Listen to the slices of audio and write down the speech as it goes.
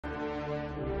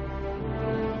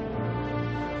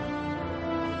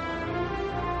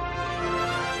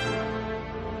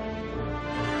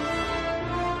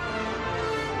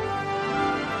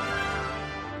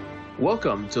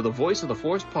Welcome to the Voice of the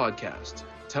Force podcast,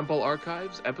 Temple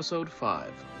Archives, Episode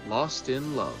 5, Lost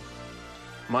in Love.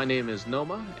 My name is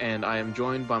Noma, and I am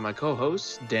joined by my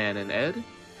co-hosts, Dan and Ed.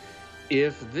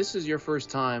 If this is your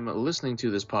first time listening to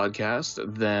this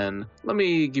podcast, then let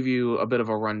me give you a bit of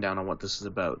a rundown on what this is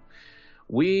about.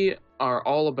 We are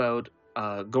all about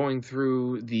going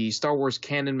through the Star Wars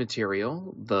canon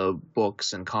material, the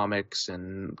books and comics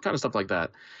and kind of stuff like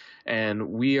that. And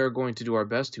we are going to do our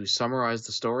best to summarize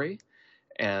the story,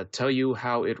 tell you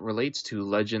how it relates to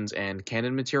Legends and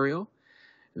canon material.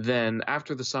 Then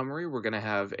after the summary, we're going to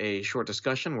have a short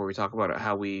discussion where we talk about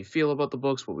how we feel about the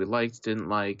books, what we liked, didn't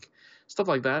like, stuff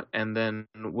like that. And then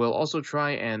we'll also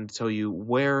try and tell you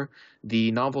where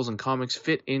the novels and comics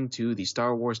fit into the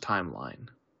Star Wars timeline.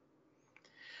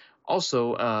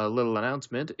 Also, a little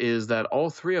announcement is that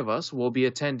all three of us will be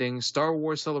attending Star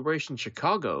Wars Celebration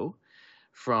Chicago,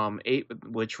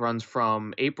 which runs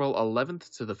from April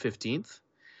 11th to the 15th.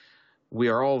 We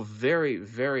are all very,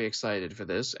 very excited for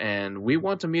this, and we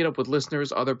want to meet up with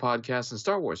listeners, other podcasts, and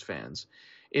Star Wars fans.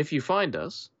 If you find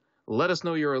us, let us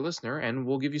know you're a listener, and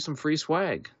we'll give you some free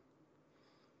swag,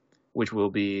 which will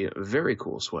be very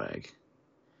cool swag.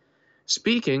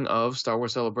 Speaking of Star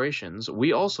Wars celebrations,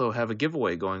 we also have a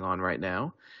giveaway going on right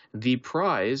now. The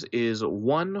prize is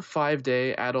one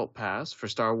 5-day adult pass for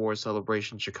Star Wars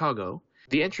Celebration Chicago.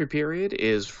 The entry period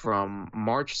is from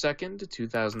March 2nd,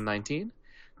 2019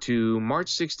 to March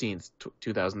 16th,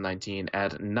 2019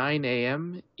 at 9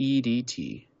 a.m.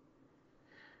 EDT.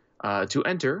 To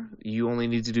enter, you only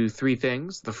need to do three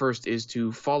things. The first is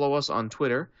to follow us on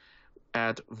Twitter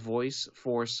at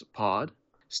VoiceForcePod.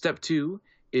 Step 2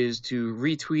 is to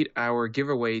retweet our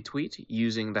giveaway tweet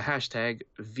using the hashtag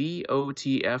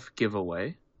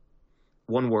VOTFgiveaway.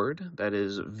 One word, that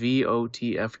is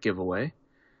VOTFgiveaway.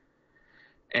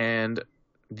 And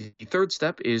the third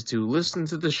step is to listen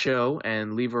to the show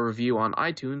and leave a review on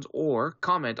iTunes or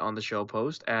comment on the show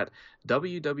post at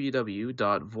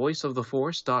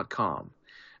www.voiceoftheforce.com.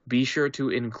 Be sure to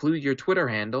include your Twitter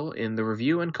handle in the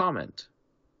review and comment.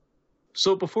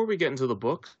 So before we get into the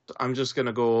book, I'm just going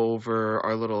to go over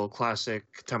our little classic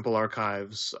Temple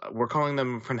Archives. We're calling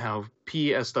them for now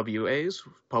PSWAs,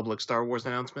 Public Star Wars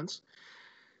Announcements.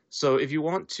 So if you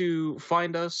want to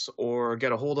find us or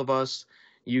get a hold of us,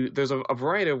 there's a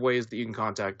variety of ways that you can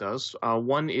contact us.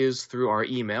 One is through our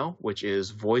email, which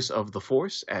is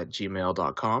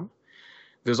voiceoftheforce@gmail.com.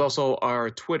 There's also our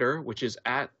Twitter, which is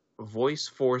at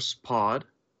VoiceForcePod.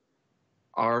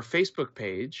 Our Facebook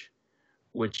page,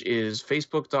 which is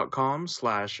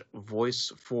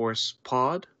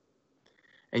facebook.com/VoiceForcePod.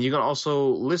 And you can also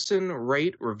listen,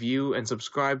 rate, review, and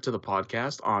subscribe to the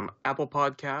podcast on Apple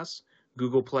Podcasts,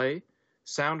 Google Play,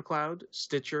 SoundCloud,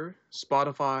 Stitcher,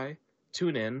 Spotify,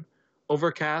 TuneIn,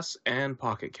 Overcast, and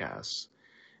Pocket Casts.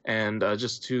 And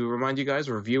just to remind you guys,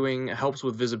 reviewing helps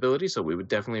with visibility, so we would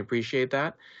definitely appreciate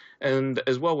that. And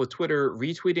as well with Twitter,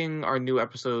 retweeting our new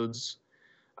episodes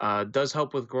does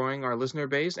help with growing our listener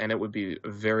base, and it would be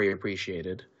very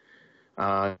appreciated.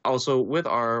 Also, with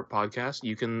our podcast,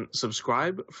 you can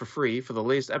subscribe for free for the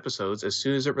latest episodes as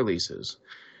soon as it releases.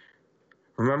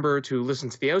 Remember to listen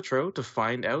to the outro to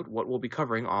find out what we'll be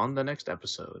covering on the next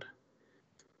episode.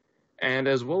 And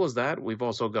as well as that, we've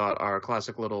also got our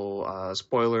classic little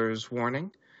spoilers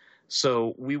warning.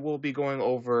 So we will be going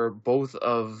over both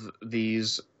of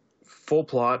these. Full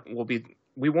plot.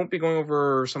 We won't be going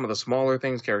over some of the smaller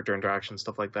things, character interaction,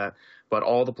 stuff like that, but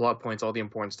all the plot points, all the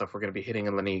important stuff we're going to be hitting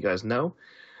and letting you guys know.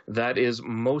 That is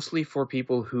mostly for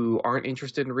people who aren't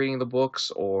interested in reading the books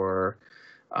or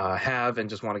have and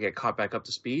just want to get caught back up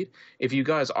to speed. If you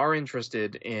guys are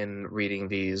interested in reading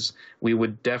these, we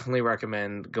would definitely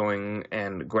recommend going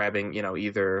and grabbing,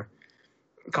 either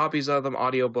copies of them,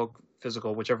 audiobook,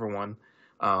 physical, whichever one,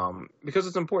 because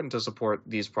it's important to support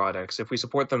these products. If we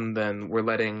support them, then we're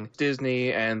letting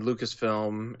Disney and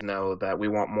Lucasfilm know that we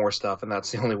want more stuff, and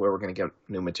that's the only way we're going to get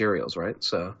new materials, right?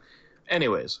 So,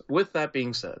 anyways, with that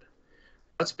being said,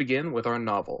 let's begin with our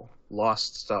novel,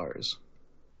 Lost Stars.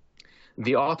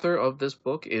 The author of this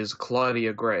book is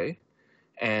Claudia Gray,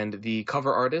 and the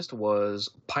cover artist was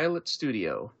Pilot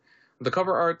Studio. The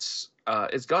cover art's,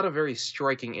 it's got a very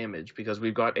striking image because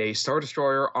we've got a Star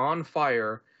Destroyer on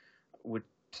fire with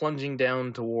plunging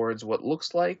down towards what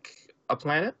looks like a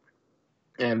planet,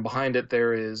 and behind it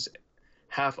there is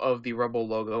half of the Rebel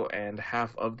logo and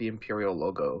half of the Imperial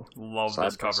logo. Love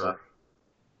this cover.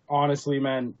 Honestly,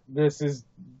 man,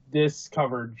 this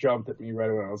cover jumped at me right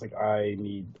away. I was like, I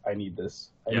need this.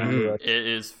 It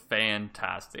is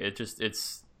fantastic.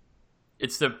 It's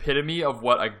the epitome of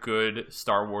what a good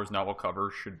Star Wars novel cover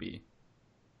should be.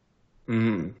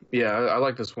 Yeah, I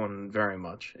like this one very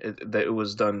much. It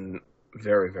was done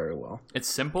very, very well. It's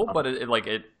simple, but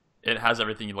it has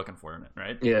everything you're looking for in it,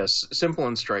 right? Yes, simple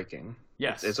and striking.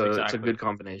 Yes, it's exactly. a good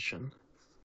combination.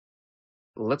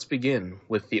 Let's begin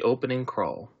with the opening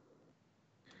crawl.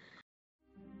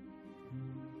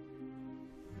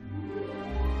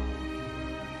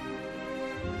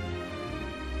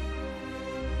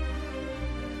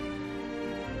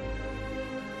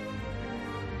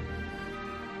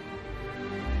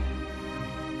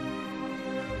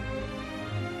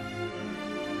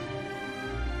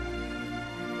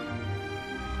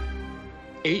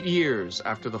 Eight years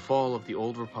after the fall of the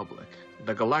Old Republic,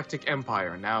 the Galactic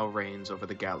Empire now reigns over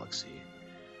the galaxy.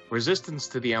 Resistance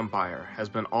to the Empire has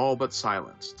been all but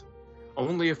silenced.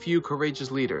 Only a few courageous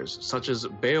leaders, such as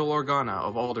Bail Organa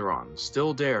of Alderaan,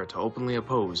 still dare to openly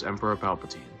oppose Emperor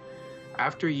Palpatine.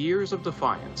 After years of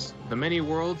defiance, the many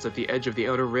worlds at the edge of the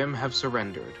Outer Rim have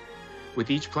surrendered.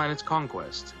 With each planet's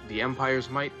conquest, the Empire's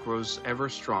might grows ever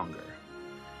stronger.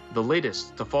 The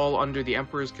latest to fall under the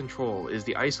Emperor's control is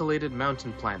the isolated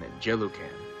mountain planet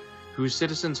Jelucan, whose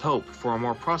citizens hope for a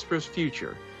more prosperous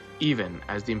future even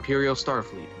as the Imperial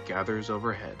Starfleet gathers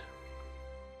overhead.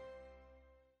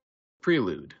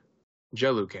 Prelude: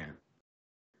 Jelucan.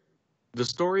 The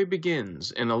story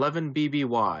begins in 11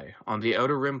 BBY on the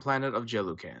Outer Rim planet of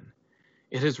Jelucan.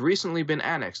 It has recently been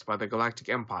annexed by the Galactic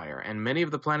Empire, and many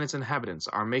of the planet's inhabitants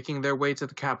are making their way to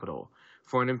the capital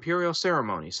for an imperial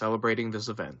ceremony celebrating this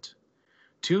event.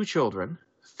 Two children,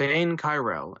 Thane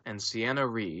Kyrell and Sienna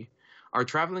Ree, are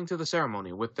traveling to the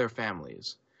ceremony with their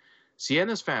families.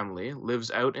 Sienna's family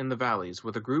lives out in the valleys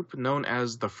with a group known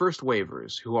as the First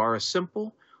Wavers, who are a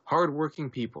simple, hard-working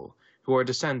people who are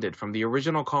descended from the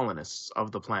original colonists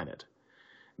of the planet.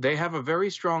 They have a very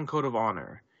strong code of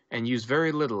honor and use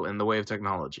very little in the way of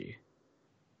technology.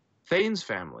 Thane's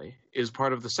family is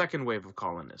part of the second wave of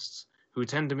colonists, who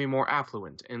tend to be more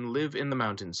affluent and live in the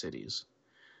mountain cities.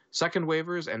 Second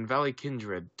Wavers and Valley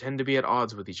Kindred tend to be at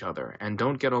odds with each other and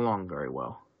don't get along very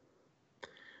well.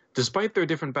 Despite their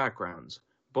different backgrounds,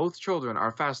 both children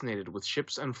are fascinated with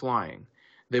ships and flying.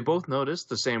 They both notice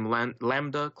the same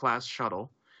Lambda-class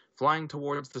shuttle flying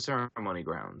towards the ceremony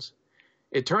grounds.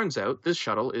 It turns out this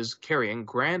shuttle is carrying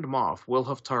Grand Moff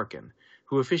Wilhuff Tarkin,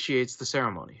 who officiates the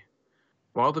ceremony.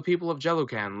 While the people of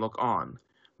Jelucan look on,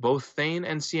 both Thane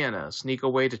and Sienna sneak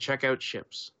away to check out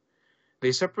ships.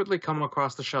 They separately come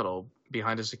across the shuttle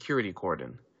behind a security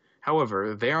cordon.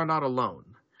 However, they are not alone.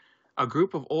 A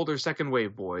group of older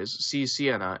second-wave boys see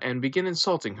Sienna and begin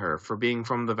insulting her for being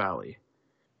from the valley.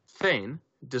 Thane,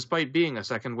 despite being a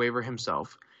second-waver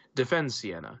himself, defends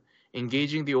Sienna,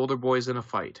 engaging the older boys in a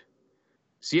fight.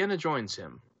 Sienna joins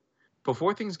him.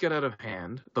 Before things get out of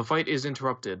hand, the fight is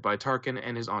interrupted by Tarkin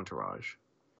and his entourage.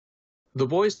 The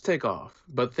boys take off,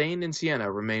 but Thane and Sienna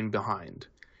remain behind.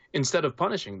 Instead of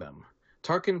punishing them,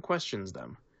 Tarkin questions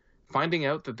them, finding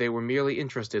out that they were merely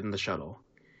interested in the shuttle.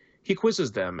 He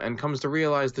quizzes them and comes to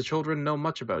realize the children know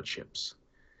much about ships.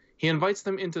 He invites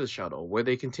them into the shuttle, where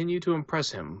they continue to impress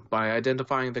him by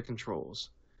identifying the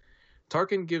controls.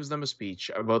 Tarkin gives them a speech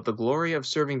about the glory of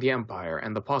serving the Empire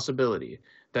and the possibility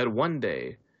that one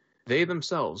day they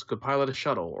themselves could pilot a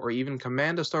shuttle or even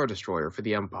command a Star Destroyer for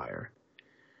the Empire.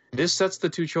 This sets the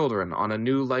two children on a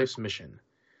new life's mission,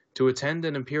 to attend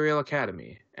an Imperial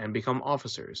Academy and become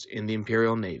officers in the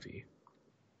Imperial Navy.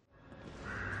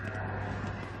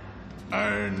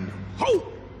 And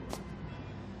ho!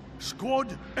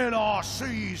 Squad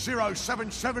LRC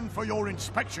 077 for your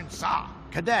inspection, sir.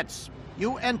 Cadets,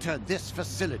 you entered this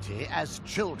facility as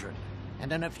children,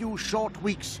 and in a few short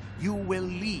weeks, you will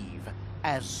leave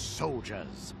as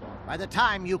soldiers. By the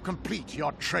time you complete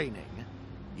your training,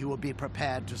 you will be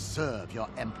prepared to serve your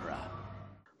Emperor.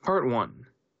 Part 1.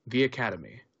 The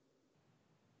Academy.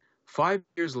 5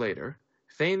 years later,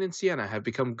 Thane and Sienna have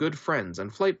become good friends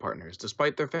and flight partners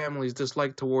despite their families'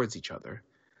 dislike towards each other.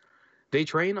 They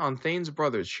train on Thane's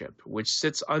brother's ship, which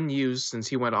sits unused since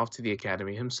he went off to the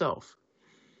Academy himself.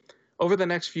 Over the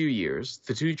next few years,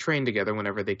 the two train together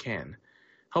whenever they can,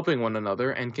 helping one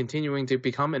another and continuing to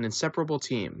become an inseparable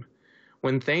team.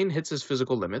 When Thane hits his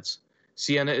physical limits,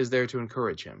 Sienna is there to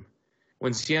encourage him.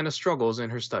 When Sienna struggles in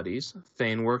her studies,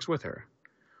 Thane works with her.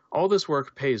 All this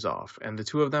work pays off, and the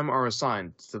two of them are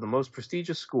assigned to the most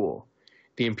prestigious school,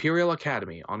 the Imperial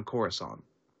Academy on Coruscant.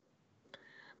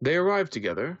 They arrive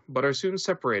together, but are soon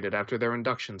separated after their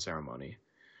induction ceremony.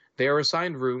 They are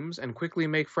assigned rooms and quickly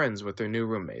make friends with their new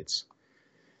roommates,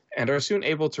 and are soon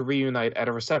able to reunite at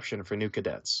a reception for new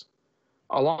cadets.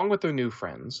 Along with their new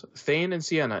friends, Thane and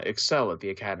Sienna excel at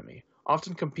the Academy,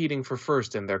 often competing for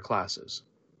first in their classes.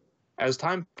 As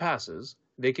time passes,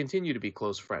 they continue to be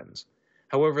close friends.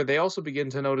 However, they also begin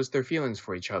to notice their feelings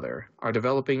for each other are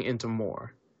developing into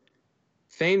more.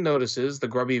 Thane notices the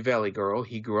grubby valley girl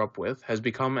he grew up with has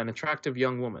become an attractive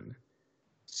young woman.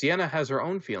 Sienna has her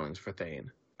own feelings for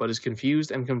Thane, but is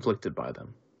confused and conflicted by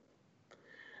them.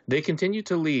 They continue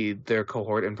to lead their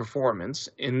cohort in performance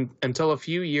until a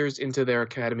few years into their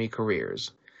academy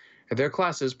careers. Their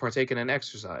classes partake in an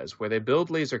exercise where they build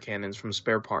laser cannons from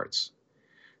spare parts.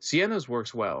 Sienna's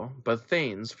works well, but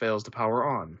Thane's fails to power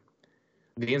on.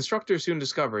 The instructor soon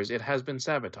discovers it has been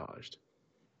sabotaged.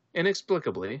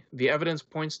 Inexplicably, the evidence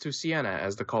points to Sienna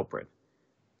as the culprit.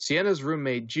 Sienna's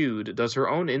roommate Jude does her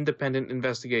own independent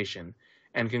investigation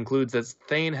and concludes that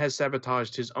Thane has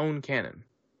sabotaged his own cannon.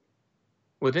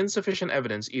 With insufficient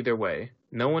evidence either way,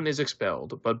 no one is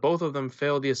expelled, but both of them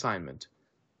fail the assignment.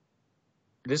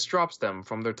 This drops them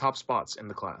from their top spots in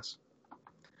the class.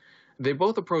 They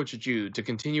both approach Jude to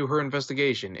continue her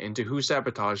investigation into who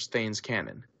sabotaged Thane's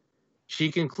cannon.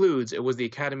 She concludes it was the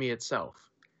Academy itself.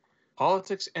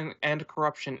 Politics and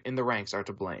corruption in the ranks are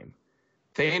to blame.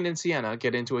 Thane and Sienna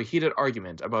get into a heated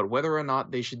argument about whether or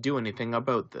not they should do anything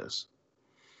about this.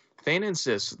 Thane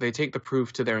insists they take the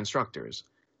proof to their instructors,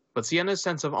 but Sienna's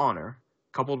sense of honor,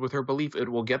 coupled with her belief it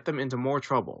will get them into more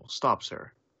trouble, stops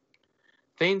her.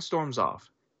 Thane storms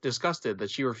off, disgusted that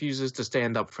she refuses to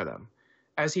stand up for them.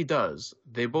 As he does,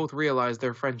 they both realize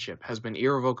their friendship has been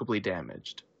irrevocably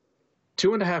damaged.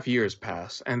 2.5 years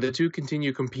pass, and the two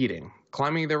continue competing,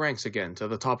 climbing their ranks again to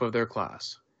the top of their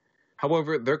class.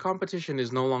 However, their competition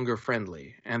is no longer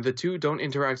friendly, and the two don't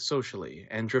interact socially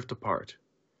and drift apart.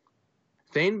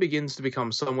 Thane begins to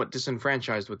become somewhat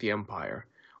disenfranchised with the Empire,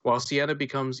 while Sienna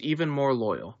becomes even more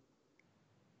loyal.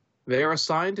 They are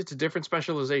assigned to different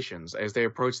specializations as they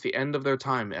approach the end of their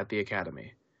time at the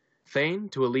Academy. Thane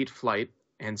to elite flight,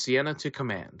 and Sienna to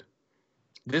command.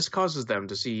 This causes them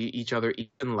to see each other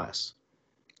even less.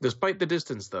 Despite the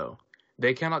distance, though,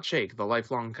 they cannot shake the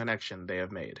lifelong connection they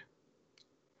have made.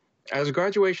 As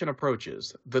graduation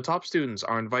approaches, the top students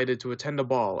are invited to attend a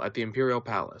ball at the Imperial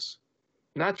Palace.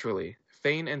 Naturally,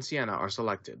 Thane and Sienna are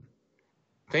selected.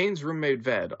 Thane's roommate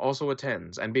Ved also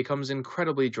attends and becomes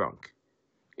incredibly drunk.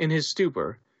 In his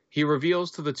stupor, he reveals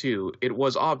to the two it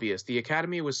was obvious the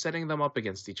Academy was setting them up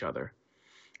against each other,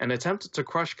 an attempt to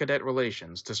crush cadet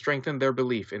relations to strengthen their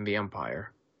belief in the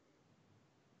Empire.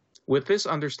 With this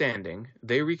understanding,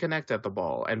 they reconnect at the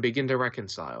ball and begin to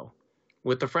reconcile.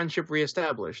 With the friendship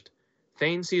re-established,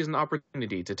 Thane sees an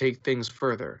opportunity to take things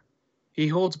further. He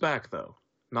holds back, though,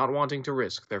 not wanting to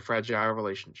risk their fragile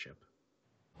relationship.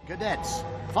 Cadets,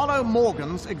 follow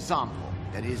Morgan's example.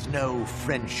 There is no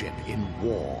friendship in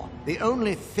war. The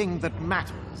only thing that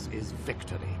matters is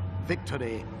victory.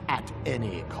 Victory at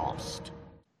any cost.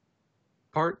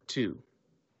 Part 2.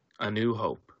 A New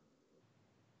Hope.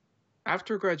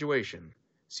 After graduation,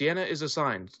 Sienna is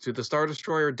assigned to the Star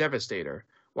Destroyer Devastator,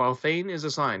 while Thane is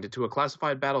assigned to a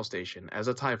classified battle station as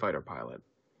a TIE fighter pilot.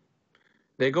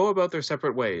 They go about their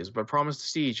separate ways, but promise to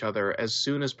see each other as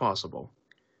soon as possible.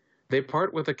 They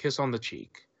part with a kiss on the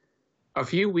cheek. A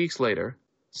few weeks later,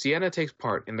 Sienna takes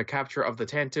part in the capture of the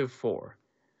Tantive 4.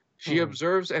 She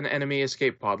observes an enemy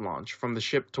escape pod launch from the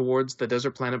ship towards the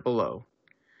desert planet below.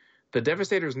 The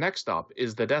Devastator's next stop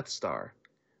is the Death Star.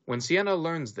 When Sienna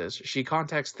learns this, she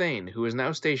contacts Thane, who is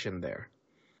now stationed there.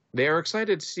 They are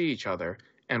excited to see each other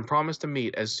and promise to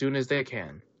meet as soon as they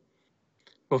can.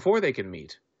 Before they can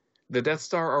meet, the Death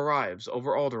Star arrives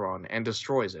over Alderaan and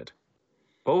destroys it.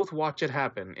 Both watch it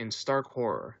happen in stark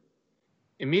horror.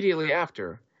 Immediately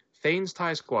after, Thane's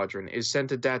TIE Squadron is sent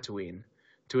to Dantooine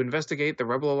to investigate the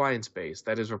Rebel Alliance base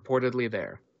that is reportedly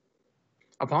there.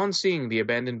 Upon seeing the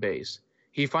abandoned base,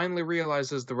 he finally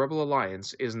realizes the Rebel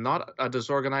Alliance is not a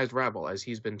disorganized rabble as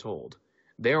he's been told.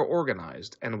 They are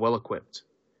organized and well-equipped.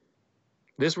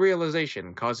 This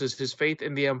realization causes his faith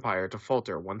in the Empire to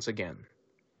falter once again.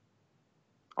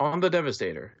 On the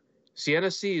Devastator,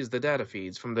 Sienna sees the data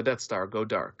feeds from the Death Star go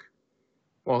dark.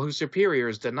 While her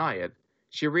superiors deny it,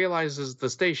 she realizes the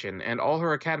station and all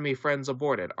her Academy friends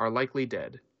aboard it are likely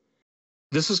dead.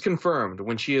 This is confirmed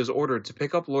when she is ordered to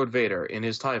pick up Lord Vader in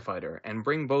his TIE fighter and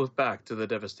bring both back to the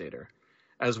Devastator,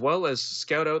 as well as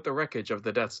scout out the wreckage of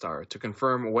the Death Star to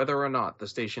confirm whether or not the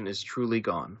station is truly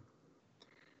gone.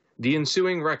 The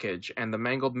ensuing wreckage and the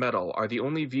mangled metal are the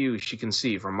only views she can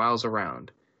see for miles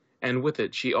around, and with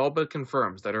it she all but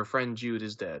confirms that her friend Jude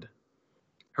is dead.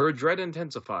 Her dread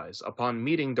intensifies upon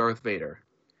meeting Darth Vader.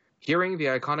 Hearing the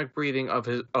iconic breathing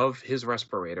of his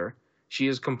respirator, she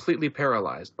is completely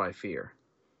paralyzed by fear.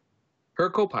 Her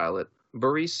co-pilot,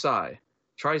 Bareece Sai,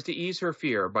 tries to ease her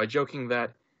fear by joking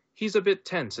that he's a bit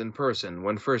tense in person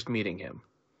when first meeting him.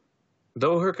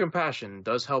 though her compassion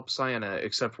does help Sienna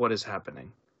accept what is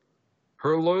happening.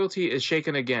 Her loyalty is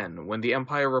shaken again when the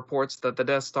Empire reports that the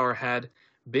Death Star had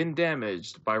been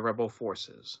damaged by rebel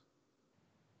forces.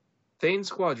 Thane's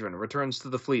squadron returns to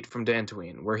the fleet from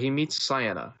Dantooine, where he meets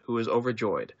Sienna, who is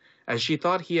overjoyed, as she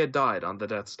thought he had died on the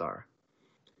Death Star.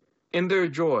 In their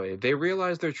joy, they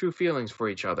realize their true feelings for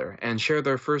each other and share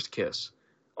their first kiss,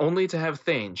 only to have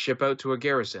Thane ship out to a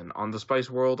garrison on the spice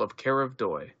world of Karev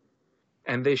Doi,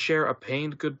 and they share a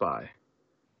pained goodbye.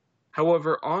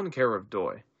 However, on Karev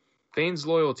Doi, Thane's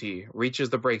loyalty reaches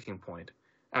the breaking point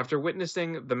after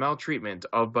witnessing the maltreatment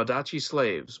of Badachi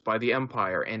slaves by the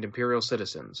Empire and Imperial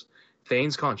citizens.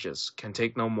 Thane's conscience can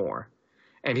take no more,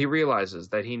 and he realizes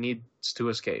that he needs to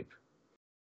escape.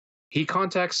 He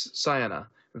contacts Sienna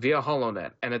via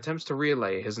HoloNet and attempts to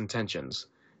relay his intentions,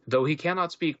 though he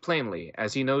cannot speak plainly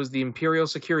as he knows the Imperial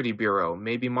Security Bureau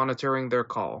may be monitoring their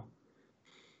call.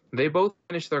 They both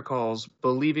finish their calls,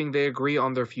 believing they agree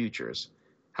on their futures.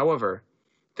 However,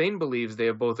 Thane believes they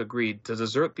have both agreed to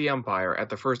desert the Empire at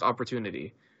the first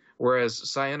opportunity, whereas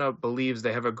Sienna believes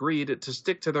they have agreed to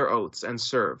stick to their oaths and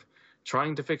serve,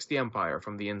 trying to fix the Empire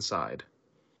from the inside.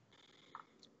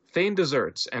 Thane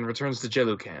deserts and returns to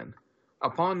Jelucan.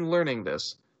 Upon learning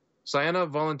this, Sienna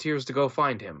volunteers to go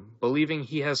find him, believing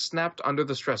he has snapped under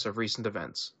the stress of recent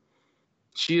events.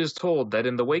 She is told that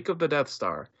in the wake of the Death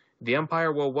Star, the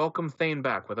Empire will welcome Thane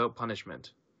back without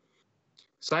punishment.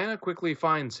 Sienna quickly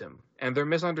finds him, and their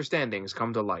misunderstandings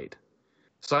come to light.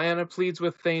 Sienna pleads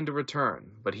with Thane to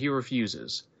return, but he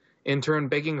refuses, in turn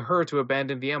begging her to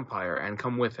abandon the Empire and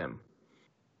come with him.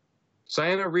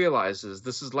 Sienna realizes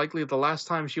this is likely the last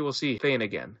time she will see Thane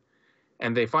again,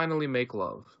 and they finally make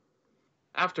love.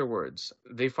 Afterwards,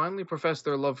 they finally profess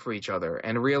their love for each other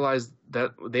and realize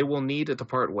that they will need to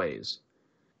part ways.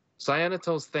 Sienna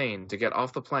tells Thane to get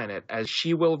off the planet as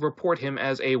she will report him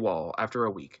as AWOL after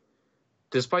a week.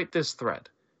 Despite this threat,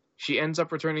 she ends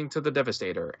up returning to the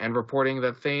Devastator and reporting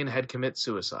that Thane had committed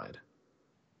suicide.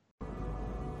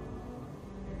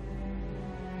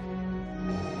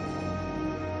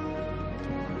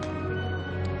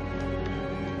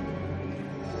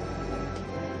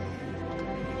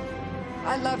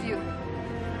 I love you.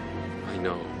 I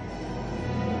know.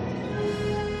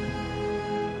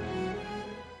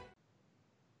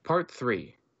 Part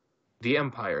 3. The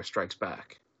Empire Strikes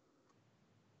Back.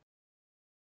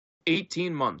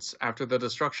 18 months after the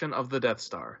destruction of the Death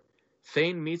Star,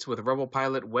 Thane meets with rebel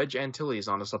pilot Wedge Antilles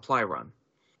on a supply run.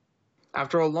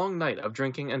 After a long night of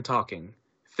drinking and talking,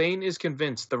 Thane is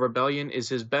convinced the rebellion is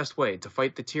his best way to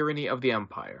fight the tyranny of the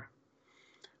Empire.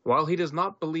 While he does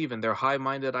not believe in their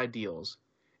high-minded ideals,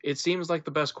 it seems like the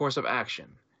best course of action,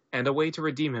 and a way to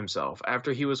redeem himself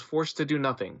after he was forced to do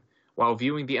nothing while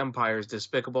viewing the Empire's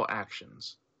despicable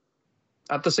actions.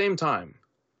 At the same time,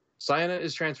 Sienna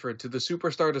is transferred to the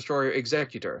Superstar Destroyer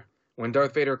Executor when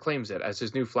Darth Vader claims it as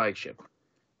his new flagship.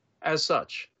 As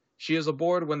such, she is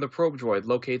aboard when the probe droid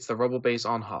locates the rebel base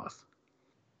on Hoth.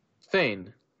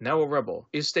 Thane, now a rebel,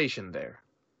 is stationed there.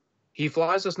 He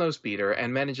flies a snowspeeder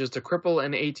and manages to cripple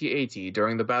an AT-AT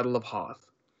during the Battle of Hoth.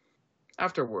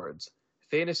 Afterwards,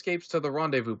 Thane escapes to the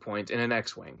rendezvous point in an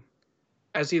X-Wing.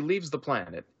 As he leaves the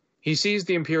planet, he sees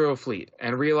the Imperial fleet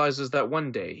and realizes that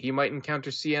one day he might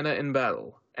encounter Sienna in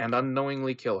battle and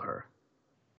unknowingly kill her.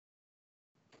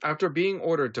 After being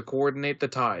ordered to coordinate the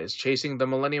TIEs chasing the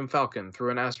Millennium Falcon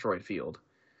through an asteroid field,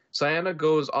 Sienna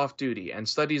goes off-duty and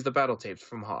studies the battle tapes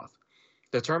from Hoth,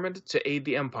 determined to aid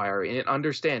the Empire in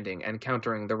understanding and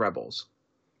countering the rebels.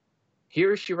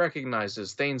 Here she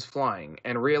recognizes Thane's flying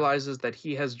and realizes that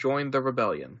he has joined the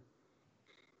rebellion.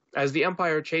 As the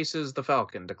Empire chases the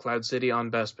Falcon to Cloud City on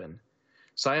Bespin,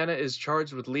 Sienna is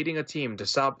charged with leading a team to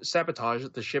sabotage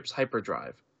the ship's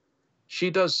hyperdrive. She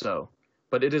does so,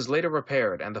 but it is later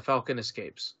repaired and the Falcon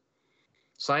escapes.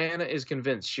 Sienna is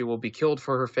convinced she will be killed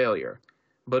for her failure,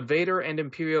 but Vader and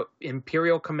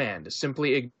Imperial Command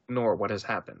simply ignore what has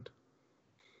happened.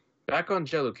 Back on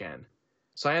Jelucan,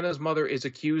 Sienna's mother is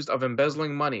accused of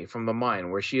embezzling money from the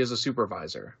mine where she is a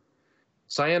supervisor.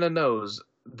 Sienna knows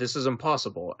this is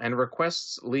impossible and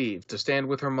requests leave to stand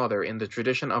with her mother in the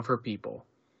tradition of her people.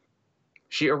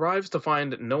 She arrives to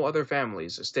find no other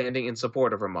families standing in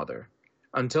support of her mother,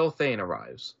 until Thane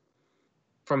arrives.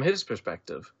 From his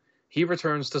perspective, he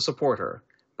returns to support her,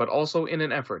 but also in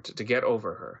an effort to get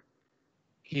over her.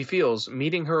 He feels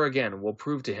meeting her again will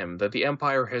prove to him that the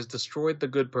Empire has destroyed the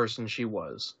good person she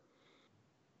was.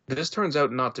 This turns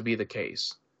out not to be the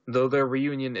case, though their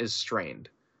reunion is strained.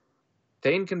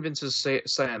 Thane convinces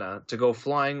Sienna to go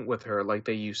flying with her like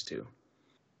they used to.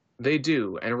 They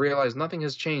do, and realize nothing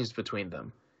has changed between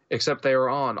them, except they are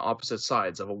on opposite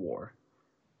sides of a war.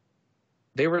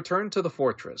 They return to the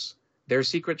fortress, their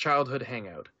secret childhood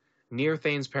hangout, near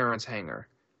Thane's parents' hangar,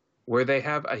 where they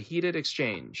have a heated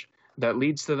exchange that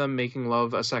leads to them making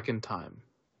love a second time.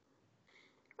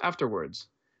 Afterwards,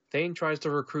 Thane tries to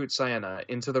recruit Ciena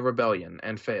into the rebellion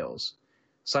and fails.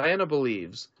 Ciena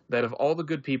believes that if all the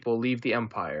good people leave the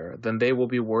Empire, then they will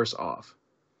be worse off.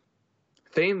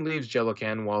 Thane leaves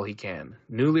Jelocan while he can,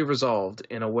 newly resolved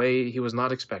in a way he was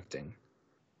not expecting.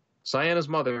 Ciena's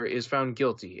mother is found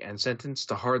guilty and sentenced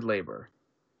to hard labor.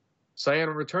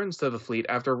 Ciena returns to the fleet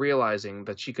after realizing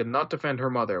that she could not defend her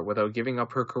mother without giving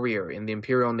up her career in the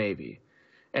Imperial Navy,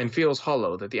 and feels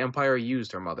hollow that the Empire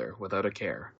used her mother without a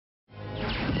care.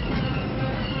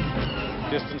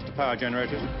 Distance to power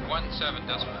generators?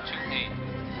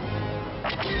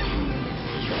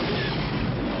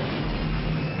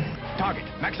 17.28. Target,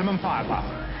 maximum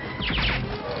firepower.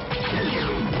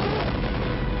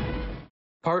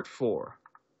 Part 4.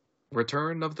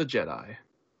 Return of the Jedi.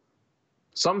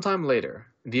 Sometime later,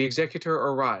 the Executor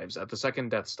arrives at the second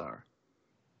Death Star.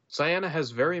 Ciena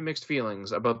has very mixed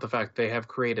feelings about the fact they have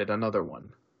created another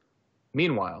one.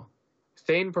 Meanwhile,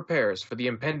 Thane prepares for the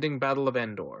impending Battle of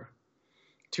Endor.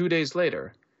 2 days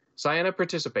later, Ciena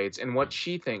participates in what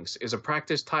she thinks is a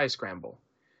practice tie scramble.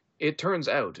 It turns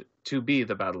out to be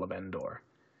the Battle of Endor.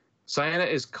 Ciena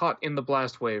is caught in the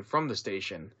blast wave from the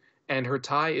station, and her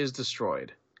tie is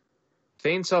destroyed.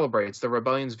 Thane celebrates the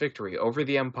rebellion's victory over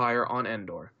the Empire on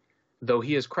Endor, though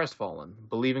he is crestfallen,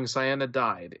 believing Ciena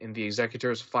died in the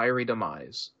Executor's fiery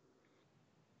demise.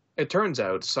 It turns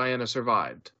out Ciena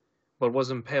survived, but was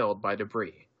impaled by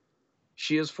debris.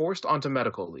 She is forced onto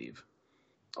medical leave.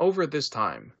 Over this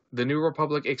time, the New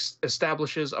Republic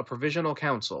establishes a provisional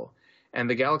council, and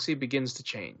the galaxy begins to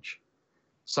change.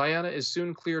 Ciena is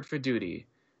soon cleared for duty,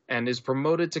 and is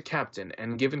promoted to captain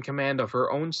and given command of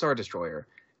her own Star Destroyer,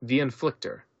 the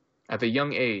Inflictor, at the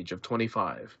young age of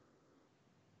 25.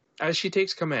 As she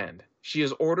takes command, she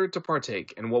is ordered to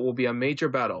partake in what will be a major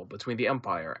battle between the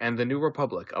Empire and the New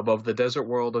Republic above the desert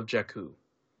world of Jakku.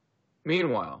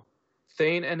 Meanwhile,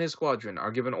 Thane and his squadron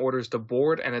are given orders to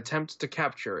board and attempt to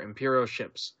capture Imperial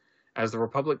ships, as the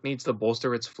Republic needs to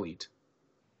bolster its fleet.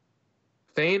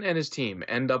 Thane and his team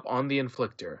end up on the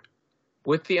Inflictor,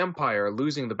 with the Empire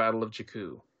losing the Battle of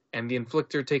Jakku, and the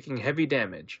Inflictor taking heavy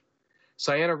damage.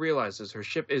 Ciena realizes her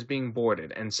ship is being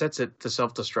boarded and sets it to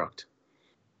self-destruct.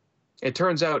 It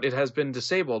turns out it has been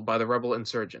disabled by the rebel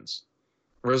insurgents.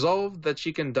 Resolved that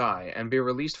she can die and be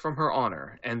released from her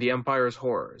honor and the Empire's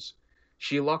horrors,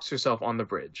 she locks herself on the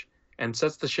bridge, and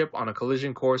sets the ship on a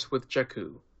collision course with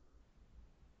Jakku.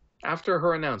 After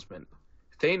her announcement,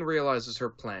 Thane realizes her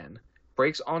plan,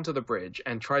 breaks onto the bridge,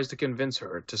 and tries to convince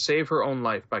her to save her own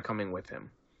life by coming with him.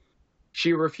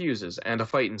 She refuses, and a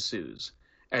fight ensues,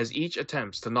 as each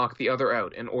attempts to knock the other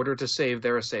out in order to save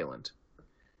their assailant.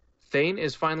 Thane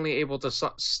is finally able to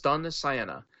stun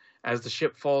Ciena as the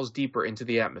ship falls deeper into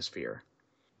the atmosphere.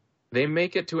 They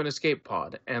make it to an escape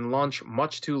pod and launch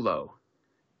much too low.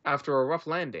 After a rough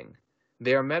landing,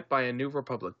 they are met by a New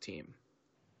Republic team.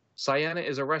 Ciena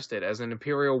is arrested as an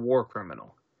Imperial war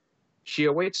criminal. She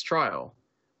awaits trial,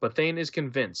 but Thane is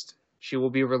convinced she will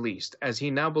be released as he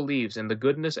now believes in the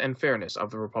goodness and fairness of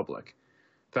the Republic,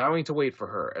 vowing to wait for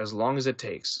her as long as it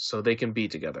takes so they can be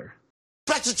together.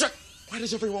 Back to Jakku! Why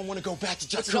does everyone want to go back to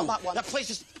Jakku? It's not that one. That place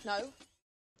is... No.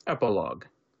 Epilogue.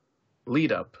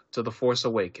 Lead up to The Force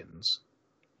Awakens.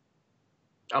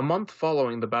 A month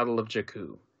following the Battle of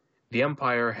Jakku, the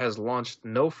Empire has launched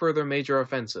no further major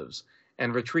offensives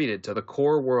and retreated to the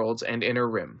core worlds and Inner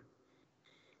Rim.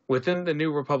 Within the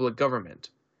New Republic government,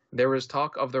 there is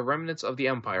talk of the remnants of the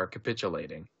Empire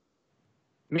capitulating.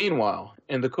 Meanwhile,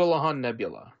 in the Colohan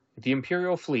Nebula, the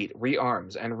Imperial fleet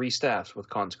rearms and restaffs with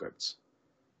conscripts.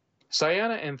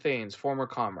 Ciena and Thane's former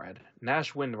comrade,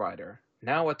 Nash Windrider,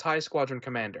 now a TIE Squadron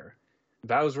commander,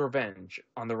 vows revenge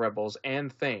on the rebels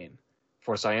and Thane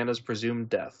for Ciena's presumed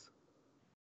death.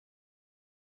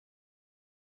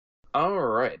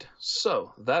 Alright,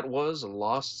 so that was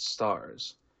Lost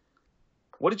Stars.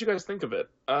 What did you guys think of it?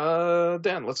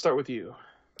 Dan, let's start with you.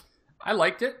 I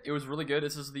liked it. It was really good.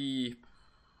 This is the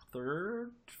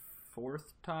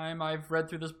fourth time I've read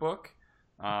through this book.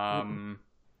 Let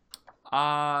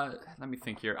me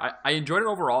think here. I enjoyed it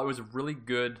overall. It was a really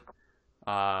good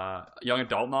young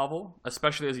adult novel,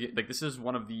 especially as this is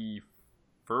one of the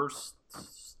first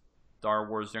Star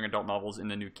Wars young adult novels in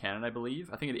the new canon, I believe.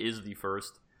 I think it is the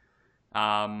first.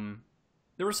 There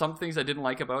were some things I didn't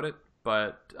like about it,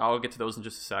 but I'll get to those in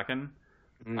just a second.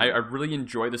 I really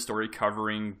enjoy the story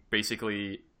covering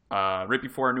basically right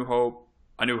before A New Hope,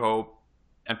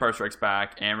 Empire Strikes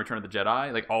Back, and Return of the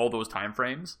Jedi, like all those time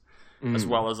frames, as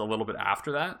well as a little bit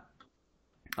after that.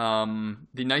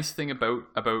 The nice thing about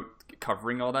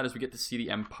covering all that is we get to see the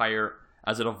Empire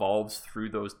as it evolves through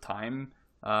those time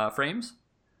frames,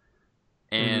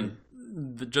 and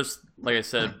just like I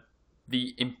said,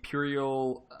 the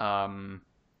Imperial.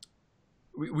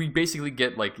 We basically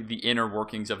get like the inner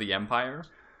workings of the Empire,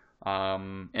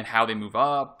 and how they move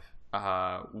up.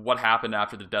 What happened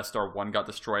after the Death Star 1 got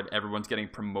destroyed? Everyone's getting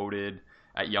promoted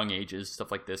at young ages,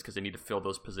 stuff like this, because they need to fill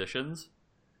those positions.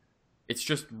 It's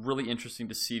just really interesting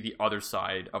to see the other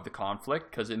side of the conflict,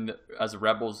 because as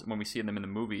Rebels, when we see them in the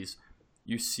movies,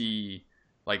 you see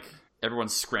like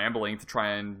everyone's scrambling to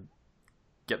try and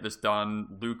get this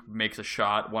done. Luke makes a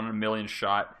shot, 1 in a million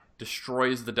shot,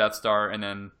 destroys the Death Star, and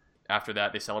then after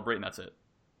that they celebrate and that's it.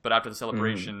 But after the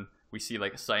celebration, we see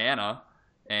like Ciena,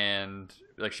 and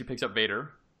like she picks up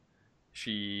Vader.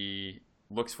 She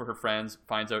looks for her friends,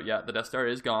 finds out, yeah, the Death Star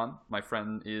is gone. My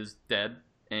friend is dead,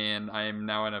 and I am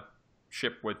now in a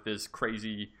ship with this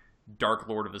crazy Dark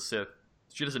Lord of the Sith.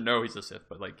 She doesn't know he's a Sith,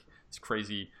 but like this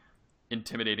crazy,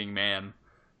 intimidating man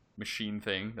machine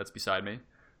thing that's beside me.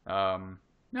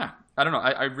 Yeah, I don't know.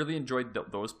 I really enjoyed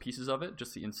those pieces of it,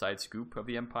 just the inside scoop of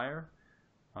the Empire.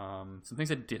 Some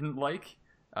things I didn't like.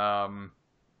 The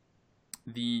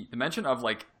mention of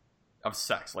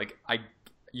sex. Like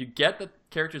you get that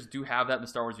characters do have that in the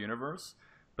Star Wars universe,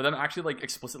 but them actually like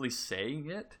explicitly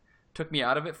saying it took me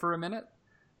out of it for a minute.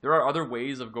 There are other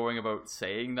ways of going about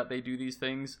saying that they do these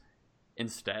things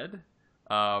instead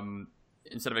of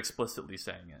explicitly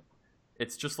saying it.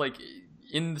 It's just like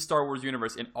in the Star Wars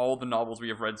universe, in all the novels we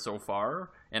have read so far,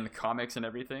 and the comics and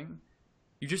everything,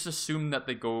 you just assume that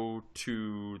they go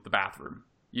to the bathroom.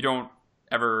 You don't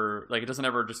ever, like, it doesn't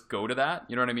ever just go to that,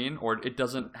 you know what I mean? Or it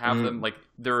doesn't have them, like,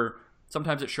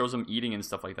 sometimes it shows them eating and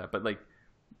stuff like that, but like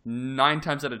 9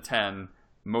 times out of 10,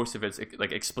 most of it's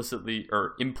like explicitly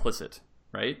or implicit,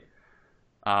 right?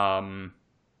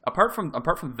 Apart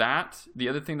from that, the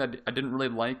other thing that I didn't really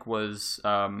like was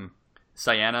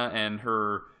Ciena and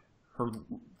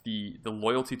the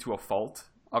loyalty to a fault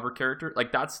of her character.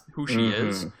 Like, that's who she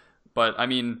is. But I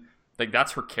mean, like,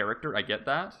 that's her character. I get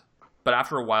that. But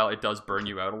after a while, it does burn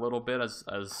you out a little bit, as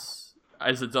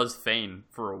it does Thane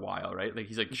for a while, right? Like,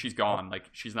 he's like, she's gone. Like,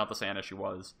 she's not the Ciena she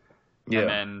was. Yeah. And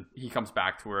then he comes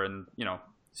back to her and, you know,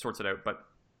 sorts it out. But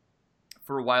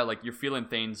for a while, like, you're feeling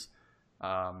Thane's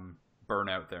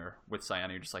burnout there with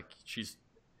Ciena. You're just like,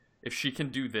 if she can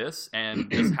do this and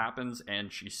this happens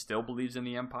and she still believes in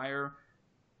the Empire,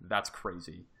 that's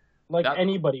crazy. Like,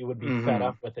 anybody would be fed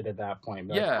up with it at that point.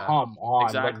 Like, yeah, come on.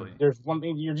 Exactly. Like, there's one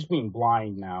thing, you're just being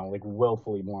blind now, like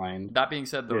willfully blind. That being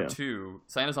said, though, too,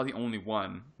 Ciena's not the only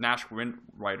one. Nash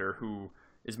Windrider, who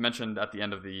is mentioned at the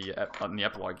end of the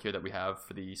epilogue here that we have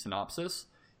for the synopsis,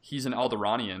 he's an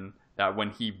Alderaanian that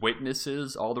when he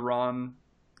witnesses Alderaan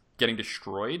getting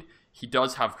destroyed, he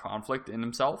does have conflict in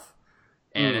himself,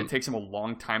 and it takes him a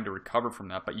long time to recover from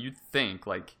that. But you'd think,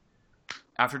 like,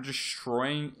 after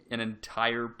destroying an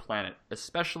entire planet,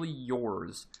 especially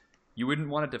yours, you wouldn't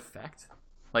want to defect?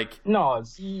 Like, no,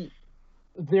 see,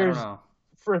 there's,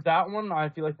 for that one, I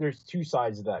feel like there's two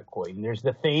sides of that coin. There's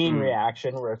the Thane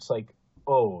reaction, where it's like,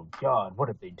 oh god, what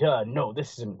have they done? No,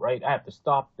 this isn't right, I have to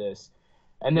stop this.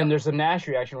 And then there's the Nash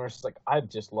reaction, where it's like, I've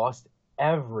just lost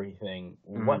everything.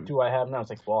 What do I have now? It's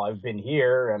like, well, I've been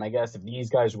here, and I guess if these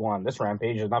guys go on this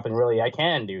rampage, there's nothing really I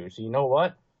can do. So you know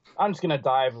what? I'm just gonna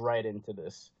dive right into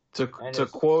this. To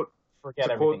quote,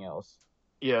 everything else.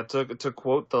 Yeah, to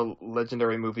quote the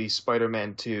legendary movie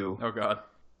Spider-Man 2. Oh god,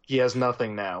 he has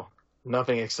nothing now.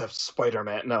 Nothing except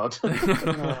Spider-Man. No,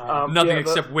 nothing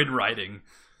except wind riding.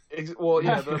 Well,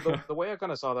 yeah. The way I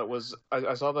kind of saw that was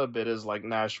I saw the bit is like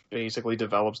Nash basically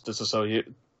develops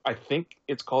I think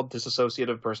it's called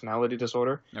dissociative personality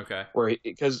disorder. Okay. Where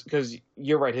because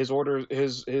you're right,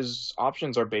 his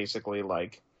options are basically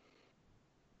like,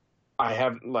 I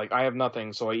have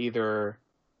nothing, so I either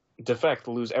defect,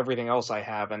 lose everything else I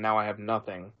have, and now I have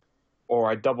nothing, or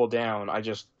I double down, I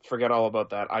just forget all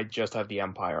about that, I just have the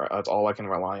Empire. That's all I can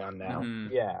rely on now.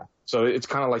 Yeah. So it's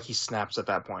kind of like he snaps at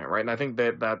that point, right? And I think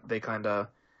that they kind of,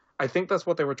 I think that's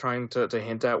what they were trying to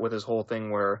hint at with his whole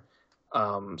thing, where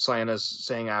Ciena's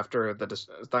saying after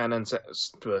Ciena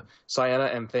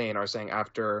and Thane are saying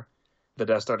after the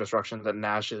Death Star destruction that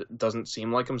Nash doesn't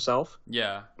seem like himself.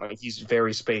 Yeah, like he's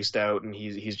very spaced out and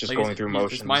he's just like going through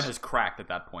motions. His mind has cracked at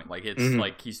that point. Like it's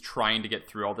like he's trying to get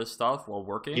through all this stuff while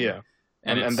working. Yeah,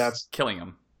 and that's killing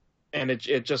him. And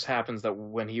it just happens that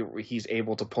when he's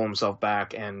able to pull himself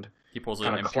back and he pulls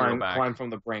kind of climb from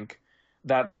the brink,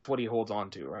 that's what he holds on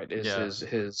to, right?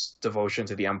 His devotion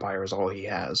to the Empire is all he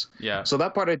has. Yeah. So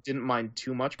that part I didn't mind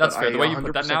too much. That's but fair. The way you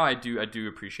put that now, I do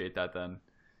appreciate that then.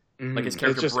 Like his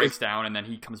character breaks down, and then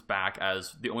he comes back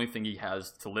as the only thing he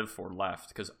has to live for left,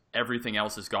 because everything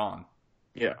else is gone.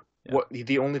 Yeah.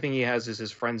 The only thing he has is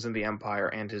his friends in the Empire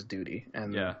and his duty,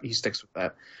 and he sticks with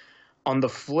that. On the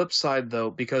flip side, though,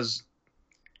 because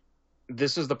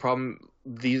this is the problem,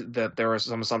 that there are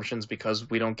some assumptions because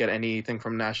we don't get anything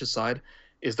from Nash's side,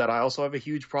 is that I also have a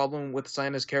huge problem with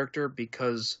Ciena's character,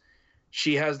 because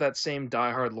she has that same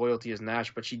diehard loyalty as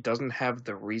Nash, but she doesn't have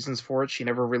the reasons for it. She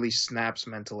never really snaps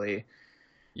mentally.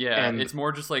 Yeah, and it's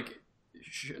more just like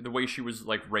the way she was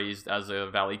like raised as a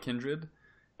Valley Kindred.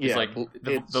 It's like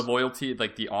the loyalty,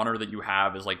 like the honor that you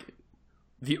have is like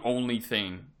the only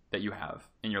thing that you have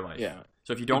in your life. Yeah.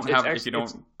 So if you don't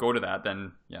go to that,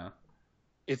 then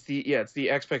It's the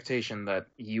expectation that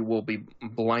you will be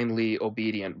blindly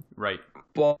obedient. Right.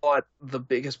 But the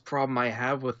biggest problem I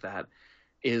have with that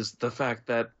is the fact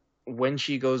that when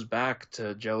she goes back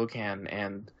to Jellican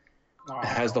and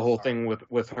has the whole thing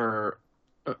with her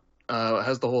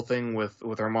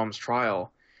mom's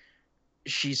trial,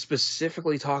 she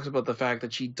specifically talks about the fact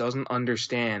that she doesn't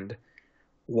understand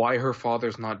why her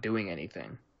father's not doing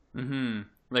anything. Mm-hmm.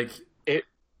 Like it.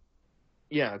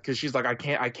 Yeah, because she's like, I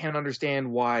can't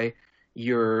understand why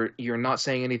you're not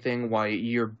saying anything, why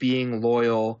you're being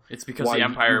loyal. It's because the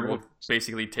Empire will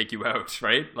basically take you out,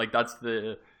 right? Like that's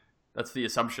the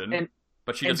assumption.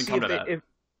 But she doesn't come to that.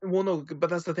 Well, no,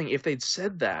 but that's the thing. If they'd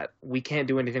said that, we can't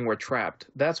do anything, we're trapped.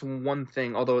 That's one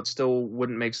thing, although it still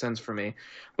wouldn't make sense for me.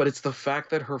 But it's the fact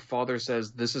that her father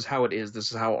says, this is how it is,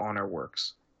 this is how honor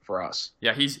works for us.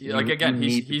 Yeah, he's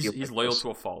loyal to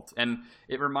a fault. And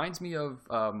it reminds me of,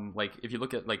 like, if you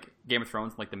look at, like, Game of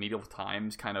Thrones, like, the medieval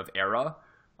times kind of era,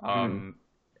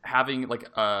 having, like,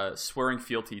 swearing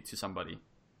fealty to somebody,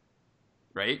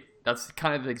 right? That's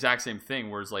kind of the exact same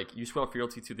thing, whereas, like, you swear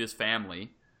fealty to this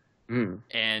family,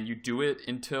 and you do it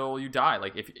until you die.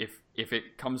 Like if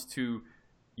it comes to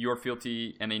your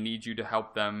fealty and they need you to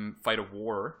help them fight a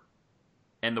war,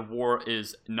 and the war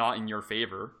is not in your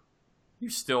favor, you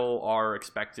still are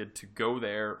expected to go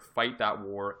there, fight that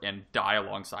war, and die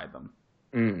alongside them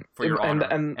for your honor.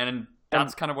 And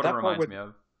that's kind of what it reminds me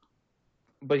of.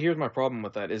 But here's my problem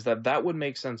with that, is that would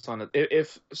make sense on it.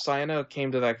 If Ciena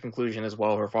came to that conclusion as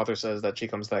well, her father says that she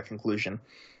comes to that conclusion,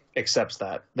 accepts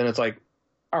that, then it's like,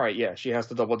 all right, yeah, she has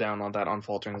to double down on that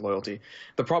unfaltering loyalty.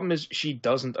 The problem is she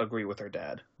doesn't agree with her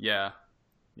dad. Yeah.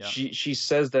 She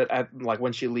says that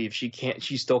when she leaves,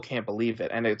 she still can't believe it,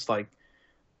 and it's like,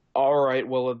 all right,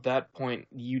 well at that point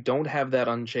you don't have that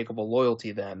unshakable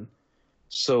loyalty then,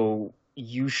 so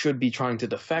you should be trying to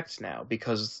defect now,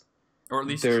 because, or at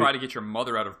least try to get your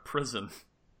mother out of prison.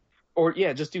 Or,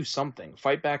 yeah, just do something.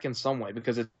 Fight back in some way,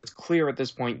 because it's clear at this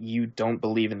point you don't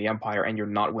believe in the Empire and you're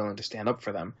not willing to stand up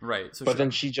for them. Right. So then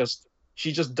she just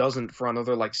doesn't for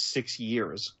another, 6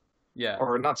 years. Yeah.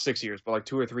 Or not 6 years, but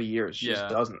 2 or 3 years. She just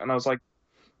doesn't. And I was like,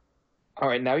 all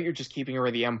right, now you're just keeping her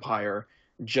in the Empire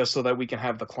just so that we can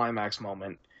have the climax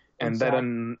moment. And that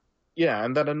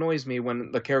annoys me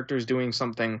when the character's doing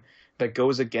something that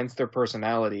goes against their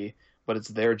personality, but it's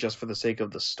there just for the sake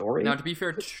of the story. Now, to be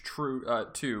fair,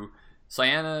 too,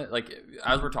 Ciena,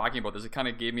 as we're talking about this, it kind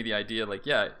of gave me the idea,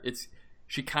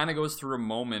 she kind of goes through a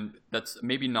moment that's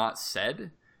maybe not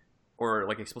said or,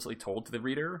 explicitly told to the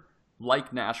reader,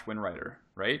 like Nash Windrider,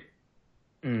 right?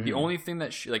 Mm-hmm. The only thing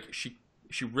that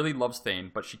she really loves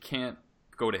Thane, but she can't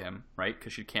go to him, right?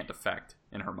 Because she can't defect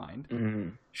in her mind. Mm-hmm.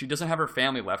 She doesn't have her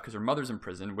family left because her mother's in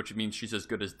prison, which means she's as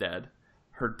good as dead.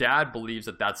 Her dad believes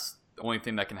that that's the only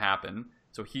thing that can happen,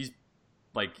 so he's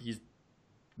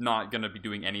not gonna be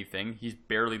doing anything. He's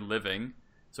barely living,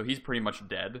 so he's pretty much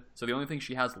dead. So the only thing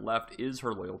she has left is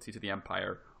her loyalty to the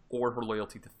Empire or her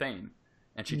loyalty to Thane,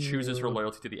 and she chooses her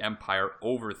loyalty to the Empire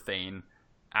over Thane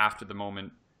after the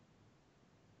moment.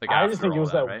 I just think it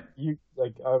was that, right?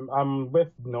 I'm with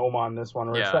Gnome on this one,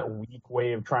 where it's that weak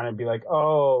way of trying to be like,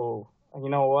 oh, you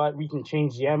know what, we can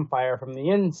change the Empire from the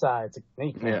inside. It's like, no,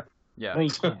 you can't. Yeah. No,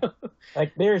 you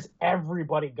can't. There's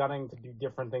everybody gunning to do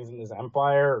different things in this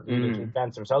Empire, to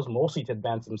advance themselves, mostly to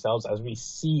advance themselves, as we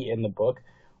see in the book.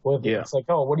 It's like,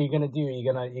 oh, what are you gonna do? You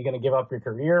gonna give up your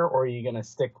career, or are you gonna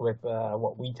stick with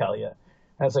what we tell you?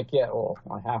 And it's like, yeah, well,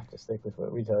 I have to stick with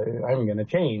what we tell you. I'm gonna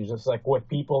change. It's like, with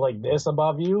people like this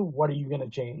above you, what are you gonna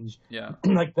change? Yeah.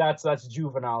 That's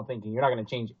juvenile thinking. You're not gonna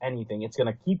change anything. It's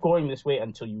gonna keep going this way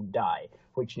until you die,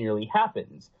 which nearly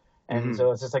happens. And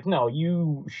so it's just like, no,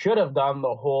 you should have done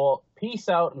the whole peace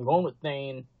out and going with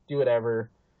Thane, do whatever.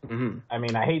 Mm-hmm. I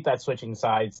mean, I hate that switching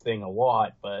sides thing a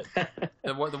lot, but...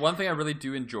 The one thing I really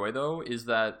do enjoy, though, is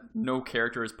that no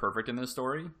character is perfect in this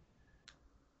story.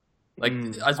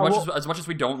 As much as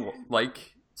we don't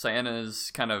like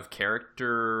Ciena's kind of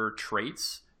character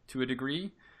traits, to a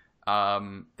degree.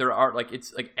 There are like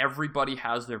it's like everybody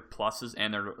has their pluses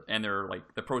and their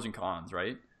like the pros and cons,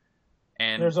 right?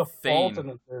 And there's a Thane, fault, and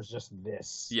then there's just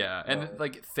this. Yeah, and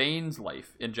like Thane's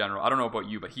life in general. I don't know about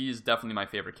you, but he's definitely my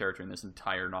favorite character in this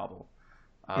entire novel.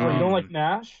 You don't like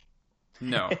Nash?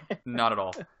 No, not at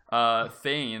all.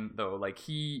 Thane though, like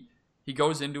he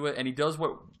goes into it and he does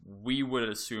what we would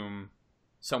assume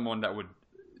someone that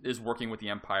is working with the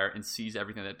Empire and sees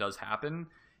everything that does happen.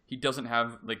 He doesn't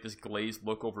have like this glazed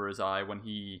look over his eye when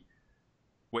he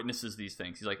witnesses these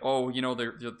things. He's like, oh, you know,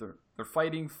 they're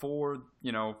fighting for,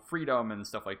 you know, freedom and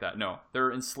stuff like that. No,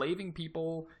 they're enslaving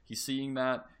people. He's seeing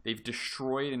that they've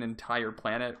destroyed an entire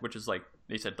planet, which is like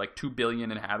they said like 2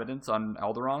 billion inhabitants on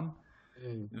Alderaan.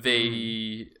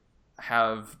 They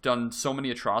have done so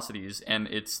many atrocities, and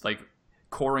it's like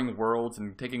coring worlds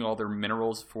and taking all their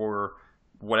minerals for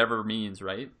whatever means,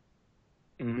 right?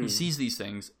 He sees these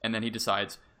things, and then he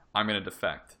decides, I'm going to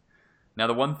defect. Now,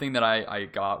 the one thing that I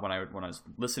got when I was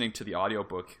listening to the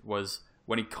audiobook was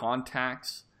when he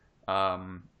contacts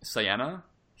Ciena,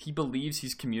 he believes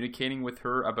he's communicating with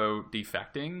her about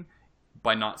defecting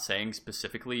by not saying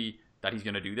specifically that he's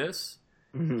going to do this.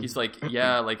 He's like,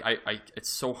 yeah, like I it's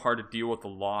so hard to deal with the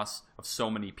loss of so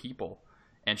many people.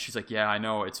 And she's like, yeah, I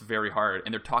know, it's very hard.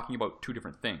 And they're talking about two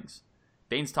different things.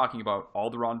 Thane's talking about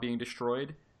Alderaan being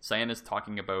destroyed. Ciena's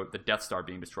talking about the Death Star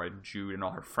being destroyed, and Jude and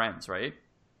all her friends, right?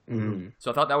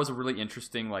 So I thought that was a really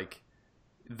interesting, like,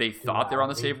 they thought they're on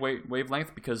the same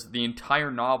wavelength, because the entire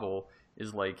novel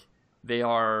is like they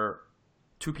are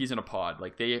two peas in a pod.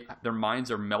 Like their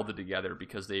minds are melded together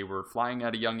because they were flying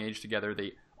at a young age together.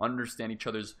 They understand each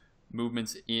other's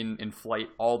movements in flight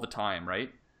all the time,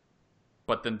 right?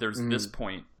 But then there's this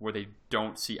point where they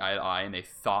don't see eye to eye, and they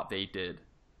thought they did.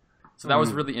 So that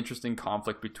was really interesting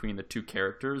conflict between the two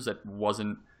characters that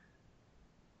wasn't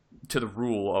to the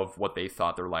rule of what they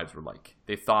thought their lives were like.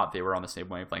 They thought they were on the same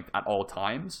wavelength at all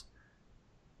times.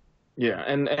 Yeah,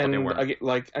 and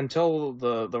like until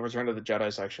the Return of the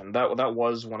Jedi section, that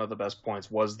was one of the best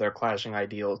points, was their clashing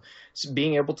ideals.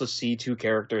 Being able to see two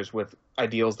characters with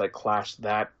ideals that clash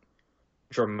that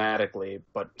dramatically,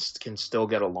 but can still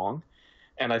get along,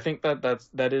 and I think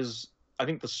that is I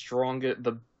think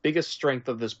the biggest strength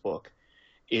of this book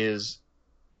is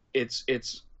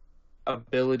its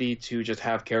ability to just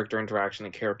have character interaction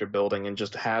and character building, and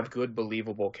just have good,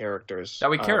 believable characters that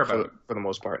we care about for the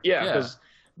most part. Yeah, because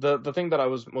the thing that I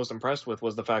was most impressed with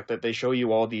was the fact that they show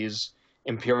you all these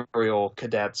Imperial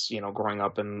cadets, you know, growing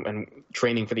up and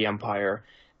training for the Empire,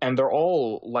 and they're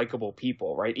all likable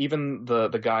people, right? Even the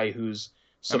guy who's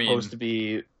supposed to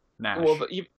be Nash.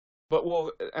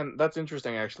 And that's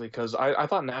interesting actually, because I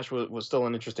thought Nash was still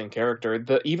an interesting character.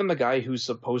 Even the guy who's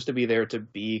supposed to be there to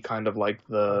be kind of like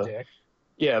the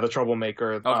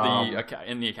troublemaker in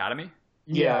the academy.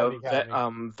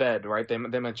 Ved, right? They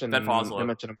mentioned Ved Foslo. They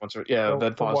mentioned him once.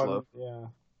 Ved Foslo.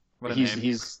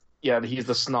 He's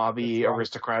the snobby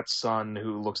aristocrat's son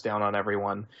who looks down on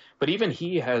everyone. But even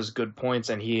he has good points,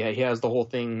 and he has the whole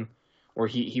thing where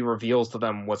he reveals to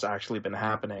them what's actually been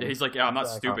happening. He's like, yeah, I'm not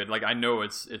stupid. Like, I know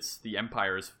it's the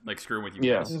Empire's like screwing with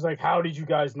you guys. He's like, how did you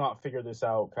guys not figure this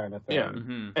out, kind of thing.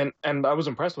 Yeah, and I was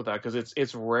impressed with that, because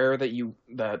it's rare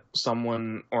that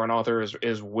someone or an author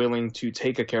is willing to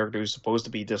take a character who's supposed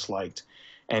to be disliked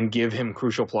and give him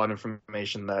crucial plot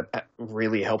information that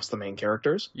really helps the main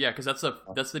characters. Yeah, because that's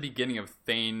the beginning of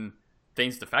Thane's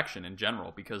defection in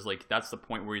general, because like that's the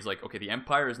point where he's like, okay, the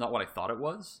Empire is not what I thought it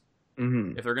was.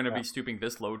 If they're going to be stooping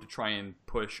this low to try and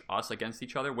push us against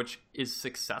each other, which is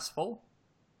successful,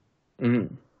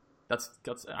 that's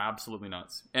absolutely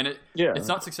nuts. And it's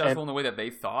not successful in the way that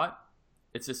they thought.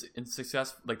 It's just in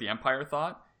success like the Empire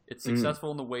thought. It's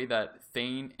successful in the way that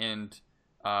Thane and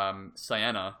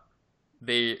Ciena,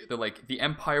 they're like, the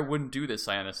Empire wouldn't do this,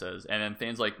 Ciena says, and then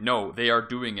Thane's like, no, they are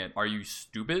doing it. Are you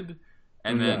stupid?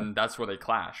 And then that's where they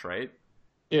clash, right?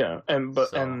 Yeah, and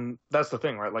that's the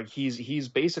thing, right? Like he's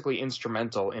basically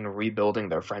instrumental in rebuilding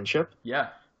their friendship. Yeah.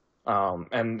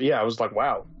 I was like,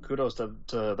 wow, kudos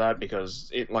to that, because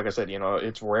like I said, you know,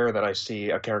 it's rare that I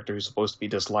see a character who's supposed to be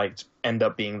disliked end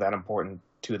up being that important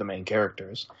to the main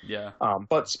characters. Yeah.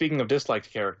 But speaking of disliked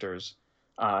characters,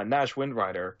 Nash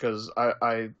Windrider, because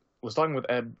I was talking with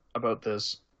Ed about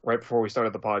this right before we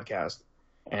started the podcast,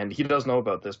 and he does know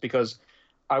about this, because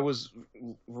I was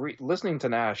listening to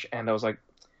Nash, and I was like,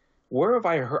 where have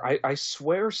I heard? I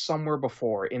swear somewhere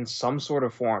before, in some sort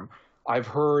of form, I've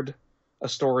heard a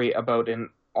story about an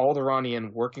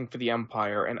Alderaanian working for the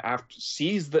Empire, and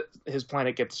sees that his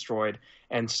planet get destroyed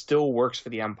and still works for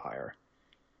the Empire.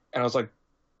 And I was like,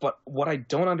 but what I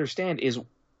don't understand is,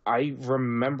 I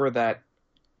remember that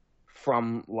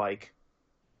from like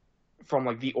from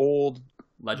like the old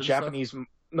Legends Japanese, stuff?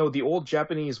 no, the old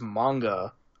Japanese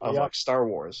manga of like Star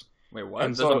Wars. Wait, what?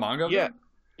 And There's a manga? Yeah,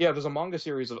 yeah. There's a manga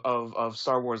series of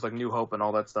Star Wars, like New Hope and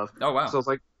all that stuff. Oh wow. So I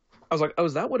was like, oh,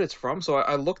 is that what it's from? So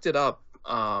I looked it up,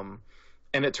 and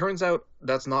it turns out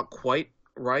that's not quite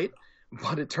right.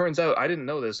 But it turns out I didn't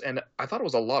know this, and I thought it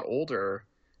was a lot older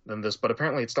than this. But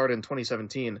apparently, it started in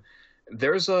 2017.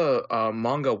 There's a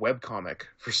manga webcomic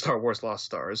for Star Wars Lost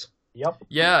Stars. Yep.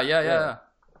 Yeah.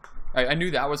 I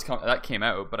knew that that came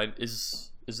out, but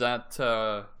is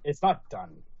that? It's not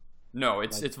done. No,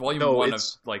 it's volume 1 of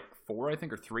like 4, I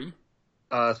think, or 3.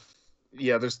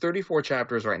 Yeah, there's 34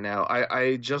 chapters right now.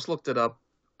 I just looked it up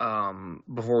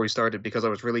before we started because I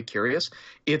was really curious.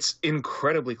 It's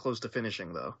incredibly close to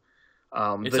finishing, though.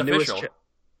 It's official.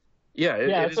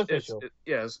 It's official.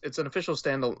 It's an official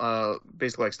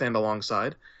basically like stand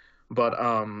alongside. But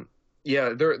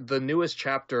the newest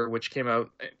chapter, which came out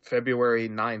February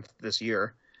 9th this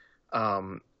year,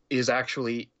 is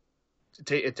actually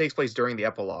it takes place during the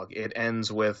epilogue. It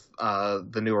ends with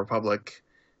the New Republic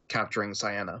capturing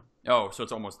Ciena. Oh, so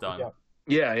it's almost done.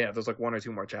 Yeah. There's like 1 or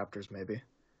 2 more chapters, maybe.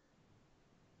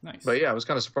 Nice. But yeah, I was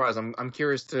kind of surprised. I'm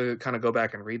curious to kind of go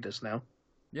back and read this now.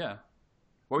 Yeah.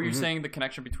 What were you saying? The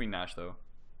connection between Nash, though?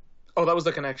 Oh, that was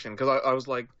the connection because I was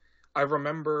like, I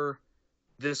remember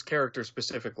this character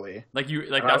specifically.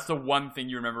 That's the one thing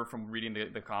you remember from reading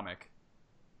the comic.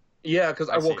 Yeah, because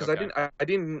I okay.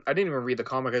 didn't even read the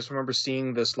comic. I just remember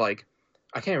seeing this, like,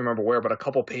 I can't remember where, but a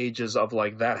couple pages of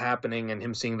like that happening and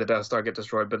him seeing the Death Star get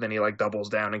destroyed, but then he like doubles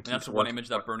down and keeps. That's the one image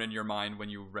that burned in your mind when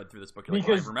you read through this book. You're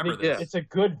because like, I remember this. It's a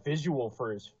good visual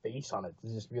for his face on it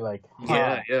to just be like,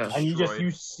 yeah. And you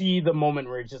see the moment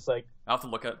where it's just like. I'll have to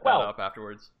look that up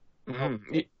afterwards.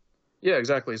 Mm-hmm. Yeah,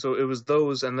 exactly. So it was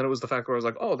those, and then it was the fact where I was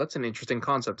like, oh, that's an interesting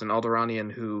concept. An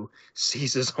Alderaanian who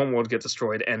sees his homeworld get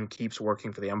destroyed and keeps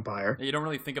working for the Empire. You don't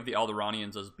really think of the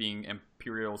Alderaanians as being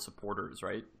Imperial supporters,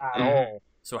 right? At all.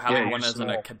 So having one as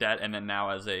a cadet and then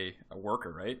now as a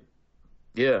worker, right?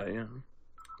 Yeah.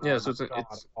 So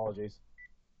apologies.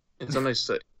 It's a nice,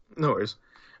 no worries.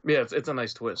 Yeah, it's a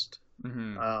nice twist.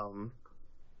 Mm-hmm.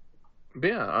 But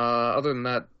yeah. Other than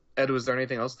that, Ed, was there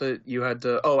anything else that you had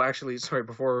to? Oh, actually, sorry.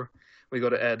 Before we go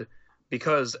to Ed,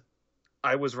 because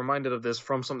I was reminded of this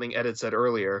from something Ed had said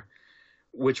earlier,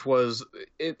 which was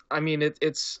it. I mean,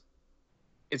 it's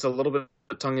a little bit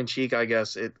tongue-in-cheek, I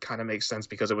guess. It kind of makes sense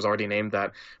because it was already named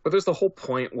that. But there's the whole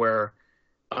point where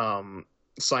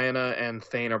Ciena and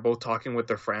Thane are both talking with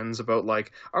their friends about,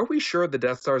 like, are we sure the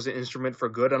Death Star is an instrument for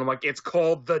good? And I'm like, it's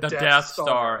called the Death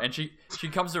Star. And she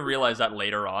comes to realize that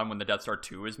later on when the Death Star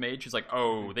 2 is made. She's like,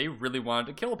 oh, they really wanted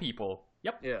to kill people.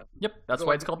 Yep. Yeah. Yep. That's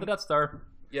why it's called the Death Star.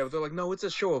 Yeah, but they're like, no, it's a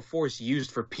show of force used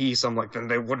for peace. I'm like, then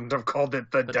they wouldn't have called it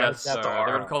the Death Star.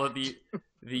 They would have called it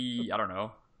the I don't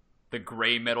know, the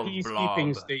gray metal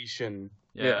peacekeeping blob station.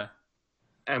 Yeah.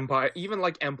 Empire, even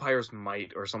like Empire's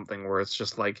Might or something, where it's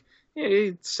just like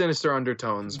sinister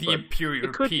undertones. The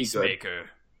Imperial Peacemaker.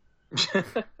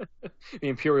 The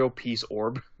Imperial Peace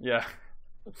Orb. Yeah.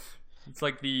 It's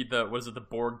like the what is it, the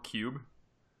Borg cube?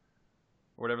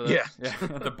 Or whatever that Yeah.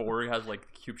 The Borg has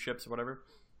like cube ships or whatever.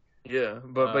 Yeah,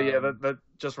 but yeah, that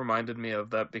just reminded me of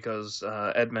that because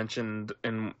Ed mentioned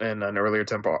in an earlier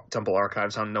Temple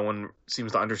Archives how no one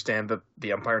seems to understand that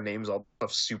the Empire names all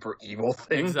of super evil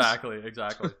things. Exactly.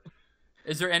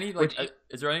 Is there any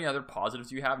is there any other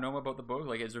positives you have, Noma, about the book?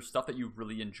 Like, is there stuff that you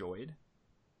really enjoyed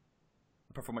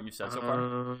apart from what you've said so far?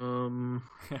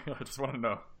 I just want to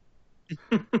know.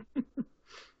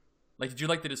 Like, did you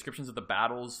like the descriptions of the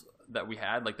battles that we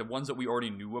had, like the ones that we already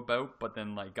knew about, but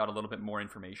then like got a little bit more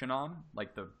information on,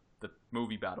 like the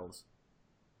movie battles?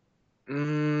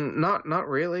 Not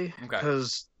really,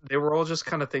 because they were all just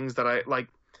kind of things that I like.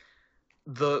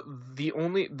 The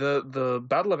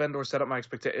Battle of Endor set up my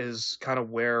expectation is kind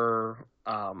of where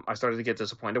I started to get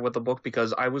disappointed with the book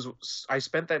because I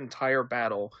spent that entire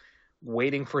battle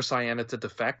waiting for Ciena to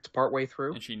defect partway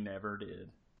through, and she never did.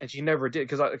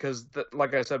 Because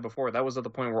like I said before, that was at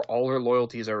the point where all her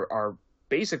loyalties are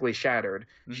basically shattered.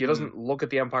 Mm-hmm. She doesn't look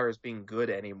at the Empire as being good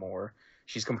anymore.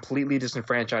 She's completely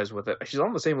disenfranchised with it. She's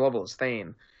on the same level as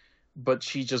Thane, but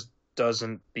she just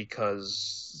doesn't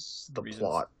because the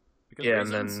plot.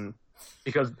 And then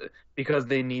because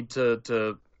they need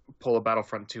to pull a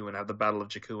Battlefront 2 and have the Battle of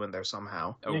Jakku in there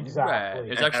somehow. Oh, exactly.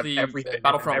 It's actually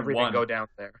Battlefront 1. Go down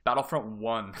there. Battlefront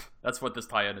 1. That's what this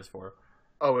tie-in is for.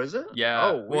 Oh, is it? Yeah.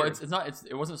 Oh, well, it's not.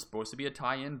 It wasn't supposed to be a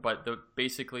tie-in, but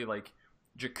basically like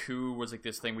Jakku was like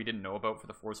this thing we didn't know about for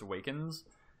The Force Awakens,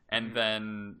 and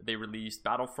then they released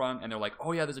Battlefront, and they're like,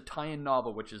 oh yeah, there's a tie-in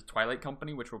novel which is Twilight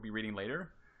Company, which we'll be reading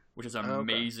later, which is an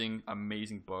amazing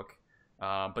book.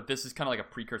 But this is kind of like a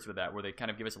precursor to that, where they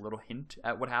kind of give us a little hint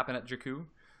at what happened at Jakku.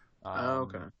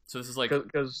 Okay. So this is like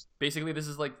basically this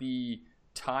is like the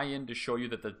tie-in to show you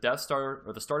that the Death Star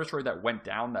or the Star Destroyer that went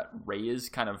down that Rey is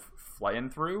kind of flying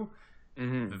through,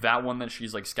 that one that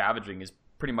she's like scavenging is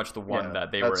pretty much the one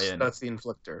that they were in. That's the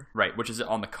Inflictor, right? Which is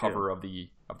on the cover of the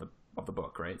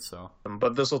book, right? So,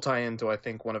 but this will tie into I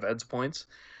think one of Ed's points,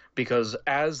 because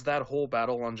as that whole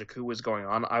battle on Jakku was going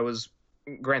on,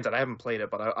 granted I haven't played it,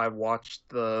 but I watched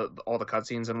all the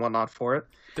cutscenes and whatnot for it.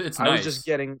 It's I nice. I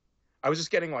was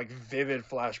just getting like vivid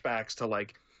flashbacks to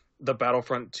like the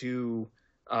Battlefront 2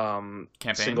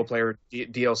 campaign single player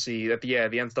DLC at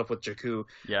the end stuff with Jakku.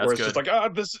 Yeah, where it's good. just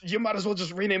like you might as well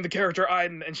just rename the character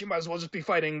Iden, and she might as well just be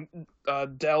fighting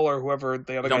Del or whoever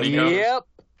the other guy is. Yep.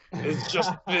 It's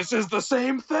just this is the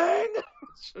same thing.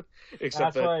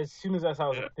 Except that's why as soon as I saw, I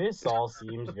was like, this all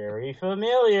seems very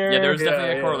familiar. Yeah, there's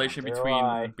definitely a correlation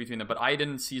between them, but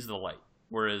Iden sees the light,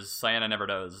 whereas Ciena never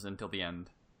does until the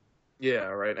end. Yeah,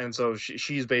 right. And so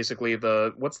she's basically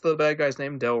what's the bad guy's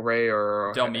name? Del Rey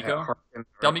or Del Meeko?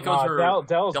 Del Meeko's her.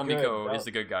 Del Meeko is the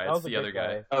good guy. It's the other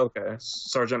guy. Okay,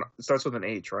 Sergeant starts with an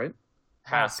H, right?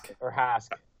 Hask. Or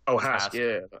Hask. Oh, Hask.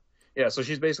 Yeah. So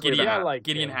she's basically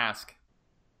Gideon Hask.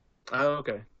 Oh,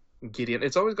 okay. Gideon.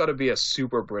 It's always got to be a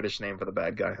super British name for the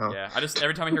bad guy, huh? Yeah.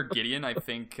 Every time I hear Gideon, I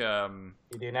think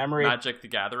Gideon Emery. Magic the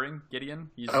Gathering. Gideon.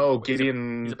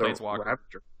 Gideon he's a planeswalker.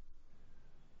 Raptor.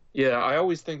 Yeah, I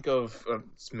always think of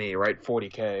it's me, right?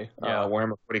 40K. Yeah.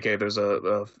 Warhammer 40K. There's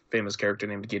a famous character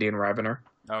named Gideon Ravener.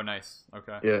 Oh, nice.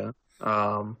 Okay. Yeah.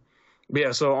 But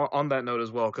yeah. So on that note as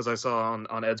well, because I saw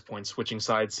on Ed's point, switching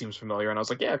sides seems familiar, and I was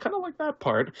like, yeah, I kind of like that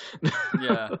part.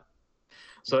 Yeah.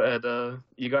 So Ed,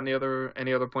 you got any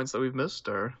other points that we've missed,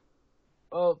 or?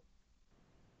 Well,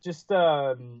 just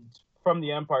from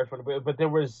the Empire, but there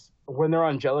was. When they're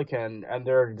on Jellican and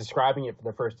they're describing it for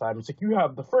the first time, it's like you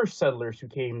have the first settlers who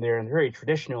came there and they're very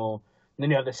traditional, and then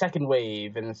you have the second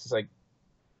wave, and it's just like,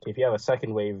 okay, if you have a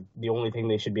second wave, the only thing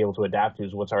they should be able to adapt to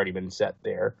is what's already been set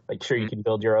there. Like, sure, you can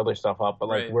build your other stuff up, but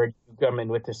like, where do you come in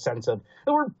with this sense of,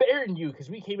 oh, we're bearing you because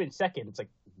we came in second? It's like,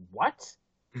 what?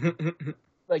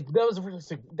 Like, that was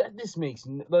just like, this makes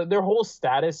their whole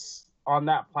status on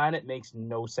that planet makes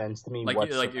no sense to me.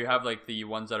 Like you have like the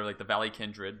ones that are like the Valley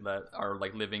Kindred that are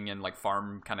like living in like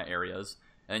farm kind of areas,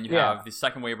 and then you have the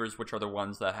second waivers, which are the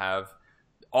ones that have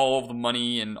all of the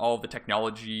money and all of the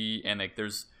technology, and like they're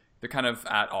kind of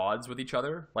at odds with each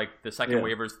other. Like the second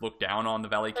waivers look down on the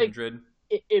Valley Kindred.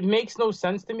 It makes no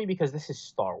sense to me because this is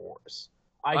Star Wars.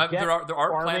 There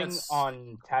are planets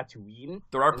on Tatooine.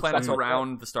 There are planets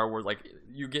around the Star Wars. Like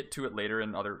you get to it later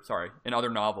in other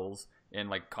novels and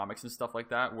like comics and stuff like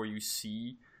that, where you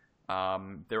see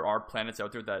there are planets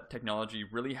out there that technology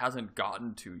really hasn't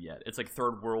gotten to yet. It's like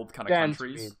third world kind of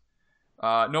countries.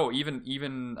 No,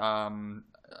 even I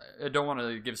don't want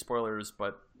to give spoilers,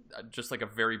 but just like a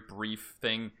very brief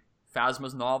thing.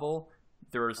 Phasma's novel,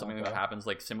 there is something that happens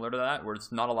like similar to that, where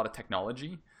it's not a lot of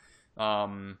technology.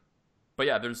 But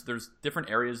yeah, there's different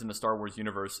areas in the Star Wars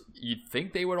universe. You'd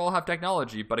think they would all have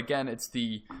technology, but again, it's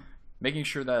the making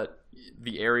sure that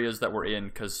the areas that we're in,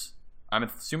 because I'm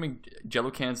assuming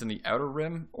Jellican's in the outer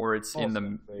rim or it's in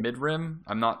the mid rim.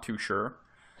 I'm not too sure.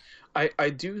 I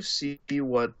do see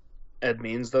what Ed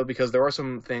means though, because there are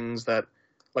some things that,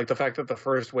 like the fact that the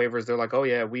first waivers, they're like, oh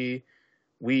yeah, we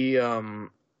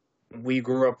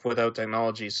grew up without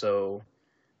technology, so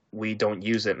we don't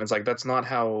use it. And it's like, that's not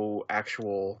how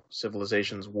actual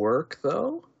civilizations work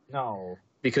though. No.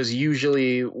 Because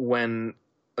usually when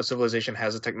a civilization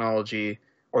has a technology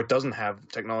or doesn't have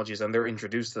technologies and they're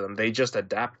introduced to them, they just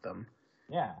adapt them.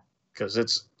 Yeah. Because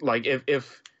it's like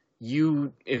if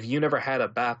you never had a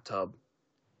bathtub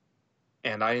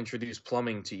and I introduce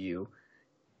plumbing to you,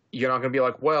 you're not going to be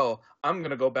like, well, I'm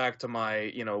going to go back to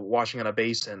my, washing in a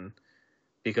basin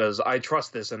because I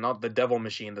trust this and not the devil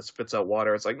machine that spits out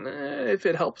water. It's like, if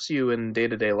it helps you in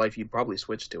day-to-day life, you'd probably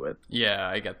switch to it. Yeah,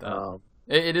 I get that.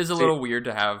 It is a little weird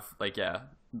to have, like,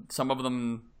 some of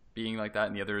them being like that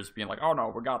and the others being like, oh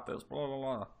no, we got this, blah, blah,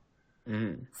 blah.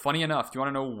 Mm. Funny enough, do you want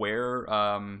to know where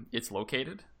it's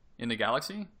located in the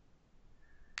galaxy?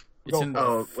 It's in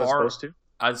the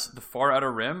far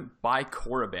outer rim by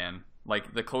Korriban.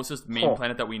 Like, the closest main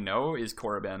planet that we know is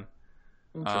Korriban.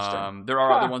 Interesting. There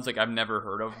are other ones like I've never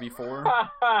heard of before.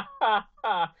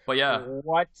 But yeah.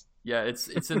 What? Yeah, it's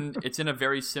in a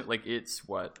very like it's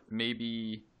what,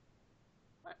 maybe,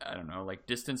 I don't know, like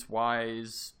distance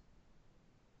wise.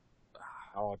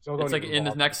 It's like in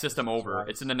the next system over.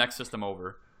 It's in the next system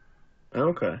over.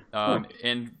 Okay.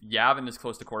 And Yavin is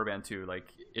close to Korriban too. Like,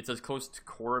 it's as close to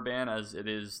Korriban as it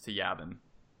is to Yavin.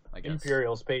 I guess.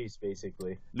 Imperial space,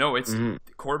 basically. No, it's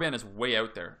Korriban is way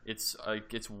out there. It's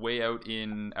way out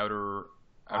in outer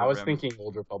I was rim. thinking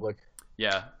Old Republic.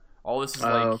 Yeah, all this is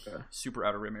super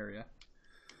outer rim area.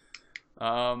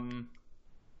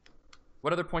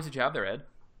 What other points did you have there, Ed?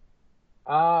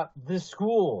 The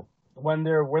school when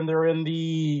they're in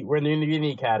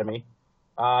the academy,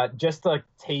 just a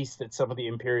taste at some of the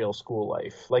Imperial school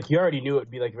life. Like, you already knew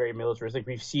it'd be like very militaristic.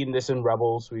 We've seen this in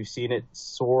Rebels. We've seen it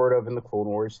sort of in the Clone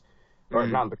Wars, or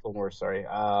not in the Clone Wars. Sorry.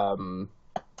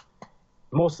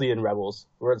 Mostly in Rebels,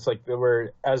 where it's like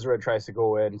where Ezra tries to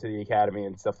go into the academy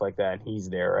and stuff like that, and he's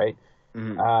there, right?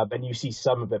 And you see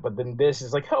some of it, but then this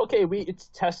is like, okay, it's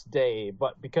test day,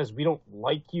 but because we don't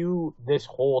like you, this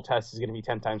whole test is going to be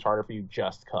 10 times harder for you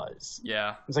just cause.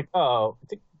 Yeah. It's like, oh,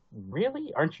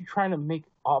 really? Aren't you trying to make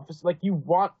office, like, you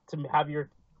want to have your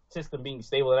system being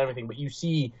stable and everything, but you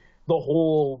see the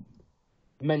whole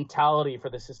mentality for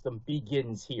the system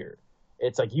begins here.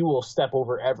 It's like, you will step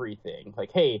over everything.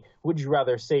 Like, hey, would you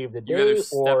rather save the day or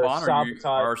sabotage? Or you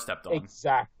are stepped on.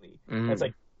 Exactly. It's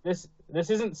like, this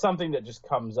isn't something that just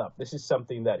comes up. This is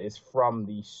something that is from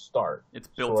the start. It's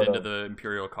built into the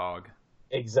Imperial cog.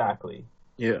 Exactly.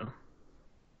 Yeah.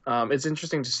 It's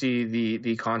interesting to see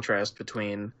the contrast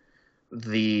between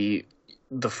the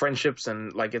friendships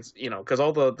and, like, it's, you know, because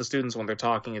all the students, when they're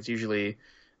talking, it's usually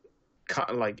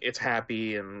like it's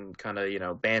happy and kind of, you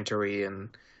know, bantery and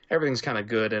everything's kind of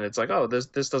good, and it's like, oh, this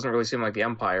doesn't really seem like the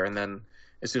Empire. And then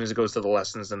as soon as it goes to the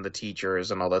lessons and the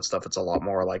teachers and all that stuff, it's a lot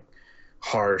more like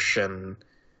harsh and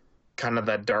kind of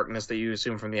that darkness that you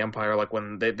assume from the Empire. Like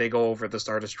when they go over the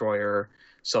Star Destroyer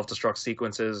self-destruct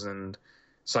sequences, and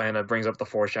Ciena brings up the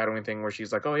foreshadowing thing where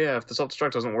she's like, oh yeah, if the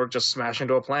self-destruct doesn't work, just smash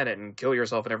into a planet and kill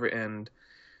yourself and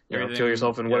kill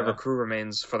yourself and whatever crew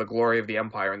remains for the glory of the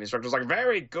Empire. And the instructor's like,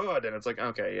 very good. And it's like,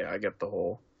 okay, yeah, I get the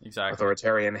whole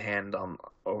authoritarian hand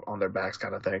on their backs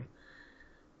kind of thing.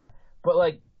 But,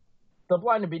 like, the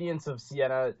blind obedience of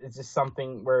Ciena is just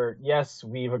something where, yes,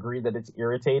 we've agreed that it's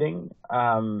irritating.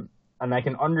 And I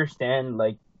can understand,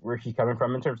 like, where she's coming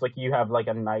from in terms of, like, you have, like,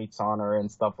 a Knight's Honor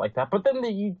and stuff like that. But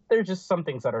then there's just some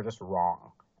things that are just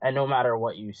wrong. And no matter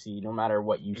what you see, no matter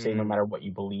what you say, no matter what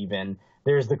you believe in,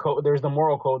 there's the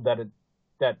moral code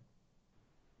that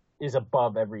is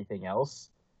above everything else,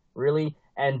 really.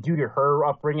 And due to her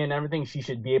upbringing and everything, she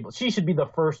should be the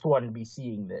first one to be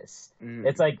seeing this.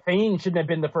 It's like Thane shouldn't have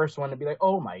been the first one to be like,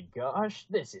 oh my gosh,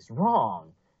 this is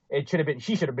wrong.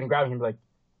 She should have been grabbing him like,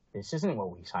 this isn't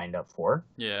what we signed up for.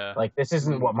 Yeah. Like, this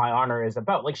isn't what my honor is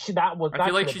about. Like, I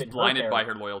feel like she's blinded by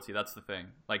her loyalty. That's the thing.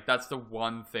 Like, that's the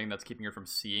one thing that's keeping her from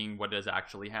seeing what is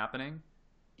actually happening.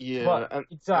 Yeah,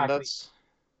 exactly.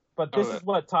 But this is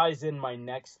what ties in my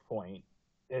next point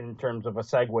in terms of a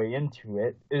segue into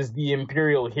it, is the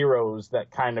Imperial heroes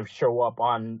that kind of show up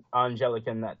on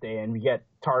Angelican that day, and we get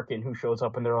Tarkin who shows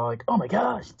up and they're all like, oh my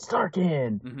gosh, it's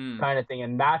Tarkin, kind of thing.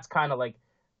 And that's kind of like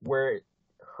where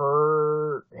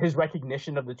his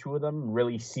recognition of the two of them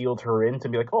really sealed her in to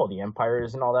be like, oh, the Empire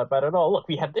isn't all that bad at all. Look,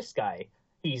 we have this guy.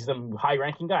 He's the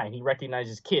high-ranking guy, and he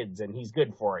recognizes kids, and he's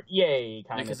good for it. Yay,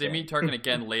 kind of because thing. they meet Tarkin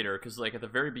again later, because, like, at the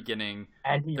very beginning,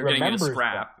 and they're getting in a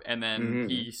scrap, and then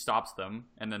he stops them,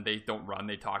 and then they don't run.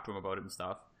 They talk to him about it and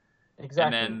stuff.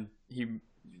 Exactly. And then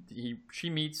she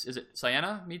meets, is it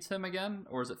Ciena meets him again,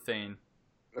 or is it Thane?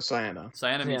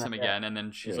 Ciena meets him again, and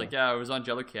then she's like, yeah, I was on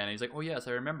Jellican, and he's like, oh yes,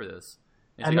 I remember this.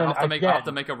 And he's like, I'll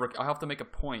have to make a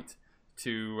point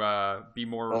to do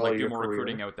more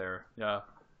recruiting out there. Yeah.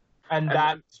 And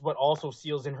that's what also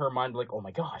seals in her mind, like, oh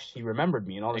my gosh, he remembered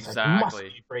me, and all this. Exactly. Like, must be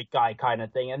a great guy kind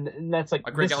of thing. And that's like,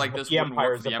 a great guy like this wouldn't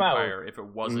work for the Empire if it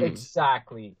wasn't.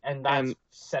 Exactly. And that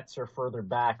sets her further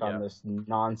back on this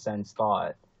nonsense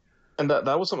thought. And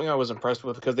that was something I was impressed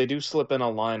with, because they do slip in a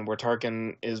line where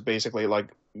Tarkin is basically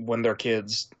like, when they're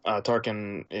kids,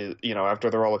 Tarkin is, you know, after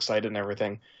they're all excited and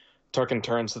everything, Tarkin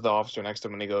turns to the officer next to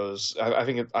him and he goes, I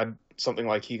think something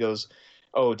like, he goes,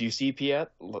 oh, do you see, Piet?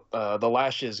 The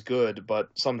lash is good, but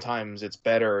sometimes it's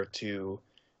better to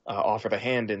offer the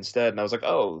hand instead. And I was like,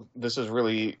 oh, this is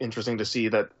really interesting to see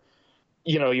that,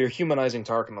 you know, you're humanizing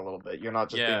Tarkin a little bit. You're not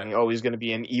just being, oh, he's going to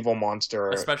be an evil monster.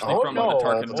 Especially from the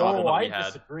Tarkin novel that we had.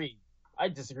 Disagree. I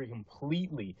disagree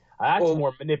completely. That's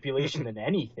more manipulation than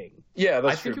anything. Yeah,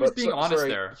 that's true. I think he was being honest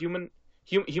there.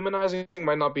 Humanizing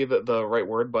might not be the right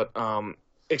word, but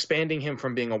expanding him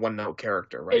from being a one-note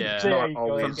character, right? Yeah. It's not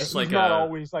always, he's not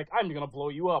always like, I'm going to blow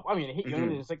you up. I'm going to hit you.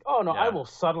 And it's like, oh, no, I will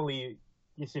subtly,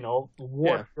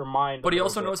 warp your mind. But he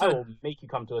also knows I will make you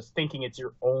come to us thinking it's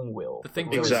your own will. The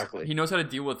thing is, he knows how to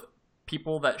deal with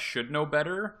people that should know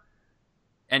better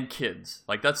and kids.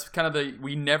 Like, that's kind of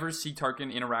we never see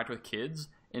Tarkin interact with kids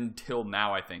until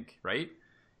now, I think, right?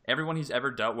 everyone he's ever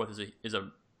dealt with is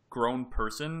a grown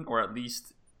person, or at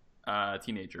least a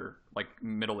teenager, like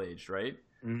middle-aged, right?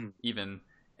 Mm-hmm. Even.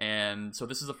 And so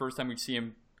this is the first time we see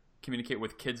him communicate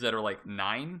with kids that are like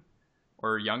 9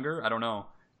 or younger. I don't know.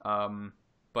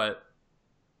 But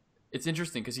it's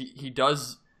interesting because he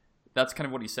does, that's kind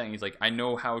of what he's saying. He's like, I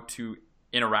know how to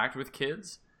interact with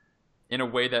kids in a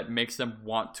way that makes them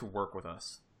want to work with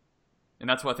us. And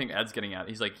that's what I think Ed's getting at.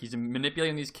 He's like, he's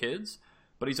manipulating these kids,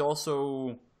 but he's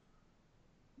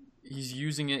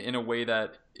using it in a way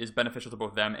that is beneficial to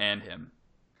both them and him.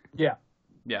 Yeah.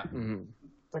 Yeah. Mm-hmm.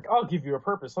 It's like, I'll give you a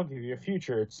purpose. I'll give you a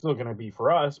future. It's still going to be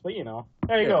for us, but,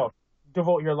 there you go.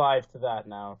 Devote your life to that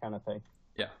now, kind of thing.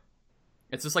 Yeah.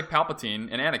 It's just like Palpatine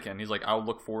and Anakin. He's like, I'll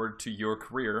look forward to your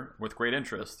career with great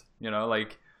interest,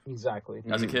 like exactly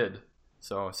as a kid.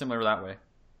 So similar that way.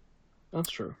 That's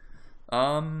true.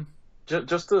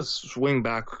 Just to swing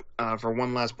back for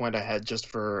one last point I had, just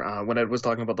for when Ed was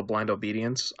talking about the blind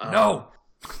obedience. No!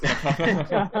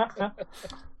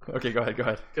 Okay, go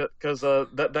ahead. Because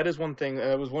that is one thing.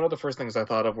 It was one of the first things I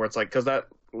thought of, where it's like, because that,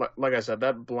 like I said,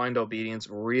 that blind obedience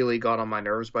really got on my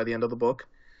nerves by the end of the book.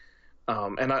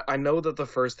 And I know that the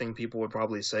first thing people would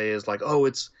probably say is like, oh,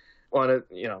 it's, well,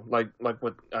 like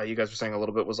what you guys were saying a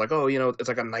little bit was like, oh, it's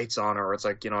like a knight's honor, or it's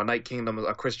like, a knight kingdom,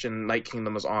 a Christian knight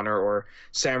kingdom's honor, or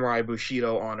samurai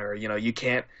bushido honor. You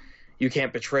can't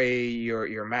betray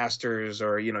your masters,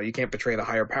 or you can't betray the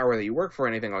higher power that you work for,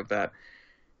 anything like that.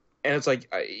 And it's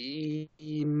like,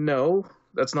 no,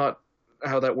 that's not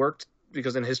how that worked,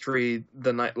 because in history,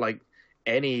 the knight, like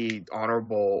any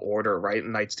honorable order, right,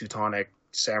 Knights Teutonic,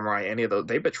 samurai, any of those,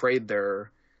 they betrayed the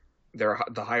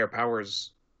higher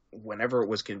powers whenever it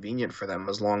was convenient for them,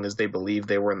 as long as they believed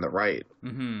they were in the right.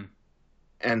 Mm-hmm.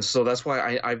 And so that's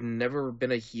why I've never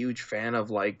been a huge fan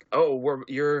of like, oh,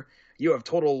 you have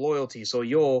total loyalty, so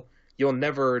you'll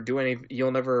never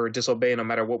you'll never disobey no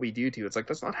matter what we do to you. It's like,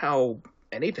 that's not how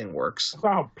anything works. That's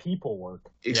not how people work.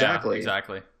 Exactly. Yeah,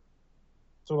 exactly.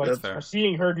 So like,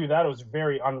 seeing her do that was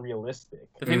very unrealistic.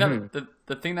 The thing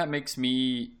the thing that makes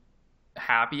me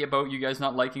happy about you guys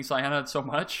not liking Cyhana so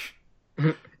much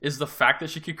is the fact that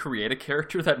she could create a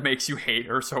character that makes you hate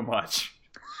her so much.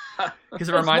 Because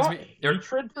it reminds me,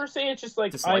 hatred per se. It's just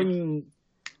like I'm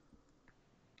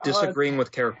disagreeing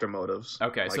with character motives.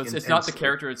 Okay, like, so it's not the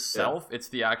character itself; it's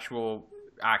the actual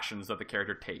actions that the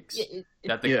character takes.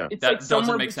 That like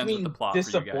doesn't make sense with the plot.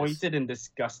 Disappointed and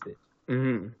disgusted.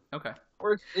 Mm-hmm. Okay.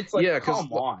 Or it's like,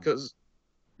 come on. Because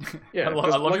I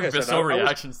love your visceral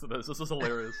reactions to this. This is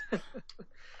hilarious.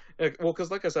 Well,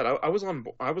 because like I said, I was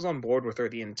on board with her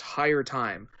the entire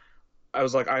time. I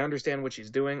was like, I understand what she's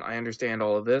doing. I understand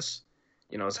all of this.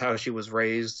 It's how she was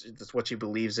raised. It's what she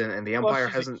believes in, and the Empire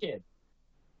hasn't. A kid.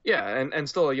 Yeah, and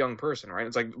still a young person, right?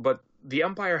 It's like, but the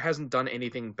Empire hasn't done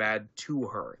anything bad to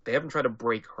her. They haven't tried to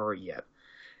break her yet.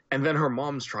 And then her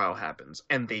mom's trial happens,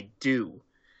 and they do.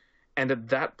 And at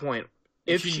that point,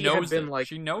 if she had been like,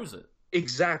 she knows it.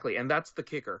 Exactly, and that's the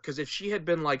kicker. Because if she had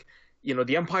been like,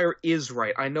 the Empire is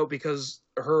right, I know, because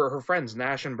her friends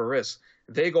Nash and Barriss,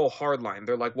 they go hardline.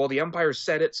 They're like, well, the Empire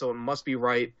said it, so it must be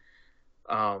right.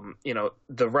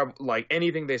 Like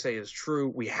anything they say is true.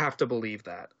 We have to believe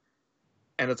that.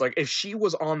 And it's like, if she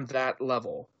was on that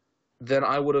level, then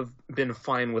I would have been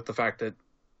fine with the fact that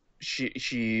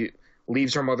she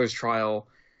leaves her mother's trial,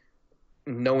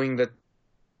 knowing that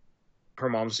her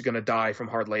mom's going to die from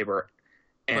hard labor,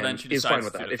 and then is fine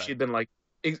with that. If she'd been like,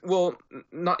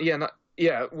 not even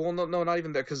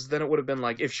that, because then it would have been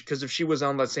like, if she was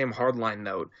on that same hardline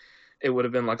note, it would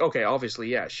have been like, okay, obviously,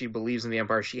 yeah, she believes in the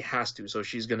Empire, she has to, so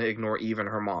she's going to ignore even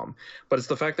her mom. But it's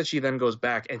the fact that she then goes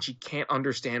back and she can't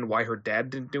understand why her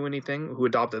dad didn't do anything, who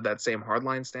adopted that same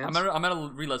hardline stance. I'm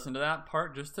gonna re-listen to that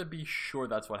part just to be sure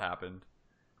that's what happened.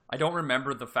 I don't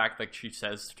remember the fact that she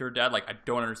says to her dad, like, I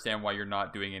don't understand why you're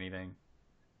not doing anything.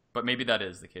 But maybe that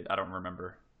is the case. I don't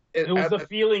remember. It was the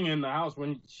feeling in the house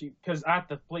because at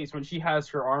the place, when she has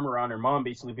her arm around her mom,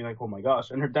 basically being like, oh my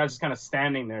gosh, and her dad's just kind of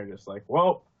standing there just like,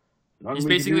 well, he's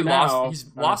basically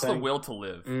lost the will to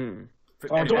live. Mm.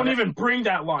 Oh, don't even bring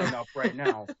that line up right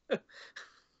now.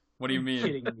 What do you mean?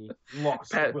 Kidding me?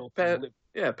 Lost the will to live.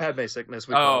 Yeah, Padme sickness.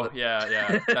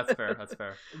 Yeah. That's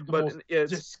fair. But most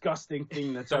disgusting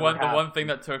thing that's the one thing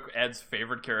that took Ed's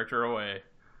favorite character away.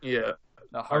 Yeah.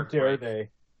 How dare they?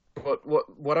 But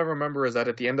what I remember is that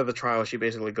at the end of the trial, she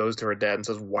basically goes to her dad and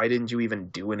says, why didn't you even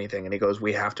do anything? And he goes,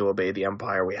 we have to obey the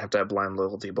Empire. We have to have blind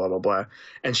loyalty, blah, blah, blah.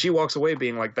 And she walks away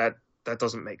being like, that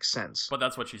doesn't make sense. But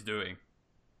that's what she's doing.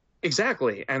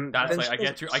 Exactly. And that's like,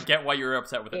 I get why you're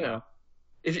upset with it now.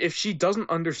 If she doesn't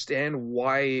understand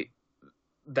why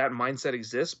that mindset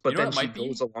exists, but then she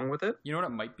goes along with it. You know what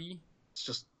it might be? It's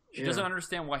just She doesn't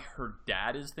understand why her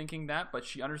dad is thinking that, but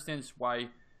she understands why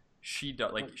she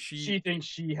does. Like she thinks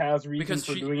she has reasons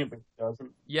for doing it, but she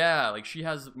doesn't. Yeah, like she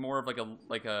has more of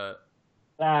like a.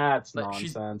 That's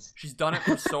nonsense. She's done it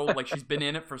for so like she's been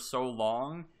in it for so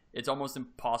long. It's almost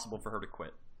impossible for her to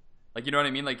quit. Like, you know what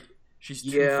I mean? Like she's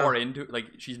too far into like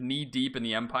she's knee deep in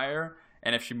the Empire,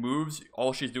 and if she moves,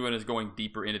 all she's doing is going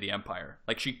deeper into the Empire.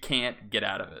 Like she can't get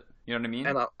out of it. You know what I mean?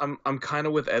 And I'm kind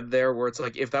of with Ed there, where it's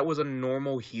like if that was a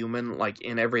normal human, like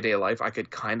in everyday life, I could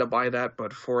kind of buy that.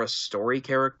 But for a story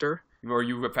character, or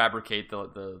you fabricate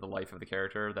the life of the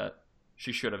character that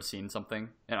she should have seen something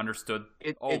and understood.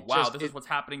 This is what's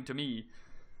happening to me.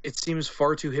 It seems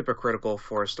far too hypocritical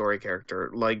for a story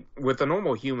character. Like with a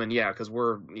normal human, yeah, because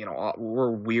we're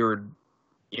weird,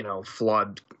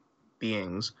 flawed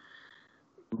beings.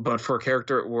 But for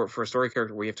a story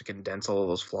character where you have to condense all of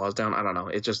those flaws down, I don't know.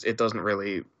 It doesn't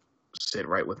really sit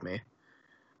right with me.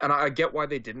 And I get why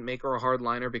they didn't make her a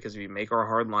hardliner, because if you make her a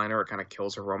hardliner, it kind of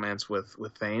kills her romance with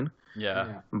Thane.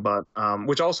 Yeah. But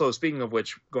which also, speaking of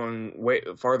which, going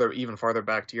even farther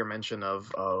back to your mention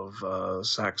of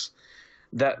sex,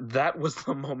 that was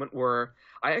the moment where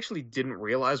I actually didn't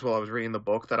realize while I was reading the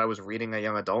book that I was reading a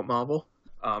young adult novel.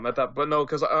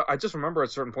 Because I just remember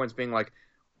at certain points being like,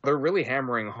 they're really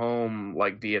hammering home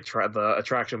like the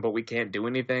attraction, but we can't do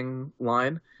anything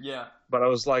line. Yeah. But I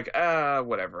was like,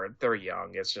 whatever. They're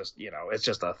young. It's just it's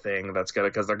just a thing that's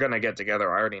because they're gonna get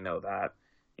together. I already know that.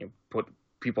 You put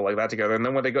people like that together, and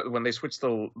then when they switch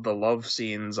the love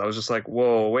scenes, I was just like,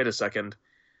 whoa, wait a second.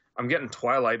 I'm getting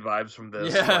Twilight vibes from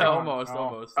this. Yeah, almost.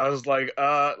 I was like,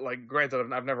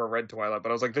 granted, I've never read Twilight, but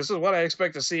I was like, this is what I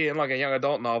expect to see in like a young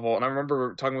adult novel. And I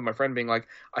remember talking with my friend being like,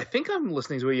 I think I'm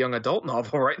listening to a young adult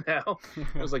novel right now.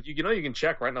 I was like, you can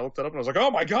check, right? And I looked it up and I was like, oh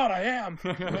my God, I am.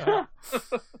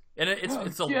 And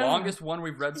it's the longest one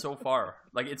we've read so far.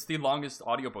 Like, it's the longest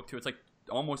audiobook too. It's like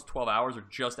almost 12 hours or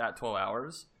just at 12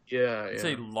 hours. Yeah, it's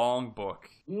a long book.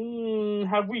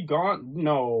 Have we gone?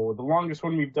 No, the longest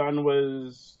one we've done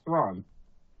was Thrawn.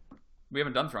 We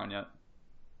haven't done Thrawn yet.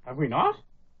 Have we not?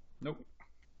 Nope.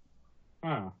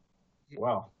 Oh,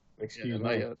 well, excuse me.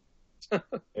 Not yet.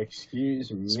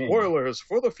 Excuse me. Spoilers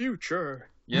for the future.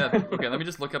 Yeah. Okay. Let me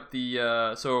just look up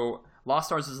the. So Lost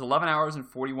Stars is 11 hours and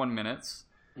 41 minutes.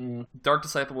 Dark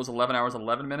Disciple was 11 hours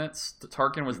 11 minutes.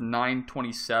 Tarkin was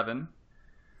 9:27.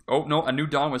 Oh no, A New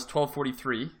Dawn was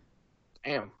 12:43.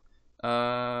 Damn.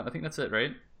 I think that's it,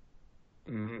 right?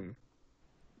 Mm-hmm.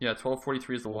 Yeah,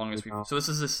 12:43 is the longest we've. So this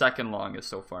is the second longest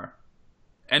so far.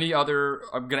 Any other?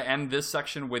 I'm gonna end this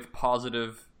section with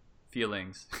positive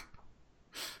feelings.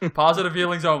 Positive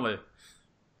feelings only.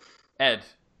 Ed.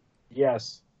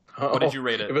 Yes. What did you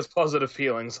rate it? If it's positive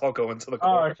feelings, I'll go into the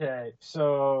core. Oh, okay.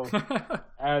 So,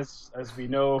 as we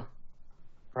know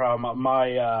from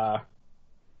my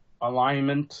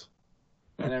alignment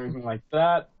and everything like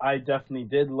that, I definitely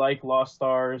did like Lost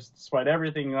Stars, despite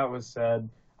everything that was said.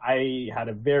 I had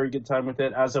a very good time with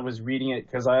it as I was reading it,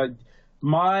 because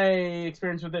my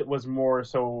experience with it was more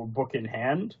so book in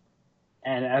hand.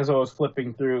 And as I was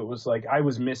flipping through, it was like I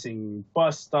was missing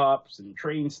bus stops and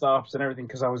train stops and everything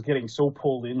because I was getting so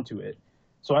pulled into it.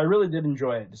 So I really did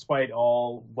enjoy it, despite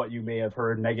all what you may have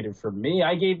heard negative from me.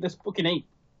 I gave this book an 8.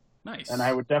 Nice. And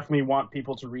I would definitely want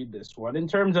people to read this one. In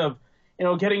terms of,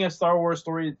 getting a Star Wars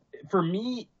story, for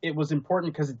me, it was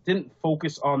important because it didn't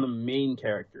focus on the main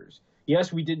characters.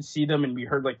 Yes, we did see them, and we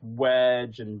heard, like,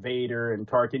 Wedge and Vader and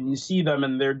Tarkin. You see them,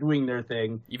 and they're doing their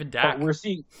thing. Even Dak. But we're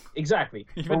seeing, exactly.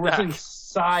 But we're seeing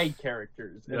side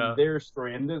characters and their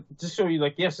story. And to show you,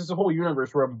 like, yes, it's a whole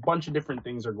universe where a bunch of different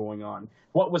things are going on.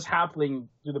 What was happening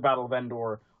through the Battle of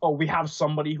Endor? Oh, we have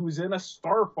somebody who's in a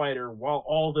starfighter while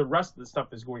all the rest of the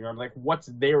stuff is going on. Like, what's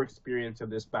their experience of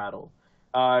this battle?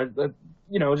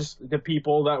 Just the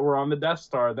people that were on the Death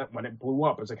Star that when it blew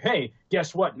up, it's like, hey,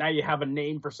 guess what? Now you have a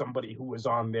name for somebody who was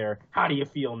on there. How do you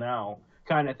feel now?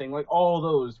 Kind of thing. Like all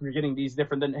those, we're getting these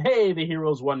different than, hey, the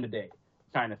heroes won today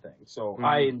kind of thing. So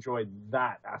I enjoyed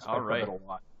that aspect of it a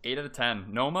lot. 8 out of 10.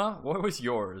 Noma, what was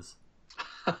yours?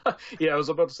 Yeah, I was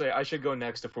about to say I should go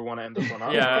next if we want to end this one.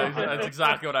 Yeah, that's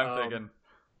exactly what I'm thinking.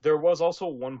 There was also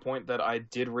one point that I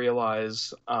did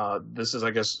realize, this is,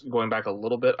 I guess, going back a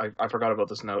little bit. I forgot about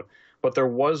this note. But there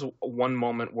was one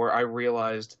moment where I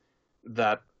realized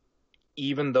that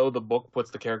even though the book puts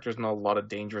the characters in a lot of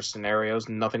dangerous scenarios,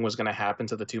 nothing was going to happen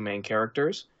to the two main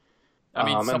characters. I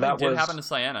mean, something did happen to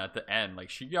Ciena at the end.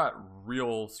 Like, she got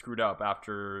real screwed up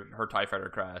after her TIE fighter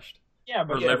crashed. Yeah,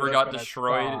 but her liver got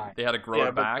destroyed. They had to grow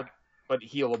it back. But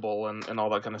healable and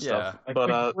all that kind of stuff. Like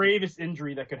the gravest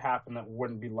injury that could happen that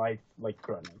wouldn't be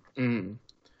life-threatening.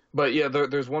 But yeah,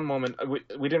 there's one moment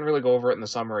we didn't really go over it in the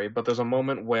summary, but there's a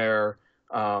moment where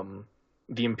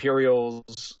the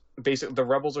Imperials, basically the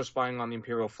rebels are spying on the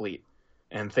Imperial fleet,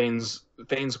 and Thane's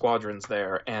squadron's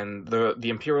there, and the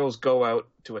Imperials go out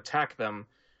to attack them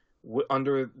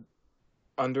under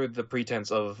the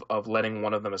pretense of letting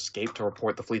one of them escape to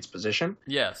report the fleet's position.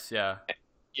 Yes, yeah.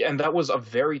 And that was a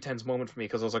very tense moment for me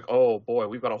because I was like, oh boy,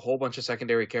 we've got a whole bunch of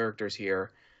secondary characters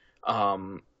here.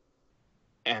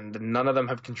 And none of them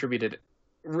have contributed.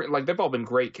 Like, they've all been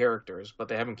great characters, but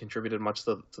they haven't contributed much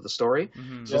to the story.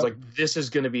 Mm-hmm. So it's like, this is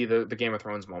going to be the Game of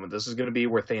Thrones moment. This is going to be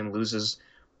where Thane loses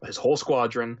his whole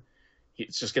squadron.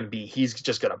 He's just going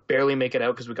to barely make it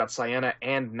out because we got Ciena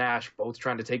and Nash both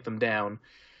trying to take them down.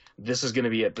 This is going to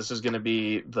be it. This is going to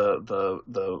be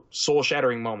the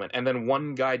soul-shattering moment. And then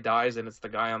one guy dies, and it's the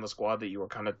guy on the squad that you were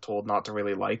kind of told not to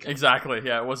really like. Exactly,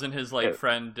 yeah. It wasn't his,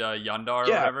 friend Yundar or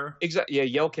whatever? Exactly. Yeah,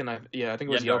 Yelkin. I think it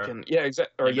was Yendar. Yelkin. Yeah,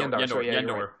 exactly. Or Yendar. Sorry, yeah,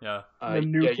 Yendor, yeah. The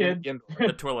new kid? The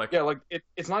Twi'lek. Yeah, like,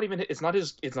 it's not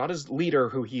his leader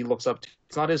who he looks up to.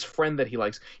 It's not his friend that he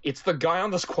likes. It's the guy on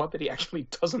the squad that he actually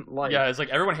doesn't like. Yeah, it's like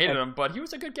everyone hated him, but he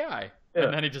was a good guy. Yeah.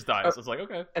 And then he just dies. It's like,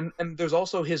 okay. And there's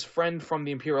also his friend from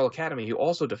the Imperial Academy who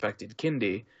also defected,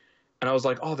 Kindy. And I was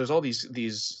like, oh, there's all these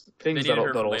things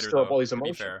that'll stir up all these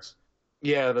emotions.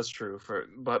 Yeah, that's true.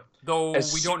 Though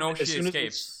we don't know if she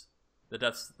escapes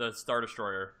the Star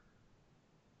Destroyer.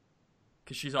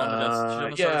 Because she's on the Star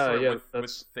Destroyer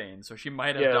with Thane. So she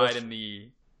might have died in the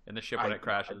ship when it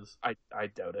crashes. I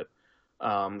doubt it.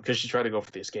 Because she tried to go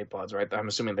for the escape pods, right? I'm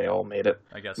assuming they all made it.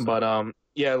 I guess so. But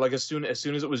yeah, like as soon as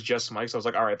it was just Smikes, I was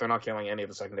like, all right, they're not killing any of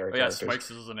the secondary characters. Yeah,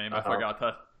 Smikes is the name. I forgot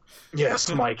that. Yeah,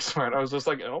 Smikes. Right. I was just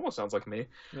like, it almost sounds like me.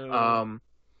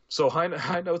 So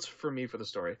high notes for me for the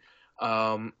story.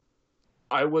 I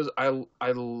was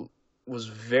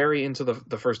very into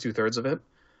the first 2/3 of it.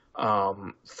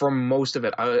 For most of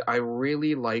it, I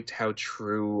really liked how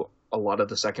true a lot of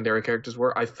the secondary characters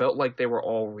were. I felt like they were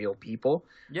all real people.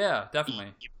 Yeah,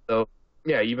 definitely.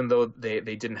 Even though they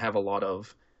didn't have a lot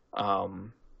of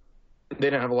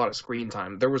screen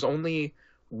time. There was only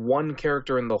one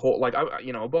character in the whole,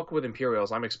 a book with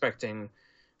Imperials, I'm expecting,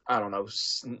 I don't know,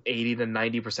 80 to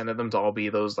 90% of them to all be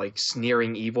those like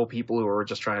sneering evil people who are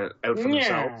just trying to out for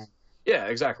themselves. Yeah,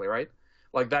 exactly, right?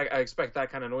 Like that, I expect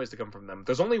that kind of noise to come from them.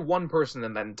 There's only one person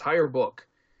in that entire book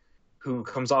who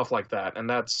comes off like that, and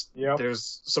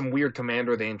there's some weird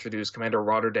commander they introduced, Commander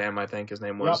Rotterdam, I think his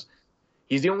name was. Yep.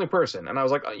 He's the only person, and I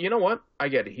was like, you know what? I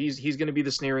get it. He's going to be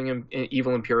the sneering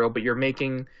evil Imperial, but you're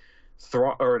making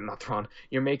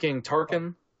you're making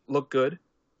Tarkin look good,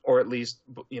 or at least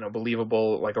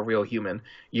believable, like a real human.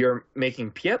 You're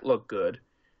making Piet look good.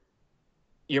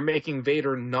 You're making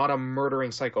Vader not a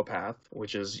murdering psychopath,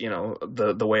 which is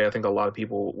the way I think a lot of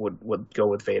people would go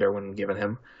with Vader when given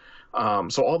him.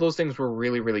 So all those things were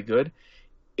really, really good.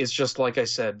 It's just like I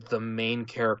said, the main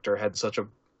character had such a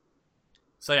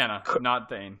Ciena, not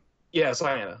Thane. Yeah,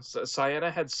 Ciena.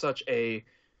 Ciena had such a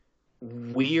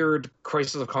weird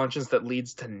crisis of conscience that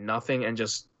leads to nothing and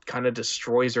just kind of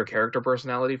destroys her character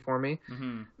personality for me.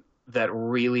 Mm-hmm. That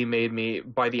really made me,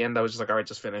 by the end, I was just like, all right,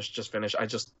 just finish.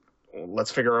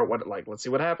 Let's figure out let's see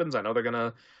what happens. I know they're going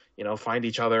to, find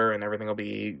each other and everything will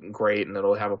be great and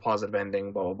it'll have a positive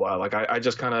ending, blah, blah, blah. Like, I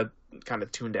just kind of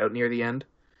tuned out near the end.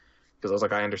 Because I was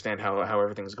like, I understand how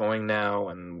everything's going now,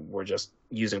 and we're just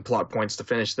using plot points to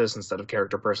finish this instead of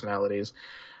character personalities.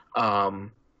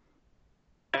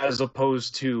 As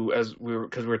opposed to, because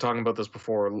we were talking about this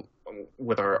before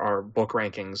with our book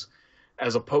rankings,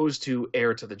 as opposed to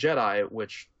Heir to the Jedi,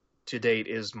 which to date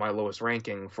is my lowest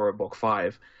ranking for a book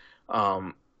 5.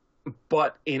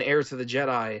 But in Heir to the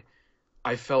Jedi,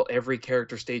 I felt every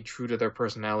character stayed true to their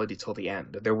personality till the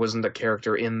end. There wasn't a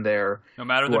character in there. No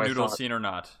matter the noodle scene or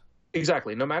not.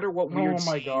 Exactly. No matter what weird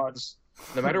scenes,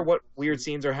 no matter what weird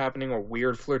scenes are happening or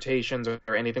weird flirtations or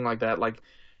anything like that, like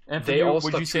and they all.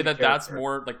 Would you say that that's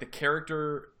more like the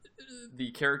character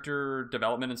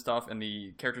development and stuff, and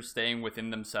the characters staying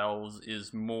within themselves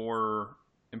is more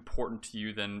important to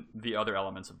you than the other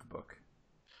elements of the book?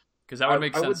 Because that would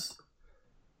make sense.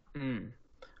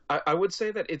 I would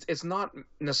say that it's not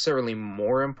necessarily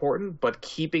more important, but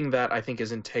keeping that I think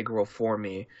is integral for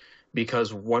me.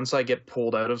 Because once I get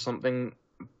pulled out of something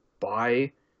by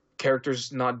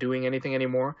characters not doing anything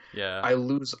anymore, I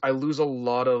lose a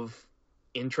lot of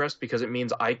interest because it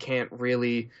means I can't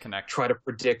really try to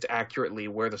predict accurately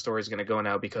where the story is going to go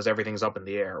now because everything's up in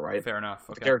the air, right? Fair enough.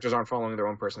 Okay. The characters aren't following their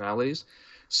own personalities.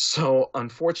 So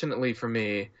unfortunately for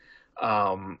me,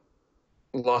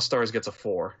 Lost Stars gets a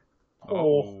 4.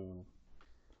 Oh.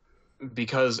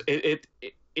 Because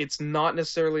it's not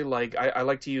necessarily like I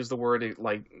like to use the word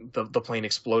like the plane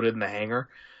exploded in the hangar,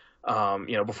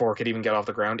 before it could even get off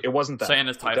the ground. It wasn't that.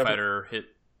 Sayana's TIE fighter hit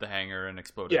the hangar and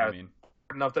exploded. Yeah, I mean,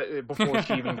 not that before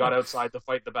she even got outside to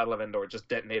fight the Battle of Endor, it just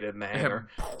detonated in the hangar.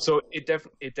 So it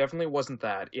definitely wasn't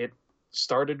that. It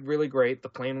started really great. The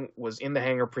plane was in the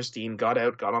hangar, pristine. Got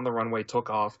out, got on the runway, took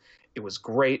off. It was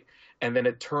great, and then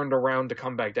it turned around to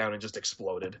come back down and just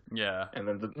exploded. Yeah, and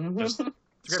then it's a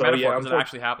great metaphor because it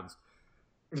actually happens.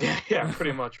 Yeah,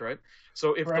 pretty much, right?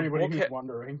 So if for anybody who's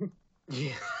wondering,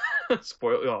 yeah,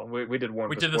 spoil. Well, we did one.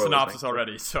 We did the synopsis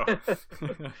already, so.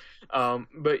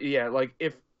 But yeah, like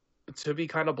if to be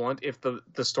kind of blunt, if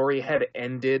the story had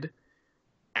ended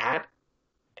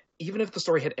even if the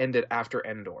story had ended after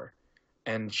Endor,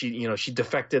 and she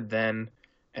defected then,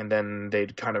 and then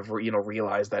they'd kind of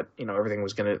realize that everything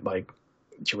was gonna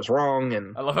she was wrong,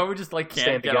 and I love how we just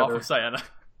can't get off of Sayana.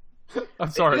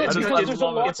 I'm sorry. There's a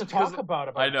lot to talk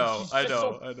about. I know.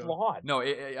 Flawed. No,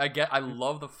 I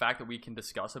love the fact that we can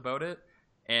discuss about it,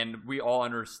 and we all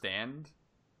understand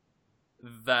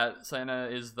that Sayana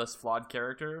is this flawed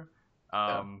character.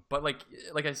 But like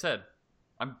I said,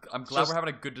 I'm glad we're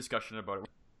having a good discussion about it.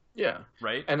 Yeah.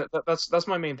 Right. And that's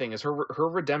my main thing is her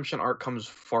redemption arc comes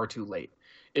far too late.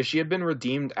 If she had been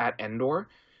redeemed at Endor,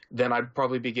 then I'd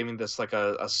probably be giving this like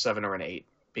a 7 or an 8.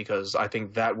 Because I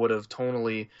think that would have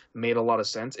tonally made a lot of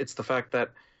sense. It's the fact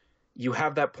that you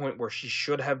have that point where she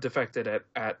should have defected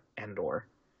at Endor,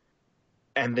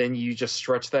 and then you just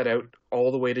stretch that out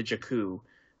all the way to Jakku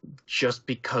just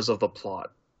because of the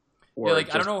plot. Yeah, I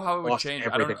don't know how it would change.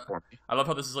 I love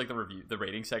how this is like the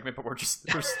rating segment, but we're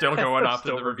still going off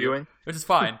to the reviewing, which is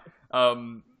fine.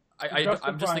 I'm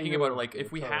just thinking about it, like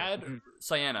if we had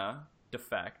Sayana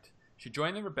defect, she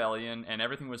joined the rebellion, and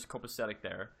everything was copacetic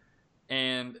there.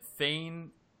 And Thane,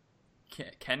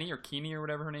 Kenny or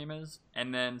whatever her name is,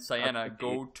 and then Sayana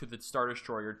go to the Star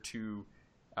Destroyer to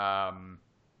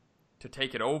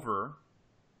take it over,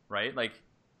 right? Like,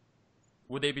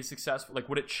 would they be successful? Like,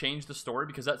 would it change the story?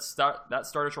 Because that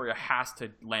Star Destroyer has to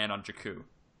land on Jakku,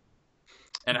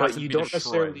 and it has to be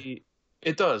destroyed.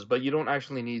 It does, but you don't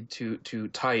actually need to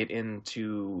tie it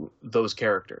into those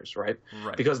characters, right?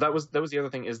 Right. Because that was the other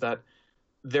thing is that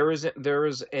there is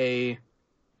a.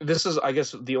 This is, I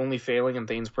guess, the only failing in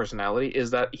Thane's personality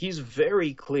is that he's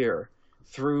very clear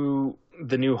through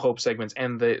the New Hope segments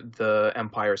and the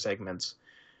Empire segments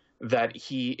that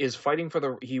he is fighting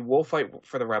he will fight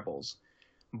for the rebels,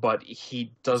 but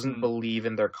he doesn't believe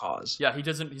in their cause. Yeah,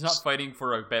 he's not fighting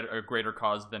for a greater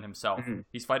cause than himself. Mm-hmm.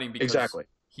 He's fighting because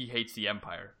he hates the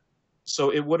Empire. So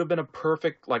it would have been a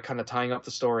perfect, kind of tying up the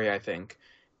story, I think,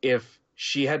 if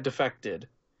she had defected.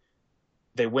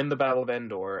 They win the Battle of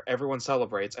Endor, everyone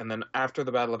celebrates, and then after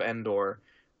the Battle of Endor,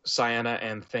 Sayana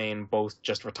and Thane both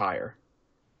just retire.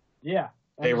 Yeah.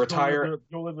 They retire.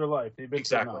 They'll live their life. They've been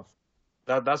exactly.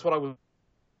 enough. That's what I was.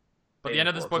 But the end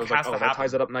of this book has to happen. That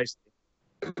ties it up nicely.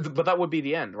 But that would be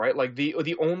the end, right? Like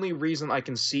the only reason I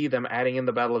can see them adding in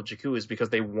the Battle of Jakku is because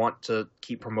they want to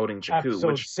keep promoting Jakku.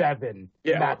 Episode 7.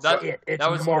 Yeah, that's it.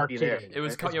 It's marketing. It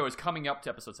was coming up to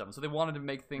episode 7, so they wanted to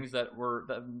make things that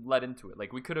led into it.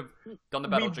 Like we could have done the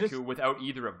Battle of Jakku without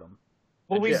either of them.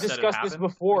 Well, we've discussed this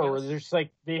before, where there's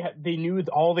they knew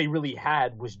all they really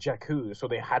had was Jakku, so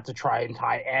they had to try and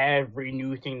tie every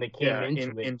new thing that came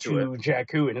into it to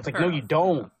Jakku, and it's like, no, you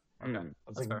don't.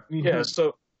 Okay.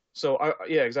 So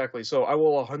exactly. So I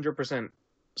will 100%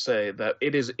 say that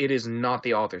it is not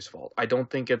the author's fault. I don't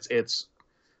think it's the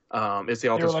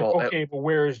author's fault. Okay, but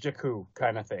where is Jakku?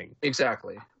 Kind of thing.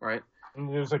 Exactly. Right.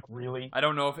 And it was like, really? I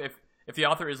don't know if the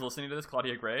author is listening to this,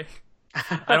 Claudia Gray.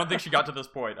 I don't think she got to this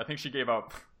point. I think she gave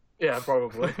up. Yeah,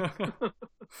 probably.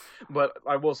 But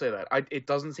I will say that it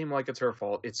doesn't seem like it's her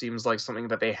fault. It seems like something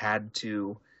that they had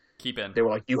to keep in. They were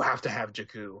like, you have to have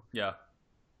Jakku. Yeah.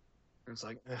 It's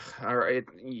like, all right,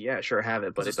 yeah, sure, have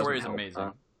it, but the story is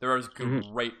amazing. There are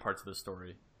great parts of the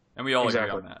story, and we all agree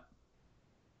on that.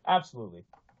 Absolutely.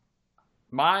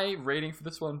 My rating for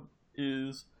this one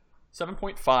is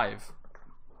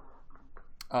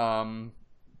 7.5.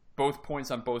 Both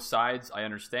points on both sides, I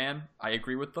understand. I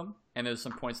agree with them, and there's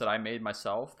some points that I made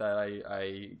myself that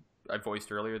I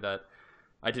voiced earlier that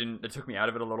it took me out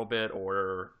of it a little bit,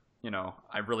 or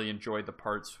I really enjoyed the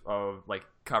parts of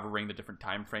covering the different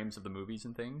time frames of the movies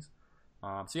and things.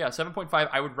 So yeah, 7.5.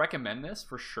 I would recommend this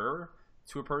for sure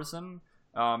to a person.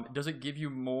 Does it give you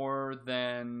more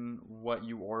than what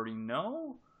you already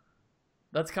know?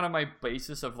 That's kind of my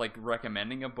basis of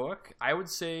recommending a book. I would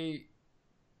say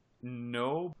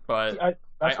no, but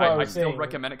I still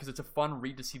recommend it because it's a fun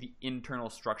read to see the internal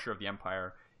structure of the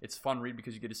Empire. It's fun read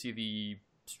because you get to see the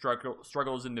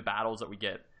struggles in the battles that we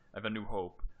get. of A New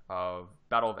Hope, of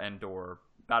Battle of Endor,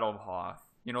 Battle of Hoth.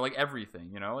 You know, like everything.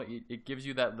 You know, it gives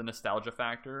you the nostalgia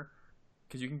factor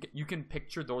because you can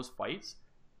picture those fights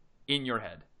in your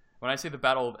head. When I say the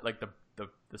battle, like the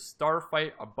star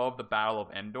fight above the Battle of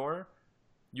Endor,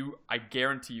 I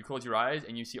guarantee you close your eyes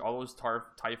and you see all those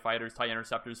TIE fighters, TIE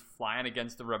interceptors flying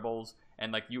against the rebels,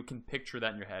 and like you can picture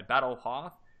that in your head. Battle of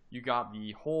Hoth, you got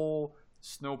the whole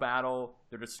snow battle.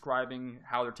 They're describing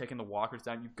how they're taking the walkers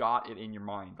down. You got it in your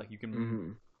mind, like you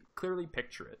can clearly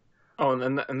picture it. Oh,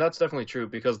 and that's definitely true,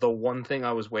 because the one thing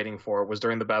I was waiting for was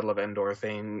during the Battle of Endor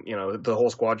thing, you know, the whole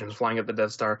squadron's flying at the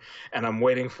Death Star, and I'm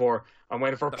waiting for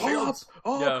pull shields. up!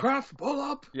 Oh, yeah. Craft, pull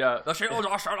up! Yeah, the shields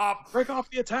are shut up! Break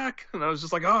off the attack! And I was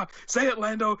just like, say it,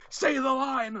 Lando! Say the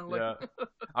line! Like, yeah.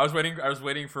 I was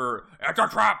waiting for, it's a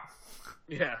trap!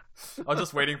 Yeah. I was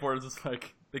just waiting for it, just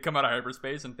like, they come out of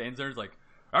hyperspace, and Thane's like,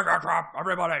 it's a trap!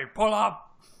 Everybody, pull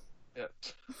up! Yeah.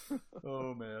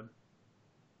 Oh, man.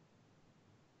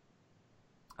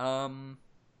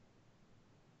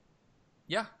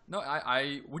 Yeah, no,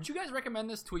 I would you guys recommend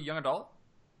this to a young adult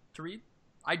to read?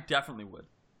 I definitely would.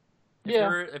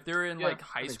 If they're in like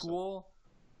high school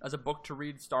as a book to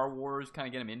read Star Wars, kind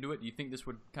of get them into it, do you think this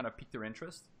would kind of pique their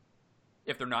interest?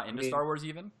 If they're not into Star Wars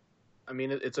even? I mean,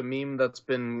 it's a meme that's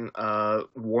been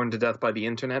worn to death by the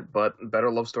internet, but better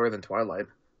love story than Twilight.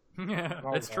 Yeah,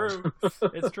 it's true.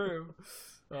 It's true.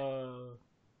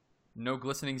 No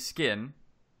glistening skin,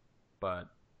 but...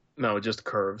 No, just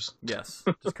curves. Yes,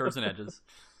 just curves and edges.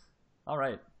 All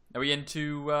right. Are we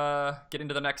into get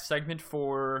into the next segment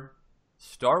for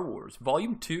Star Wars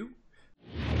Volume 2?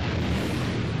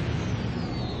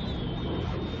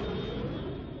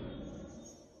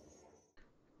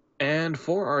 And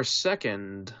for our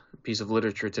second piece of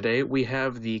literature today, we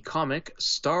have the comic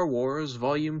Star Wars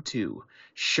Volume 2,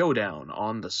 Showdown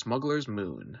on the Smuggler's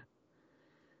Moon.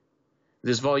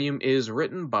 This volume is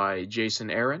written by Jason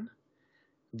Aaron.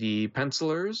 The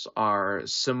pencilers are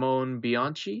Simone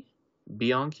Bianchi,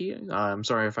 I'm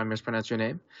sorry if I mispronounced your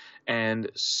name,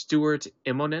 and Stuart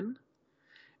Immonen.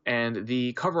 And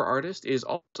the cover artist is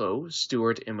also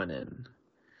Stuart Immonen.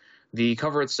 The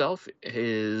cover itself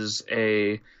is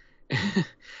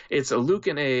it's a Luke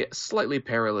in a slightly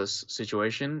perilous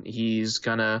situation. He's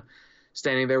kind of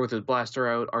standing there with his blaster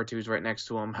out. R2's right next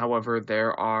to him. However,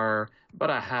 there are about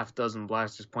a half dozen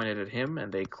blasters pointed at him,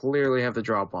 and they clearly have the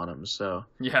drop on him. So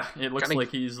yeah, it looks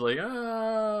like he's like,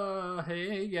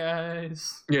 hey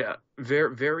guys. Yeah,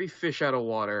 very, very fish out of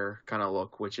water kind of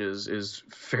look, which is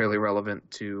fairly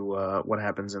relevant to what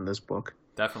happens in this book.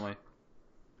 Definitely.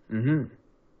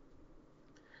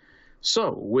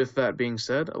 So, with that being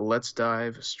said, let's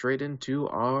dive straight into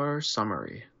our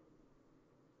summary.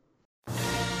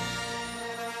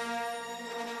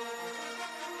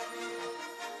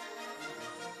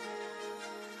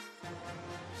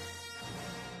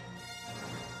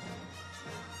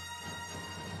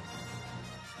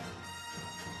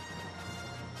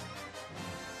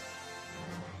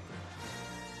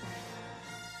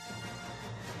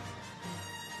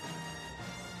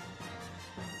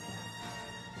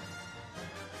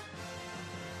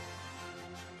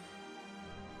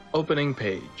 Opening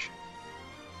page.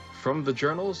 From the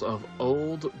journals of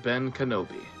Old Ben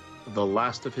Kenobi, the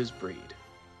last of his breed.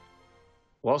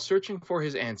 While searching for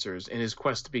his answers in his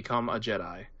quest to become a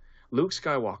Jedi, Luke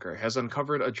Skywalker has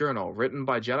uncovered a journal written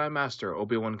by Jedi Master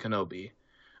Obi-Wan Kenobi,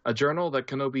 a journal that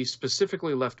Kenobi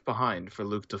specifically left behind for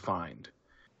Luke to find.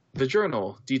 The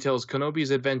journal details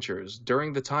Kenobi's adventures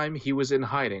during the time he was in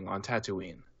hiding on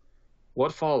Tatooine.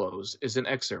 What follows is an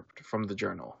excerpt from the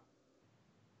journal.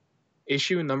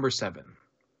 Issue number 7.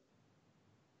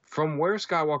 From where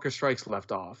Skywalker Strikes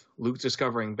left off, Luke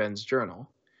discovering Ben's journal,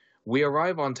 we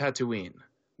arrive on Tatooine,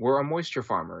 where a moisture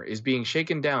farmer is being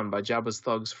shaken down by Jabba's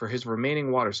thugs for his remaining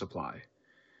water supply.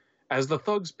 As the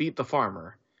thugs beat the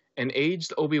farmer, an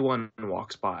aged Obi-Wan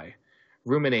walks by,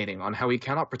 ruminating on how he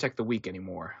cannot protect the weak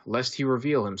anymore, lest he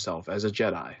reveal himself as a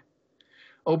Jedi.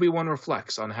 Obi-Wan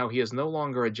reflects on how he is no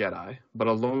longer a Jedi, but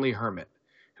a lonely hermit,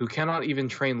 who cannot even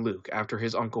train Luke after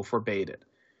his uncle forbade it.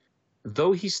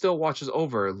 Though he still watches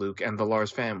over Luke and the Lars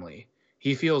family,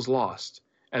 he feels lost,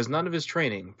 as none of his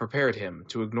training prepared him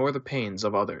to ignore the pains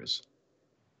of others.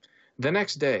 The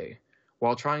next day,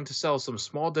 while trying to sell some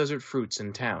small desert fruits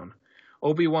in town,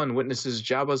 Obi-Wan witnesses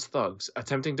Jabba's thugs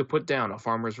attempting to put down a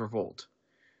farmer's revolt.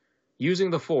 Using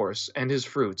the Force and his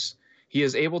fruits, he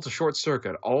is able to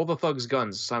short-circuit all the thugs'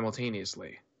 guns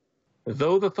simultaneously.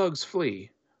 Though the thugs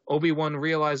flee, Obi-Wan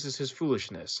realizes his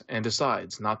foolishness and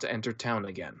decides not to enter town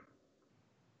again.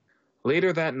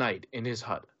 Later that night, in his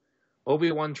hut,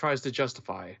 Obi-Wan tries to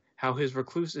justify how his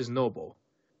recluse is noble,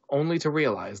 only to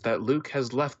realize that Luke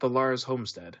has left the Lars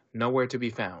homestead, nowhere to be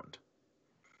found.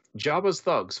 Jabba's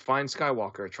thugs find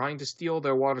Skywalker trying to steal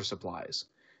their water supplies,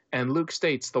 and Luke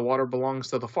states the water belongs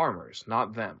to the farmers,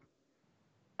 not them.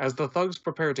 As the thugs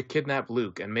prepare to kidnap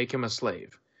Luke and make him a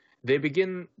slave, they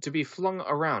begin to be flung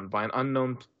around by an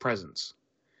unknown presence.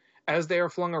 As they are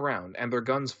flung around and their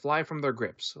guns fly from their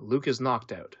grips, Luke is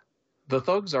knocked out. The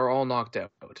thugs are all knocked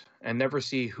out and never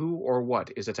see who or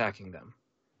what is attacking them.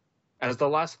 As the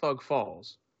last thug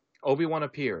falls, Obi-Wan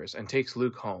appears and takes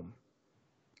Luke home.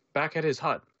 Back at his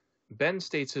hut, Ben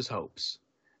states his hopes,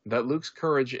 that Luke's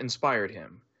courage inspired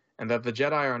him, and that the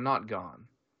Jedi are not gone,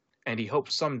 and he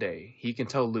hopes someday he can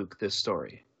tell Luke this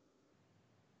story.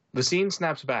 The scene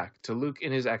snaps back to Luke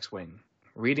in his X-Wing,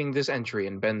 reading this entry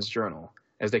in Ben's journal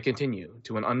as they continue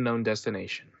to an unknown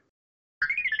destination.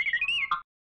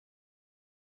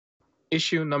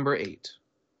 Issue number 8.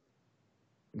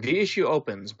 The issue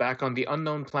opens back on the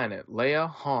unknown planet Leia,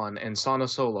 Han, and Sana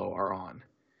Solo are on.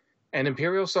 An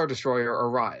Imperial Star Destroyer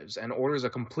arrives and orders a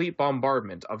complete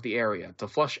bombardment of the area to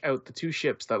flush out the 2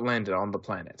 ships that landed on the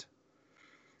planet.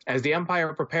 As the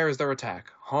Empire prepares their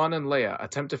attack, Han and Leia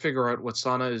attempt to figure out what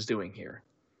Sana is doing here.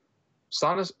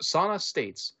 Sana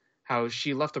states how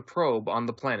she left a probe on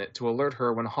the planet to alert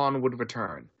her when Han would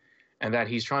return, and that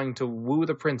he's trying to woo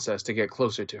the princess to get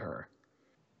closer to her.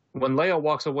 When Leia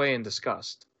walks away in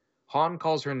disgust, Han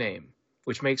calls her name,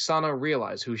 which makes Sana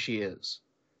realize who she is.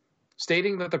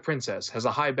 Stating that the princess has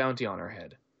a high bounty on her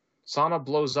head, Sana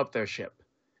blows up their ship,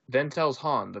 then tells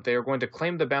Han that they are going to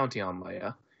claim the bounty on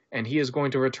Leia, and he is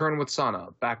going to return with Sana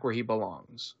back where he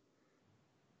belongs.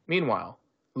 Meanwhile,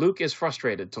 Luke is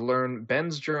frustrated to learn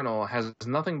Ben's journal has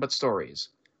nothing but stories,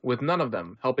 with none of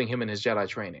them helping him in his Jedi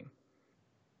training.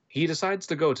 He decides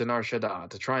to go to Nar Shaddaa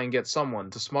to try and get someone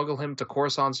to smuggle him to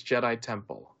Coruscant's Jedi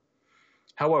Temple.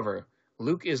 However,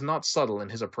 Luke is not subtle in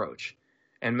his approach,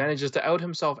 and manages to out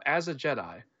himself as a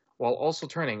Jedi while also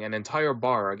turning an entire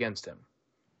bar against him.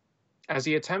 As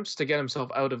he attempts to get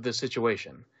himself out of this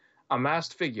situation, a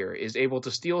masked figure is able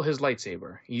to steal his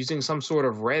lightsaber using some sort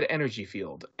of red energy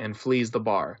field and flees the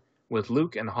bar, with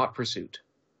Luke in hot pursuit.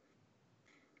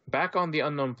 Back on the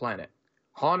unknown planet,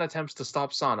 Han attempts to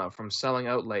stop Sana from selling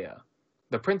out Leia.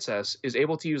 The princess is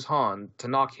able to use Han to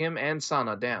knock him and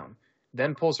Sana down,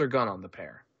 then pulls her gun on the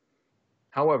pair.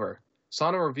 However,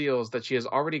 Sana reveals that she has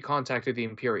already contacted the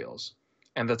Imperials,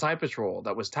 and the TIE Patrol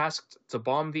that was tasked to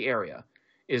bomb the area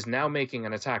is now making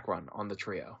an attack run on the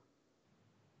trio.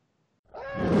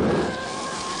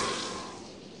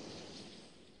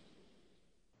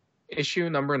 Issue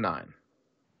number 9.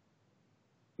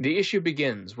 The issue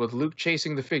begins with Luke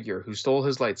chasing the figure who stole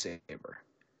his lightsaber.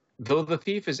 Though the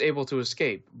thief is able to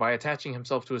escape by attaching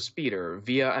himself to a speeder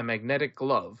via a magnetic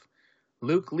glove,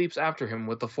 Luke leaps after him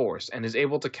with the Force and is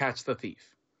able to catch the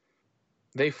thief.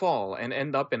 They fall and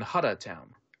end up in Hutta Town,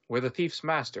 where the thief's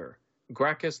master,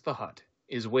 Gracchus the Hutt,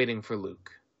 is waiting for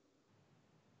Luke.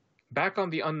 Back on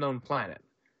the unknown planet,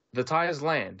 the TIEs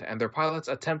land and their pilots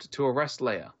attempt to arrest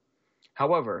Leia.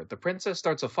 However, the princess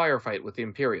starts a firefight with the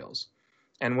Imperials,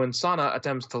 and when Sana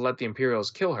attempts to let the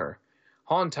Imperials kill her,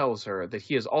 Han tells her that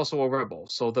he is also a rebel,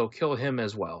 so they'll kill him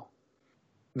as well.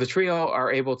 The trio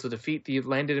are able to defeat the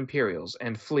landed Imperials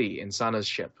and flee in Sana's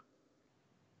ship.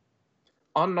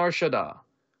 On Nar Shaddaa,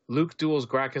 Luke duels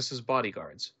Gracchus's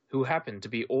bodyguards, who happen to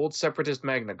be old Separatist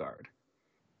Magna Guard.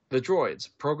 The droids,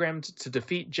 programmed to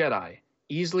defeat Jedi,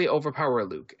 easily overpower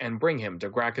Luke and bring him to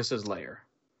Gracchus's lair.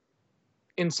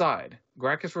 Inside,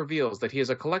 Gracchus reveals that he is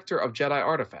a collector of Jedi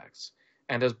artifacts,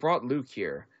 and has brought Luke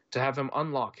here to have him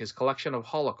unlock his collection of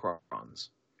holocrons.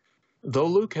 Though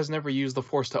Luke has never used the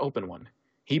Force to open one,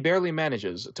 he barely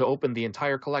manages to open the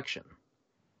entire collection.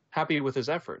 Happy with his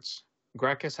efforts,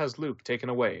 Gracchus has Luke taken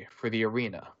away for the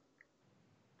arena.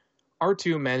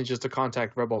 R2 manages to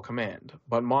contact Rebel Command,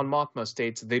 but Mon Mothma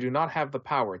states they do not have the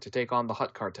power to take on the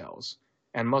Hutt cartels,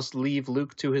 and must leave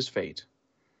Luke to his fate.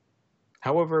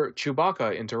 However,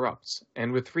 Chewbacca interrupts,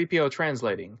 and with 3PO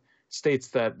translating, states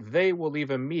that they will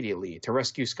leave immediately to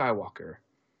rescue Skywalker.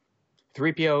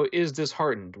 3PO is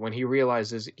disheartened when he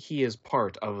realizes he is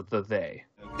part of the they.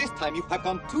 This time you have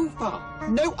gone too far.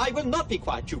 No, I will not be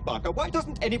quiet, Chewbacca. Why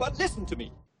doesn't anyone listen to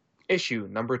me? Issue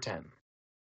number 10.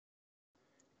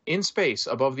 In space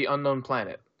above the unknown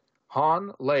planet,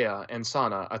 Han, Leia, and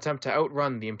Sana attempt to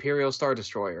outrun the Imperial Star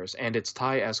Destroyers and its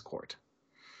TIE escort.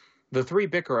 The three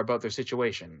bicker about their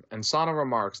situation, and Sana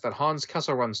remarks that Han's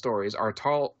Kessel Run stories are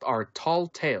tall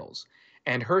tales,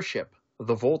 and her ship,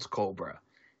 the Volt Cobra,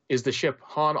 is the ship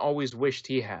Han always wished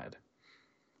he had.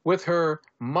 With her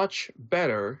much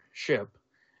better ship,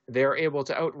 they are able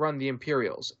to outrun the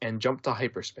Imperials and jump to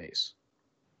hyperspace.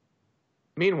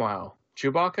 Meanwhile,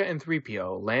 Chewbacca and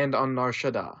 3PO land on Nar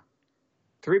Shaddaa.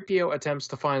 3PO attempts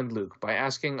to find Luke by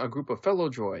asking a group of fellow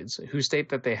droids who state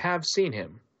that they have seen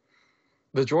him.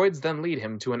 The droids then lead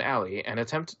him to an alley and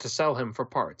attempt to sell him for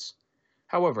parts.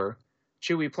 However,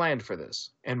 Chewie planned for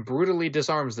this, and brutally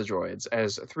disarms the droids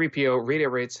as 3PO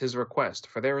reiterates his request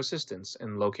for their assistance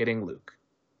in locating Luke.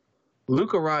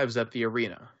 Luke arrives at the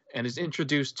arena, and is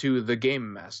introduced to the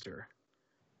Game Master,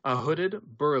 a hooded,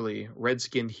 burly,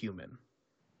 red-skinned human.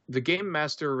 The Game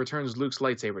Master returns Luke's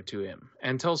lightsaber to him,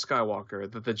 and tells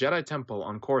Skywalker that the Jedi Temple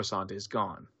on Coruscant is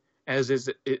gone, as is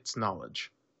its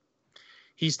knowledge.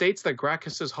 He states that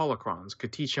Gracchus's holocrons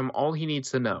could teach him all he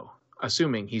needs to know,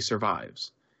 assuming he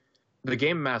survives. The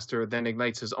Game Master then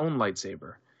ignites his own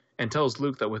lightsaber, and tells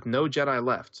Luke that with no Jedi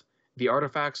left, the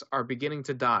artifacts are beginning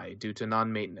to die due to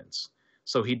non-maintenance,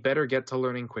 so he'd better get to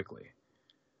learning quickly.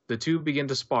 The two begin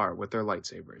to spar with their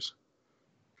lightsabers.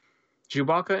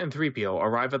 Chewbacca and 3PO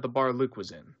arrive at the bar Luke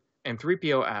was in, and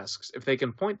 3PO asks if they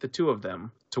can point the two of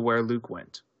them to where Luke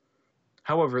went.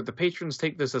 However, the patrons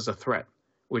take this as a threat,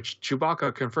 which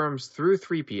Chewbacca confirms through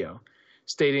 3PO,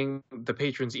 stating the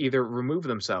patrons either remove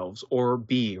themselves or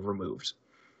be removed.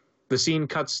 The scene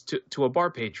cuts to a bar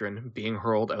patron being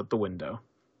hurled out the window.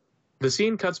 The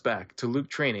scene cuts back to Luke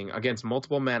training against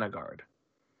multiple Mana Guard.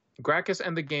 Gracchus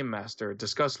and the Game Master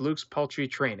discuss Luke's paltry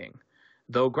training,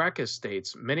 though Gracchus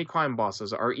states many crime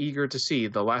bosses are eager to see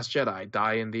the Last Jedi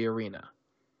die in the arena.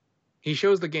 He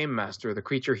shows the Game Master the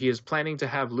creature he is planning to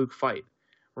have Luke fight,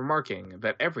 remarking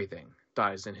that everything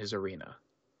dies in his arena.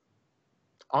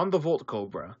 On the Volt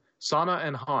Cobra, Sana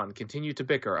and Han continue to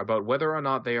bicker about whether or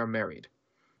not they are married.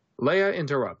 Leia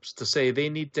interrupts to say they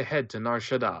need to head to Nar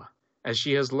Shaddaa, as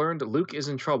she has learned Luke is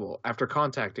in trouble after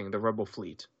contacting the Rebel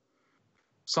fleet.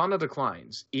 Sana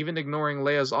declines, even ignoring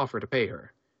Leia's offer to pay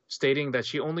her, stating that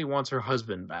she only wants her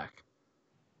husband back.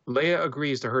 Leia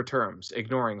agrees to her terms,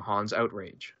 ignoring Han's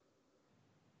outrage.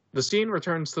 The scene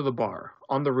returns to the bar,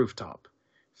 on the rooftop.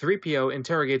 3PO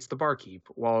interrogates the barkeep,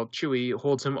 while Chewie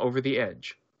holds him over the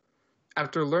edge.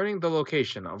 After learning the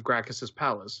location of Gracchus's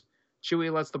palace,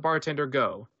 Chewie lets the bartender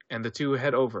go, and the two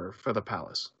head over for the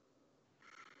palace.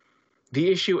 The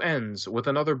issue ends with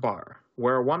another bar,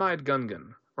 where One-Eyed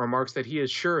Gungan remarks that he is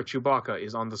sure Chewbacca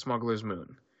is on the Smuggler's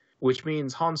Moon, which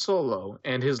means Han Solo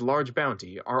and his large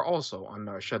bounty are also on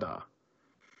Nar Shaddaa.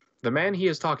 The man he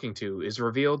is talking to is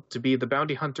revealed to be the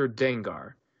bounty hunter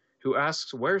Dengar, who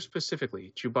asks where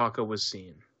specifically Chewbacca was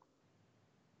seen.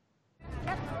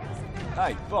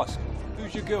 Hey, boss,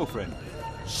 who's your girlfriend?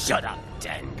 Shut up,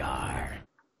 Dengar.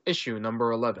 Issue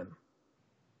number 11.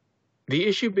 The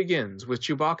issue begins with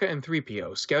Chewbacca and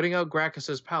 3PO scouting out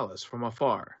Gracchus's palace from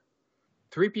afar.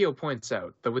 3PO points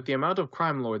out that with the amount of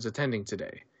crime lords attending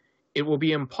today, it will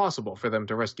be impossible for them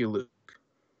to rescue Luke,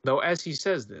 though as he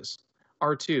says this,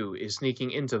 R2 is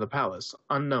sneaking into the palace,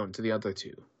 unknown to the other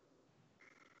two.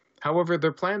 However,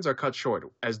 their plans are cut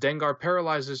short as Dengar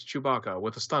paralyzes Chewbacca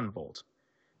with a stun bolt.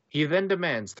 He then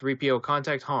demands 3PO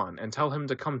contact Han and tell him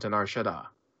to come to Nar Shaddaa.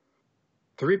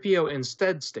 3PO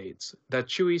instead states that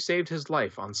Chewie saved his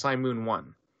life on Cymoon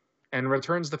 1, and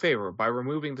returns the favor by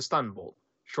removing the stun bolt,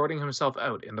 shorting himself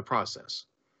out in the process.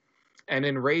 An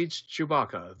enraged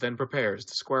Chewbacca then prepares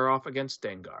to square off against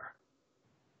Dengar.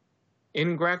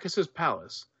 In Gracchus's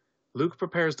palace, Luke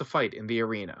prepares to fight in the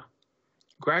arena.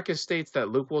 Gracchus states that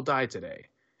Luke will die today,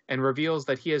 and reveals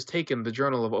that he has taken the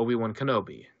Journal of Obi-Wan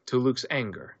Kenobi, to Luke's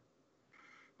anger.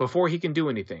 Before he can do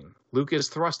anything, Luke is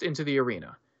thrust into the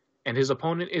arena, and his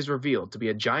opponent is revealed to be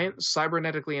a giant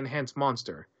cybernetically enhanced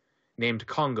monster named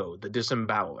Kongo the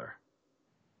Disemboweler.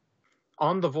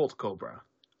 On the Volt Cobra,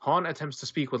 Han attempts to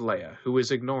speak with Leia, who is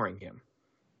ignoring him.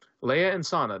 Leia and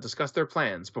Sana discuss their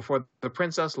plans before the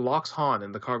princess locks Han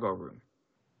in the cargo room.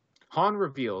 Han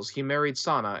reveals he married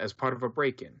Sana as part of a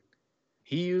break-in.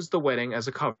 He used the wedding as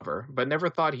a cover, but never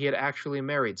thought he had actually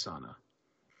married Sana.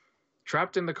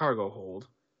 Trapped in the cargo hold,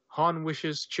 Han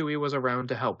wishes Chewie was around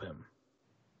to help him.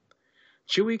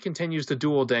 Chewie continues to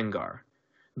duel Dengar.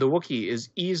 The Wookiee is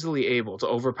easily able to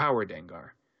overpower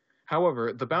Dengar.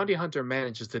 However, the bounty hunter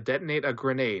manages to detonate a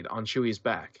grenade on Chewie's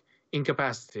back,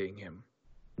 incapacitating him.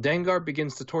 Dengar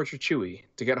begins to torture Chewie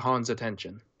to get Han's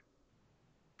attention.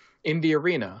 In the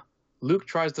arena, Luke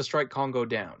tries to strike Kongo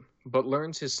down, but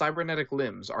learns his cybernetic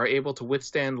limbs are able to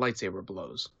withstand lightsaber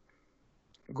blows.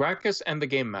 Gracchus and the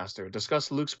Game Master discuss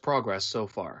Luke's progress so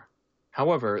far.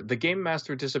 However, the Game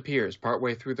Master disappears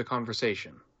partway through the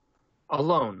conversation.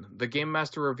 Alone, the Game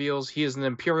Master reveals he is an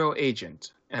Imperial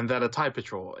agent, and that a TIE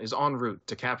Patrol is en route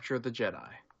to capture the Jedi.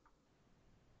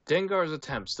 Dengar's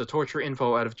attempts to torture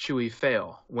info out of Chewie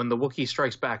fail when the Wookiee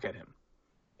strikes back at him.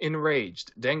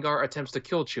 Enraged, Dengar attempts to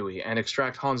kill Chewie and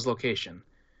extract Han's location.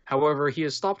 However, he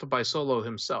is stopped by Solo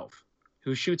himself,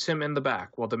 who shoots him in the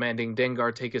back while demanding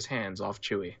Dengar take his hands off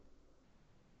Chewie.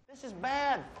 This is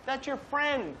bad. That's your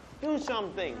friend. Do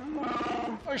something.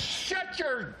 Shut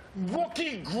your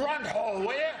Wookiee grunt hole,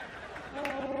 will you?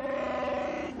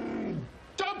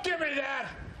 Don't give me that.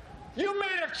 You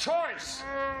made a choice.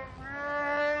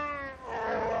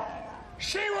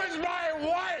 She was my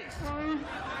wife.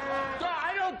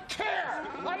 I don't care.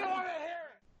 I don't want to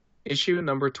hear it. Issue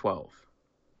number 12.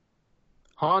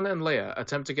 Han and Leia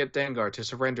attempt to get Dengar to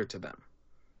surrender to them.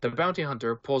 The bounty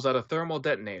hunter pulls out a thermal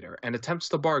detonator and attempts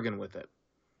to bargain with it.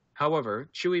 However,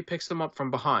 Chewie picks him up from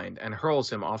behind and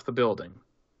hurls him off the building.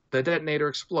 The detonator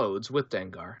explodes with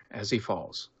Dengar as he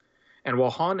falls. And while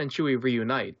Han and Chewie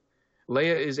reunite,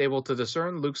 Leia is able to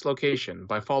discern Luke's location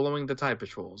by following the TIE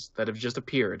patrols that have just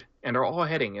appeared and are all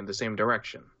heading in the same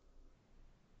direction.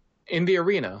 In the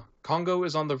arena, Congo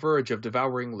is on the verge of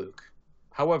devouring Luke.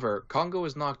 However, Congo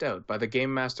is knocked out by the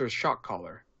Game Master's shock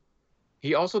collar.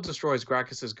 He also destroys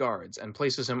Gracchus' guards and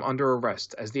places him under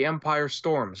arrest as the Empire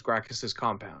storms Gracchus'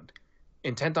 compound,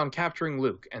 intent on capturing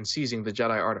Luke and seizing the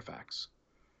Jedi artifacts.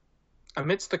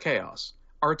 Amidst the chaos,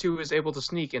 R2 is able to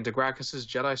sneak into Gracchus'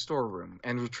 Jedi storeroom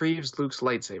and retrieves Luke's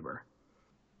lightsaber.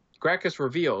 Gracchus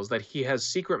reveals that he has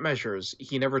secret measures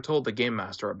he never told the Game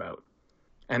Master about,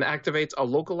 and activates a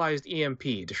localized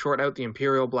EMP to short out the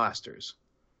Imperial blasters.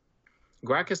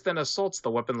 Gracchus then assaults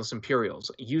the weaponless Imperials,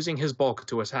 using his bulk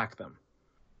to attack them.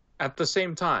 At the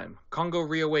same time, Congo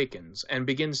reawakens and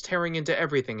begins tearing into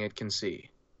everything it can see.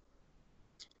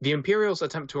 The Imperials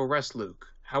attempt to arrest Luke,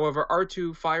 however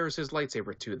R2 fires his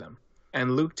lightsaber to them,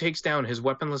 and Luke takes down his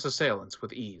weaponless assailants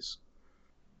with ease.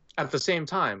 At the same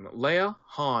time, Leia,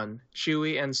 Han,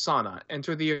 Chewie, and Sana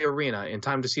enter the arena in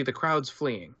time to see the crowds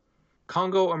fleeing.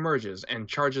 Congo emerges and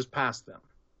charges past them.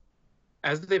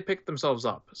 As they pick themselves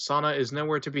up, Sana is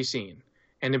nowhere to be seen,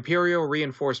 and Imperial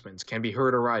reinforcements can be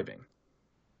heard arriving.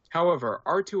 However,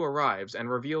 R2 arrives and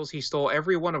reveals he stole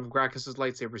every one of Gracchus'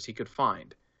 lightsabers he could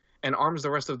find, and arms the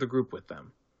rest of the group with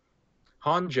them.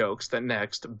 Han jokes that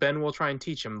next, Ben will try and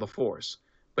teach him the Force,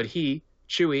 but he,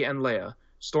 Chewie, and Leia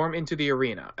storm into the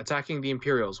arena, attacking the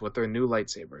Imperials with their new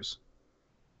lightsabers.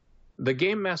 The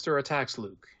Game Master attacks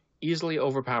Luke, easily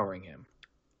overpowering him.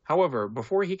 However,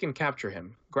 before he can capture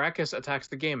him, Gracchus attacks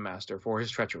the Game Master for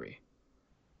his treachery.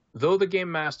 Though the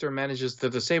Game Master manages to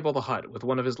disable the Hutt with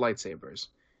one of his lightsabers,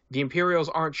 the Imperials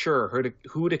aren't sure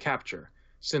who to capture,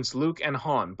 since Luke and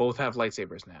Han both have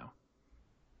lightsabers now.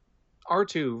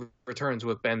 R2 returns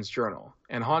with Ben's journal,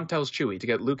 and Han tells Chewie to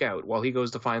get Luke out while he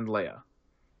goes to find Leia.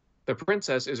 The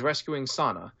princess is rescuing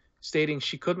Sana, stating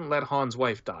she couldn't let Han's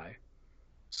wife die.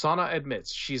 Sana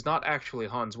admits she's not actually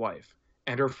Han's wife,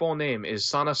 and her full name is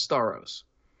Sana Starros,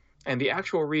 and the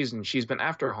actual reason she's been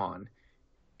after Han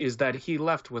is that he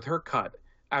left with her cut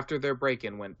after their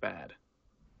break-in went bad.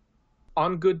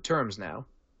 On good terms now,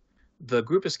 the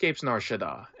group escapes Nar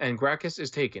Shaddaa, and Gracchus is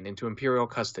taken into Imperial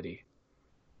custody.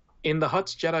 In the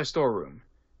Hutt's Jedi storeroom,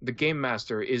 the Game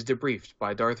Master is debriefed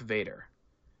by Darth Vader.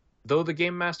 Though the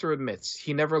Game Master admits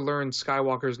he never learned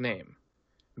Skywalker's name,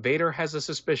 Vader has a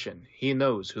suspicion he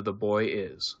knows who the boy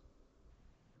is.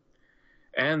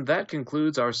 And that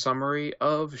concludes our summary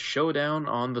of Showdown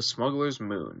on the Smuggler's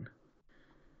Moon.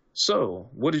 So,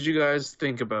 what did you guys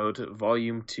think about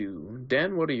Volume 2?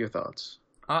 Dan, what are your thoughts?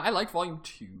 I like Volume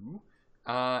 2.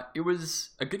 It was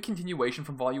a good continuation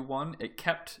from Volume 1. It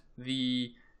kept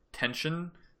the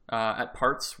tension at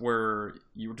parts where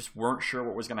you just weren't sure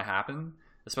what was going to happen,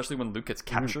 especially when Luke gets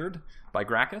captured by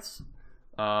Gracchus.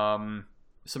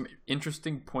 Some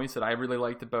interesting points that I really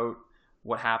liked about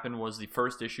what happened was the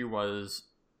first issue was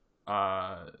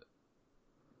Obi-Wan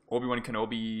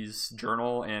Kenobi's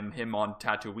journal and him on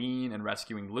Tatooine and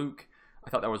rescuing Luke. I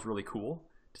thought that was really cool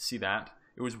to see that.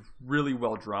 It was really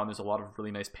well drawn. There's a lot of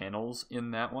really nice panels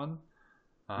in that one.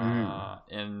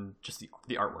 And just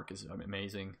the artwork is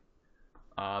amazing.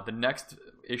 The next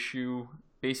issue,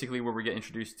 basically where we get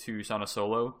introduced to Sana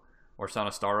Solo, or Sana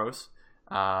Starros.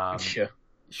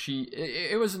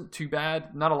 It wasn't too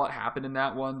bad. Not a lot happened in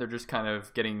that one. They're just kind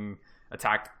of getting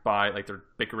attacked by, like, they're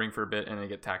bickering for a bit, and they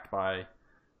get attacked by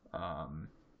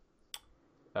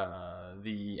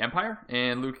the Empire,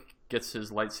 and Luke gets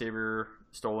his lightsaber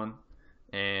stolen,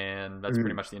 and that's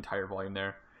pretty much the entire volume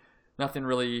there. Nothing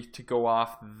really to go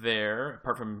off there,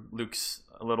 apart from Luke's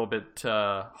a little bit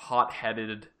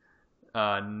hot-headed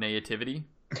naivety.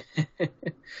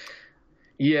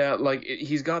 Yeah, like,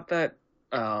 he's got that,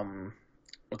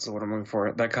 what's the word I'm looking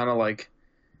for? That kind of, like...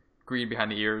 green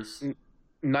behind the ears.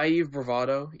 Naive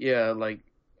bravado. Yeah, like,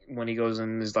 when he goes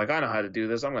in, he's like, I know how to do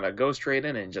this. I'm gonna go straight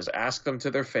in and just ask them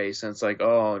to their face, and it's like,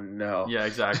 oh no. Yeah,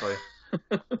 exactly.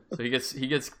 So he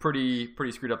gets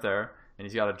pretty screwed up there, and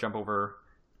he's got to jump over,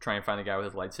 try and find the guy with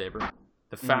his lightsaber.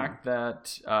 The fact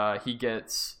that he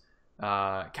gets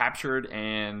captured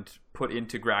and put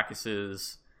into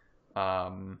Gracchus's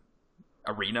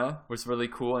arena was really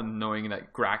cool, and knowing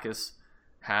that Gracchus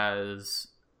has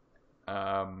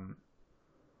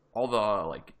all the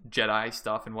like Jedi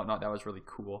stuff and whatnot, that was really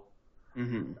cool.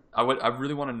 I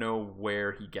really want to know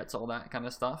where he gets all that kind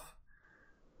of stuff,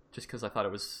 just because I thought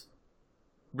it was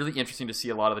really interesting to see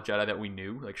a lot of the Jedi that we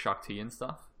knew, like Shaak Ti and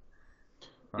stuff.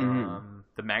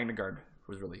 The Magna Guard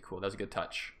was really cool. That was a good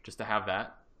touch, just to have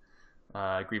that.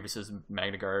 Grievous's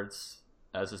Magna Guards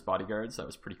as his bodyguards, that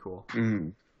was pretty cool.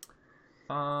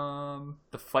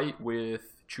 The fight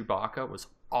with Chewbacca was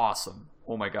awesome.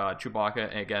 Oh my god,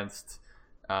 Chewbacca against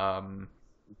Dengar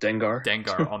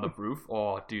on the roof.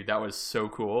 Oh dude, that was so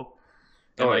cool.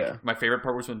 And my favorite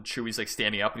part was when Chewie's like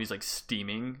standing up and he's like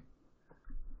steaming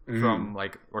from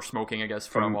like, or smoking, I guess,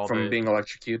 from being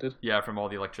electrocuted. Yeah, from all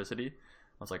the electricity.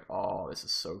 I was like, oh, this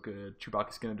is so good.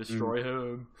 Chewbacca's gonna destroy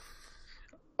him.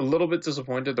 A little bit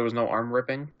disappointed there was no arm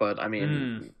ripping, but I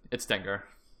mean, it's Dengar.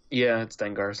 Yeah, it's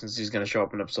Dengar, since he's gonna show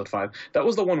up in episode 5. That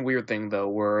was the one weird thing though,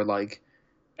 where like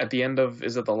at the end of,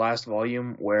 is it the last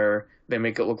volume, where they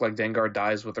make it look like Dengar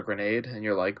dies with a grenade, and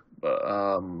you're like,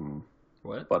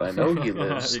 what? But I know he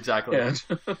lives. Exactly. Yeah.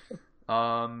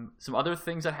 Some other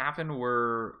things that happened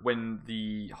were when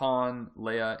the Han,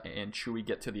 Leia, and Chewie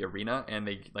get to the arena and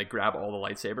they like grab all the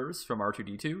lightsabers from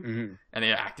R2-D2 and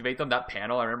they activate them. That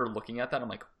panel, I remember looking at that. I'm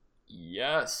like,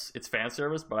 yes, it's fan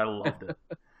service, but I loved it.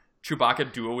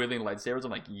 Chewbacca dual wielding lightsabers.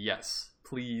 I'm like, yes,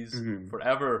 please,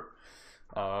 forever.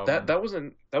 That was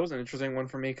an interesting one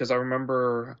for me, because I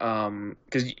remember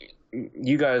because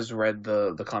you guys read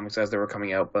the comics as they were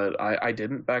coming out, but I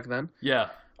didn't back then. Yeah.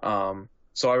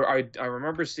 So I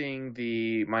remember seeing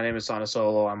the My Name is Sana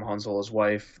Solo, I'm Han Solo's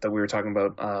wife, that we were talking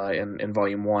about in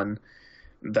Volume 1,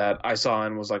 that I saw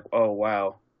and was like, oh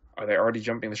wow, are they already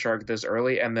jumping the shark this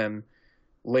early? And then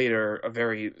later,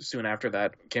 very soon after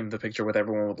that, came the picture with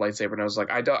everyone with lightsaber, and I was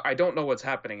like, I don't know what's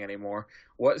happening anymore.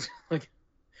 What like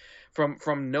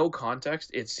from no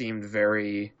context, it seemed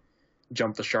very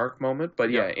jump the shark moment,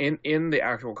 but yeah, in the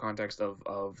actual context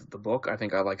of the book, I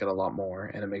think I like it a lot more,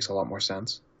 and it makes a lot more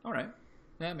sense. All right.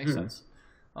 Yeah, it makes sense.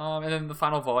 And then the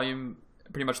final volume,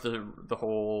 pretty much the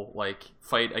whole like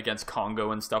fight against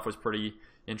Congo and stuff was pretty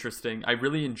interesting. I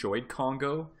really enjoyed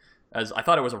Congo, as I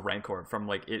thought it was a Rancor from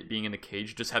like it being in the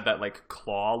cage. It just had that like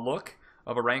claw look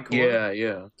of a Rancor.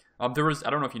 Yeah. There was,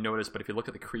 I don't know if you noticed, but if you look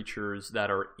at the creatures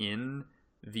that are in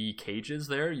the cages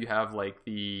there, you have like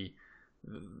the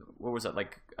what was that,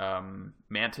 like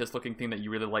mantis looking thing that you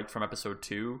really liked from episode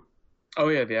 2. Oh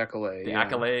yeah, the Accolade. The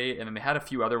Accolade, and then they had a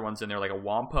few other ones in there, like a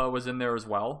Wampa was in there as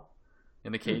well,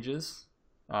 in the cages.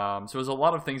 So there's a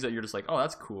lot of things that you're just like, oh,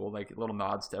 that's cool, like little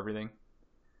nods to everything.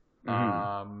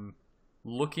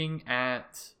 Looking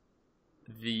at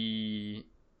the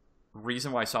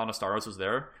reason why Sana Starros was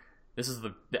there, this is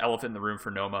the elephant in the room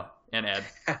for Noma and Ed.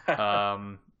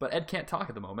 But Ed can't talk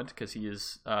at the moment because he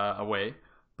is away,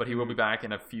 but he will be back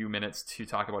in a few minutes to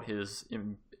talk about his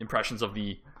impressions of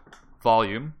the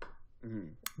volume.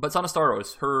 But Sana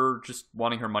Starros, her just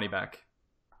wanting her money back.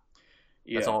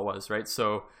 That's all it was, right?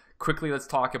 So quickly, let's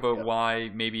talk about why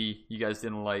maybe you guys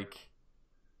didn't like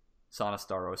Sana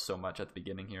Starros so much at the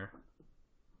beginning here.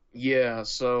 Yeah,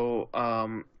 so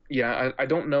I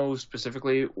don't know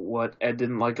specifically what Ed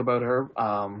didn't like about her.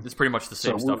 It's pretty much the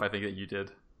same stuff I think that you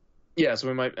did. Yeah, so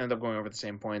we might end up going over the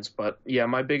same points, but yeah,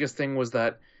 my biggest thing was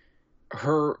that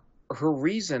her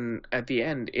reason at the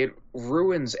end, it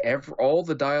ruins all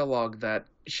the dialogue that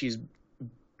she's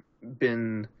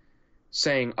been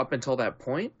saying up until that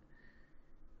point.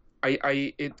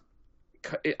 I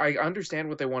understand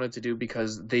what they wanted to do,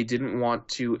 because they didn't want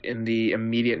to, in the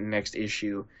immediate next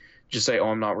issue, just say, oh,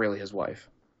 I'm not really his wife.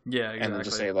 Yeah, exactly. And then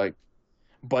just say like,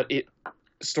 but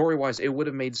story-wise, it would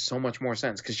have made so much more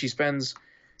sense, because she spends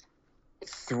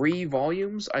 3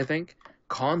 volumes, I think,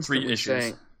 constantly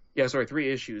saying,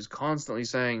 3 issues, constantly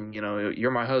saying,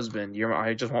 you're my husband.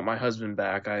 I just want my husband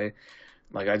back.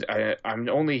 I'm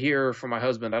only here for my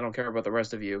husband. I don't care about the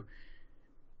rest of you.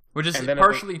 Which is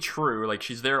partially true. Like,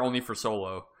 she's there only for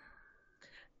Solo.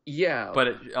 Yeah,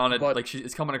 but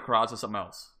it's coming across as something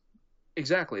else.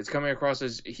 Exactly, it's coming across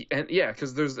as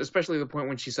because there's especially the point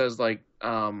when she says like,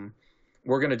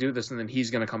 we're gonna do this, and then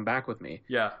he's gonna come back with me.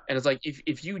 Yeah, and it's like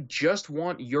if you just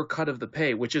want your cut of the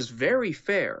pay, which is very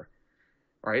fair.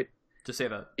 Right? To say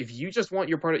that. If you just want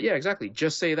your part of, exactly.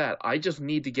 Just say that. I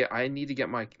need to get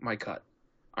my cut.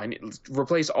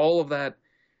 Replace all of that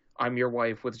I'm your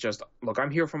wife with just, look,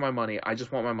 I'm here for my money. I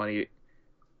just want my money.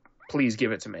 Please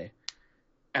give it to me.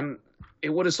 And it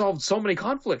would have solved so many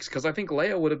conflicts, because I think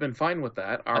Leia would have been fine with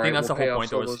that. I think that's the whole point,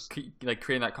 though, is like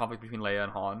creating that conflict between Leia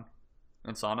and Han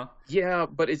and Sana. Yeah,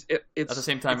 but it's at the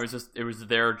same time, it was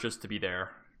there just to be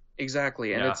there.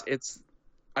 Exactly, and it's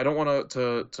I don't want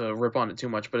to rip on it too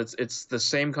much, but it's the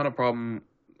same kind of problem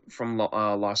from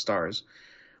Lost Stars,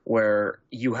 where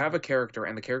you have a character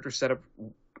and the character set up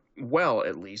well,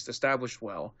 at least established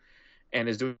well, and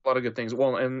is doing a lot of good things.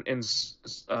 Well,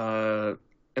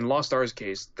 in Lost Stars'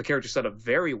 case, the character set up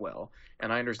very well,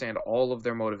 and I understand all of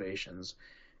their motivations,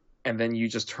 and then you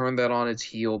just turn that on its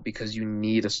heel because you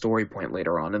need a story point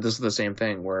later on. And this is the same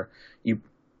thing, where you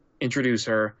introduce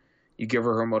her, you give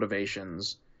her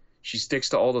motivations, she sticks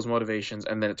to all those motivations,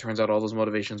 and then it turns out all those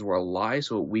motivations were a lie,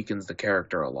 so it weakens the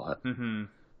character a lot. Mm-hmm.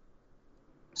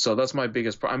 So that's my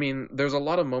biggest problem. I mean, there's a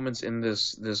lot of moments in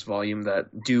this volume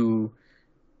that do,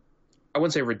 I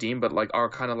wouldn't say redeem, but like are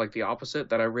kind of like the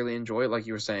opposite that I really enjoy. Like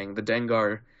you were saying, the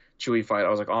Dengar Chewie fight, I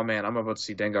was like, oh man, I'm about to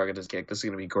see Dengar get his kick. This is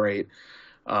going to be great.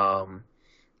 The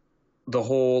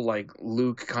whole like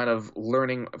Luke kind of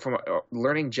learning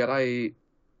Jedi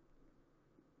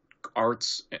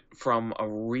arts from a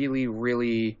really,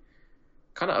 really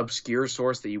kind of obscure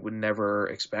source that you would never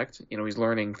expect. You know, he's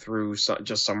learning through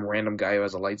just some random guy who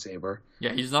has a lightsaber.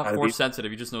 Yeah, he's not force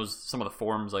sensitive. He just knows some of the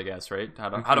forms, I guess, right? How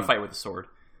to fight with a sword.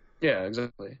 Yeah,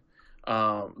 exactly.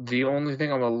 The only thing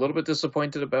I'm a little bit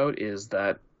disappointed about is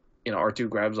that, you know, R2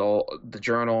 grabs all the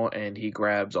journal and he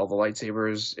grabs all the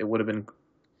lightsabers. It would have been,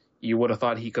 you would have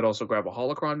thought he could also grab a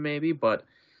holocron maybe, but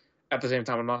at the same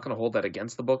time, I'm not going to hold that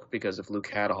against the book, because if Luke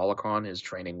had a holocron, his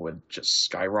training would just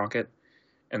skyrocket.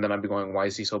 And then I'd be going, why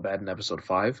is he so bad in episode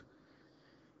 5?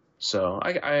 So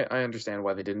I understand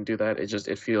why they didn't do that.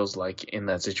 It feels like in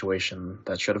that situation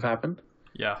that should have happened.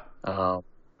 Yeah.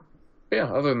 Yeah,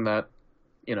 other than that,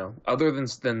 you know, other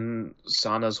than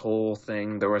Sana's whole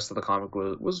thing, the rest of the comic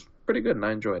was pretty good, and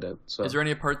I enjoyed it. So, is there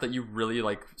any part that you really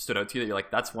like stood out to you that you're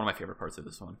like, that's one of my favorite parts of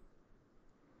this one?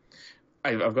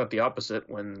 I've got the opposite.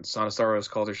 When Sana Starros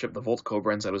called her ship the Volt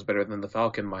Cobra and said it was better than the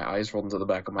Falcon, my eyes rolled into the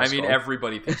back of my skull. I mean,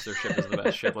 everybody thinks their ship is the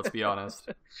best ship, let's be honest.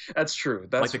 That's true.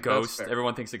 Like the Ghost.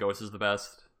 Everyone thinks the Ghost is the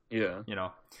best. Yeah. You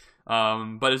know.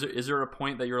 But is there a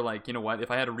point that you're like, you know what,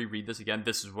 if I had to reread this again,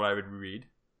 this is what I would reread?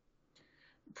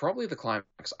 Probably the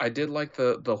climax. I did like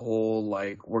the whole,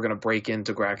 like, we're going to break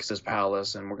into Gracchus's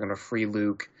palace and we're going to free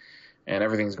Luke and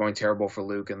everything's going terrible for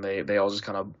Luke, and they all just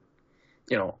kind of,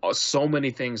 you know, so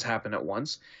many things happen at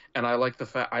once. And I like the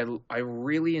fact, I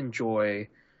really enjoy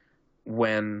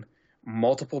when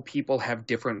multiple people have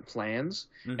different plans,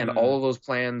 and all of those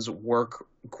plans work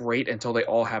great until they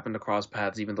all happen to cross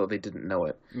paths, even though they didn't know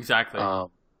it. Exactly.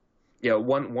 Yeah,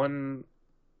 one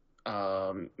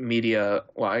manga,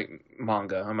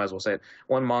 I might as well say it.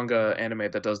 One manga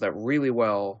anime that does that really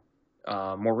well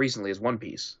more recently is One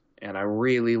Piece. And I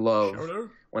really love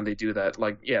when they do that.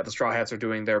 Like, yeah, the Straw Hats are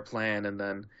doing their plan, and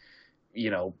then,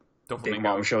 you know, Big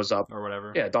Mom shows up. Or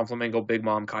whatever. Yeah, Don Flamingo, Big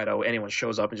Mom, Kaido, anyone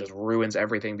shows up and just ruins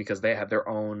everything because they have their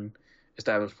own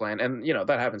established plan. And, you know,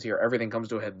 that happens here. Everything comes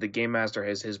to a head. The Game Master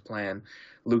has his plan.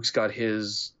 Luke's got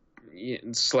his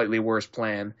slightly worse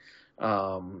plan.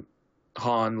 Han,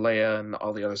 Leia, and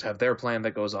all the others have their plan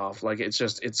that goes off. Like, it's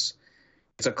just, it's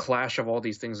a clash of all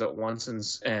these things at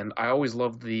once. And I always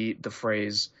loved the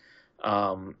phrase,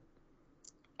 I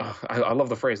love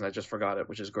the phrase, and I just forgot it,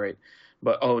 which is great.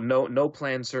 But no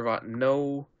plan survives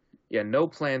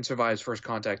first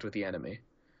contact with the enemy.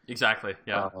 Exactly.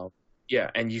 Yeah. Yeah,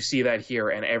 and you see that here,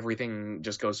 and everything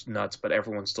just goes nuts, but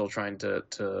everyone's still trying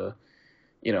to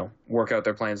you know, work out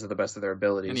their plans to the best of their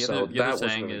abilities. And the other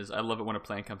saying is, I love it when a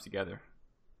plan comes together.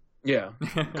 Yeah,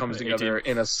 comes together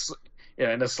in a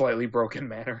slightly broken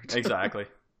manner. Exactly.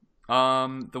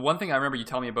 The one thing I remember you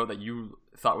telling me about that you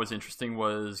thought was interesting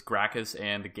was Gracchus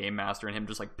and the Game Master and him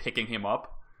just like picking him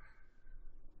up.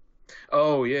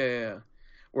 Oh yeah.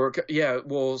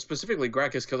 Well, specifically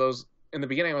Gracchus, because in the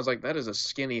beginning I was like, that is a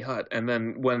skinny hut, and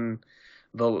then when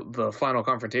the final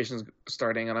confrontation's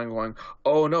starting, and I'm going,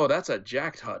 oh no, that's a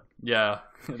jacked hut. Yeah,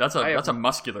 that's a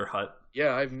muscular hut.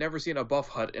 Yeah, I've never seen a buff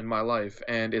hut in my life,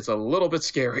 and it's a little bit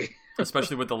scary.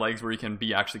 Especially with the legs where he can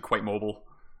be actually quite mobile.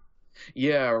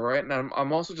 Yeah, right. And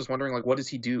I'm also just wondering, like, what does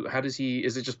he do?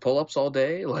 Is it just pull-ups all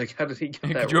day? Like, how did he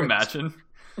get that? Could you imagine?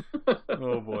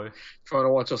 Oh boy. Trying to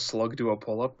watch a slug do a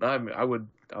pull-up? I mean, I would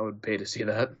pay to see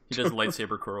that. He does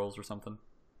lightsaber curls or something.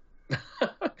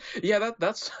 Yeah,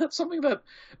 that's something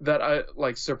that I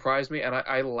like surprised me, and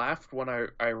I laughed when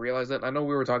I realized it. I know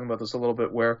we were talking about this a little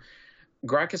bit, where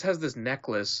Gracchus has this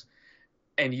necklace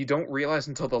and you don't realize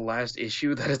until the last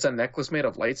issue that it's a necklace made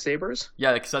of lightsabers.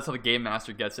 Yeah, because that's how the game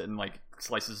master gets it and like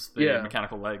slices the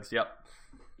mechanical legs. Yep.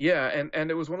 Yeah,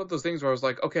 and it was one of those things where I was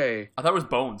like, okay. I thought it was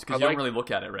bones because you don't really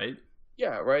look at it, right?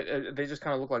 Yeah, right. They just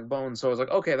kind of look like bones. So I was like,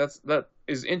 okay, that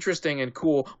is interesting and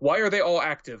cool. Why are they all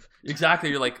active? Exactly.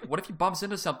 You're like, what if he bumps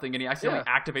into something and he accidentally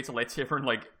activates a lightsaber and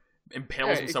like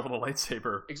impales himself with a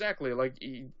lightsaber? Exactly. Like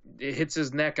it hits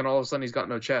his neck and all of a sudden he's got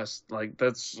no chest. Like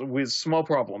that's a small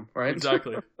problem, right?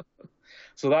 Exactly.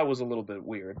 So that was a little bit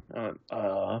weird.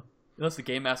 Unless the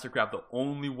game master grabbed the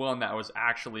only one that was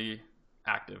actually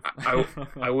active. I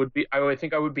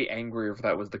think I would be angry if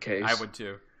that was the case. I would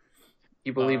too. He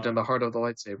believed in the heart of the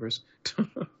lightsabers.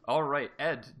 All right,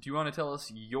 Ed, do you want to tell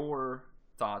us your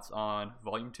thoughts on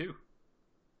Volume 2?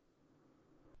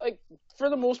 Like,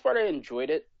 for the most part, I enjoyed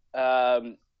it.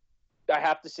 I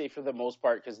have to say for the most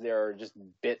part, because there are just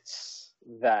bits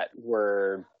that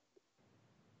were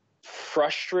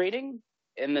frustrating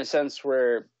in the sense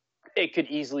where it could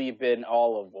easily have been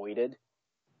all avoided.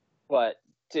 But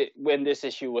when this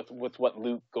issue with what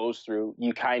Luke goes through,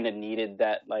 you kind of needed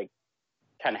that, like,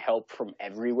 kind of help from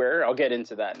everywhere. I'll get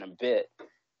into that in a bit,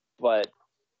 but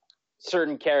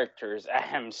certain characters,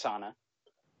 Sana,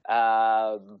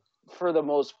 for the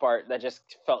most part, that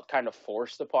just felt kind of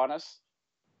forced upon us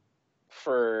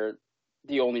for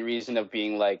the only reason of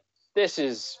being like,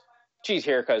 she's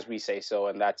here because we say so,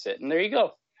 and that's it, and there you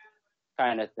go,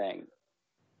 kind of thing.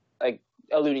 Like,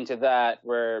 alluding to that,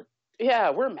 where,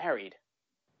 yeah, we're married.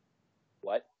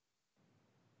 What?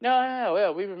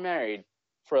 No, we've been married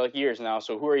for like years now,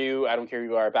 so who are you? I don't care who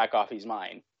you are. Back off, he's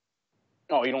mine.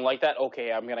 Oh, you don't like that?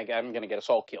 Okay, I'm gonna get us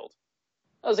all killed.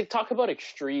 I was like, talk about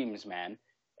extremes, man.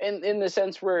 And in the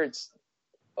sense where it's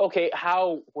okay,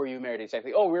 how were you married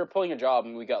exactly? Oh, we were pulling a job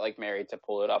and we got like married to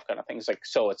pull it off, kind of thing. It's like,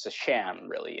 so it's a sham,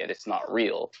 really, and it's not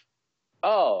real.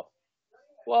 Oh,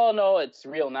 well, no, it's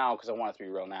real now because I want it to be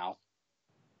real now.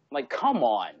 Like, come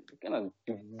on, kind of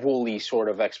woolly sort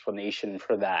of explanation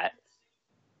for that.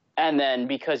 And then,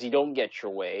 because you don't get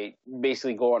your way,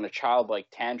 basically go on a childlike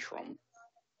tantrum,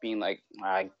 being like,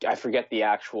 I forget the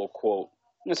actual quote.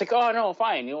 And it's like, oh, no,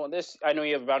 fine. You know this? I know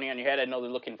you have a bounty on your head. I know they're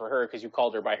looking for her because you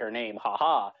called her by her name. Ha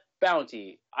ha.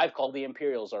 Bounty. I've called the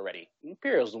Imperials already. The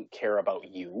Imperials don't care about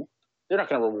you. They're not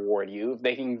going to reward you.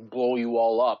 They can blow you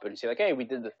all up and say, like, hey, we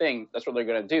did the thing. That's what they're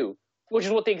going to do, which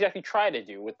is what they exactly try to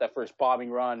do with that first bombing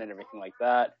run and everything like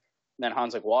that. And then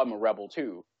Han's like, well, I'm a rebel,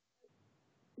 too.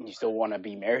 You still want to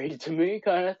be married to me,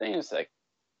 kind of thing. It's like,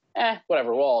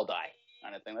 whatever, we'll all die,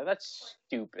 kind of thing. Like, that's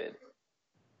stupid.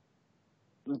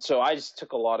 And so I just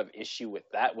took a lot of issue with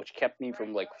that, which kept me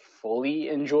from like fully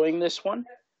enjoying this one.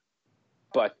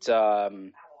 But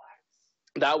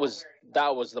that was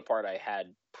the part I had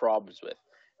problems with.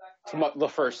 The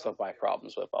first of my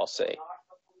problems with, I'll say.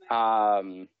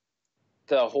 The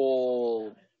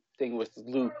whole thing with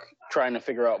Luke trying to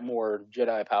figure out more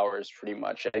Jedi powers, pretty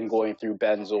much, and going through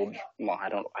Ben's old. Well,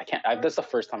 that's the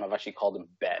first time I've actually called him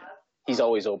Ben. He's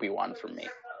always Obi-Wan for me.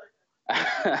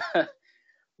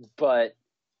 But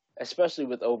especially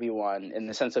with Obi-Wan, in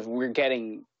the sense of we're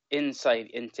getting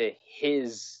insight into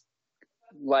his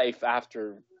life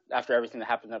after everything that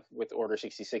happened with Order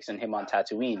 66 and him on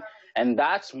Tatooine. And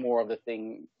that's more of the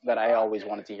thing that I always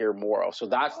wanted to hear more of. So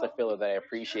that's the filler that I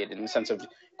appreciated, in the sense of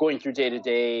going through day to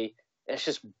day. It's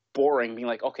just boring being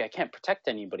like, okay, I can't protect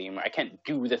anybody anymore. I can't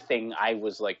do the thing I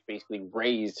was like basically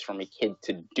raised from a kid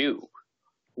to do.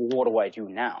 What do I do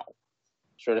now?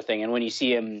 Sort of thing. And when you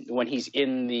see him, when he's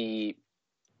in the,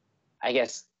 I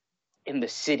guess, in the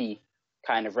city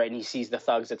kind of, right, and he sees the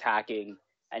thugs attacking,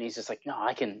 and he's just like, no,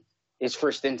 I can. His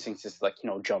first instinct is like,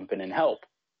 jump in and help.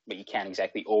 But you can't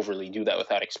exactly overly do that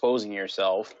without exposing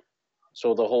yourself.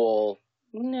 So the whole,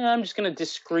 I'm just going to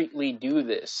discreetly do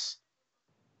this.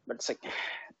 But it's like,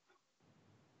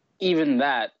 even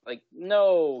that, like,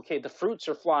 no, okay, the fruits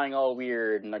are flying all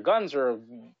weird, and the guns are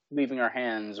leaving our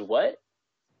hands. What?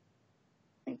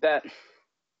 Like that,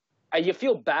 you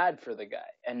feel bad for the guy,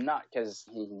 and not because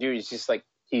he's just like,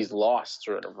 he's lost,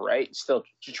 sort of, right? Still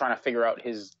trying to figure out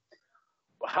his.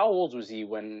 How old was he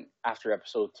after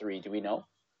episode 3? Do we know?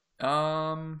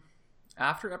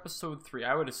 After episode 3,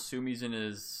 I would assume he's in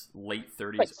his late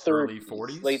 30s, like early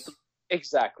 40s.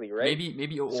 Exactly, right?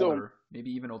 Maybe older, maybe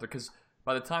even older, because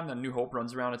by the time that New Hope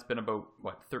runs around, it's been about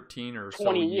 13 or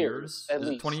 20 so years. At Is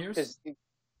least. It 20 years?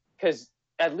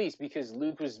 Because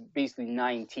Luke was basically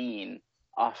 19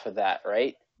 off of that,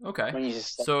 right? Okay.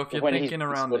 So if you're thinking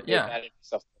around it, yeah.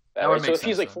 That would make sense. So if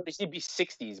he's like 40, he'd be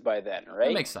 60s by then, right?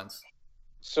 That makes sense.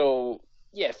 So,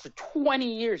 yeah, for 20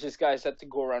 years, this guy's had to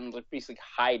go around and basically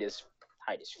hide his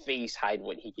face, hide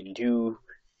what he can do.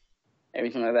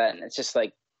 everything like that. And it's just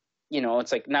like,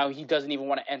 it's like now he doesn't even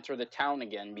want to enter the town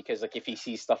again because like if he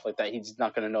sees stuff like that, he's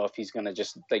not going to know if he's going to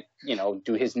just like,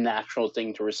 do his natural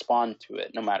thing to respond to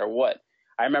it no matter what.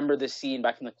 I remember this scene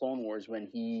back in the Clone Wars when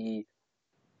he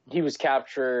was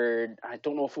captured. I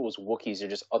don't know if it was Wookiees or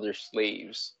just other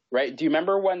slaves, right? Do you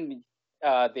remember when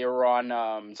they were on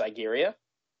Zygeria?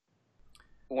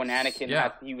 When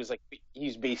Anakin he was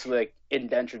basically like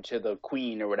indentured to the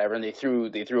Queen or whatever, and they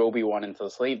threw Obi-Wan into the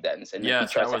slave dens, and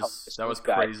yes, that was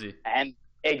crazy. And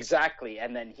exactly,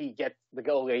 and then he gets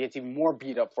even more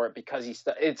beat up for it because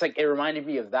it's like it reminded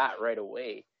me of that right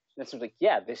away. And it's like,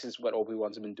 yeah, this is what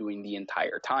Obi-Wan's been doing the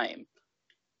entire time.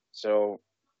 So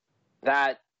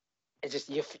that it's just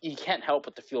you can't help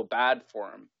but to feel bad for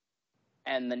him.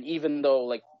 And then even though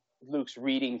like Luke's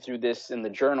reading through this in the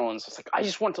journal, and it's like, I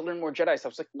just want to learn more Jedi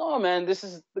stuff. It's like, no, man, this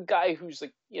is the guy who's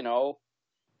like,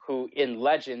 who in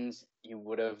Legends you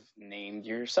would have named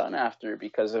your son after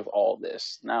because of all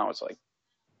this. Now it's like,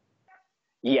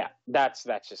 yeah, that's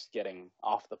just getting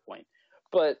off the point.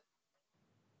 But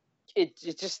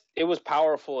it was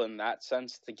powerful in that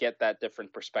sense to get that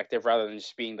different perspective rather than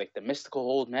just being like the mystical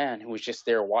old man who was just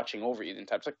there watching over you the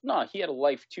entire time. It's like, no, he had a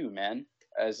life too, man,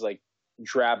 as like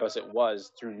drab as it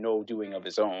was through no doing of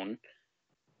his own.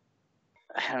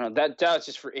 I don't know, that's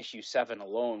just for issue 7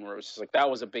 alone, where it was just like that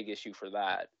was a big issue for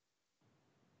that.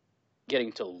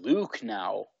 Getting to Luke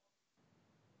now,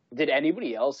 did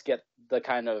anybody else get the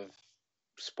kind of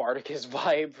Spartacus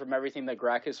vibe from everything that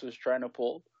Gracchus was trying to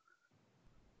pull?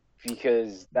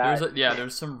 Because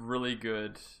there's some really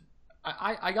good.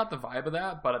 I got the vibe of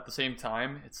that, but at the same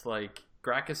time, it's like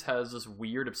Gracchus has this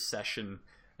weird obsession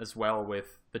as well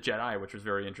with the Jedi, which was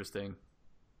very interesting.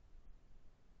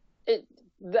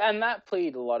 And that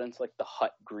played a lot into like the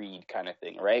Hutt greed kind of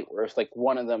thing, right? Where it's like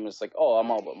one of them was like, "Oh, I'm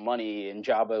all about money," and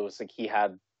Jabba was like he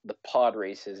had the pod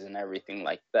races and everything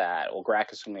like that. Well,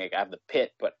 Gracchus was like, "I have the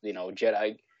pit," but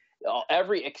Jedi.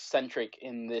 Every eccentric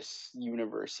in this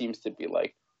universe seems to be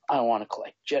like, "I want to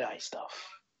collect Jedi stuff,"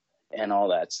 and all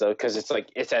that. So because it's like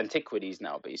it's antiquities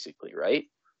now, basically, right?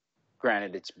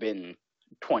 Granted, it's been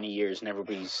 20 years and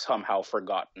everybody's somehow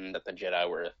forgotten that the Jedi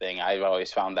were a thing. I've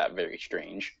always found that very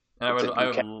strange. And I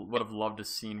would have loved to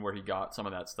seen where he got some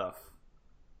of that stuff.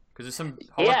 Because there's some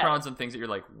holocrons and things that you're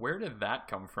like, where did that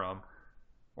come from?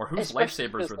 Or whose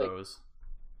lightsabers were those?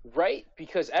 Right?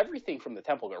 Because everything from the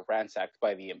temple got ransacked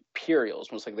by the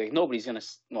Imperials. Most like nobody's going to...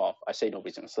 Well, I say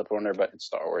nobody's going to slip on there, but in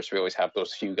Star Wars, we always have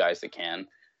those few guys that can.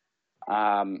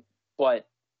 But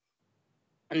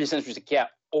in the sense, he's like, yeah,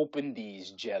 open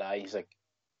these Jedi. He's like,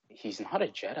 he's not a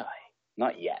Jedi.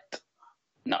 Not yet.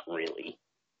 Not really.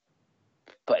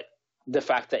 But the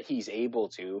fact that he's able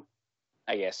to,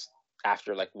 I guess,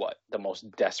 after like what, the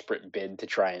most desperate bid to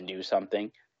try and do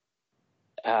something,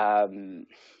 after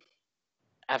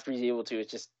he's able to,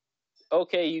 it's just,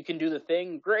 okay, you can do the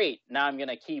thing, great. Now I'm going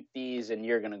to keep these and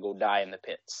you're going to go die in the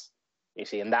pits. You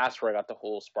see, and that's where I got the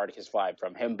whole Spartacus vibe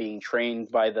from, him being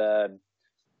trained by the...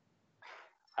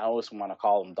 I always want to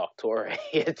call him Doctor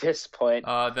at this point.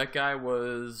 That guy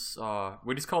was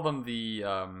we just called him the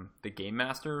Game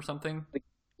Master or something.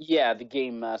 The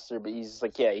Game Master, but he's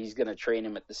like, he's gonna train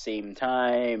him at the same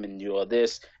time and do all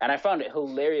this. And I found it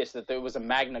hilarious that there was a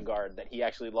Magna Guard that he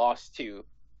actually lost to,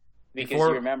 because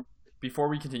you remember. Before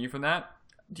we continue from that,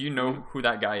 do you know who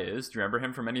that guy is? Do you remember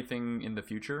him from anything in the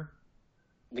future?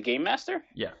 The Game Master?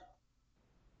 Yeah.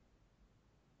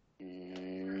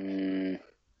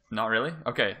 Not really?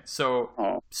 Okay,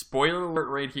 so spoiler alert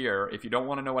right here. If you don't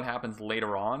want to know what happens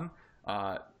later on,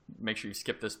 make sure you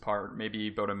skip this part, maybe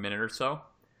about a minute or so.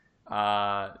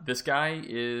 This guy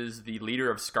is the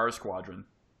leader of Scar Squadron.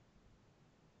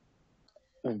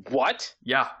 What?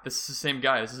 Yeah, this is the same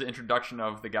guy. This is the introduction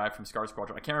of the guy from Scar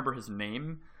Squadron. I can't remember his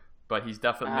name, but he's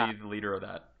definitely the leader of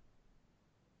that.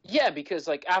 Yeah, because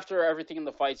like after everything in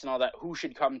the fights and all that, who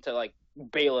should come to like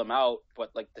bail him out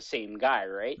but like the same guy,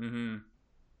 right? Mm-hmm.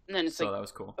 And then it's like, that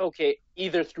was cool. Okay,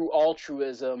 either through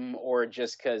altruism or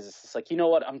just because it's like, you know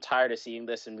what, I'm tired of seeing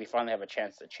this and we finally have a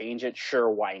chance to change it. Sure,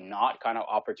 why not? Kind of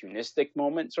opportunistic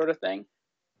moment sort of thing.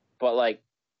 But like,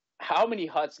 how many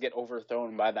Hutts get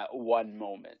overthrown by that one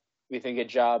moment? We think of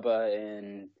Jabba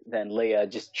and then Leia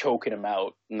just choking him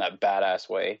out in that badass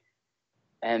way.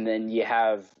 And then you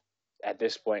have, at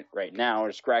this point right now,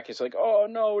 Gracchus like, oh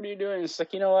no, what are you doing? It's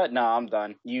like, you know what? No, I'm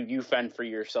done. You fend for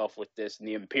yourself with this. And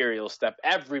the Imperial step,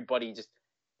 everybody just...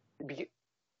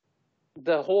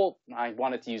 The whole... I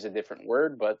wanted to use a different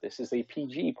word, but this is a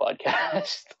PG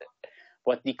podcast.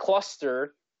 But the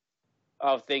cluster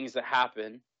of things that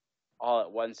happen all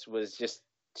at once was just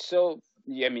so...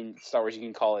 I mean, Star Wars, you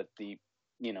can call it the,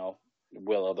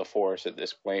 will of the Force at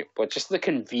this point, but just the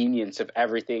convenience of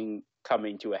everything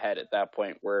coming to a head at that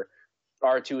point, where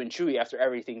R2 and Chewie, after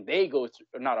everything they go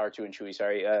through, not R2 and Chewie,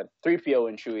 sorry, 3PO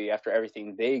and Chewie, after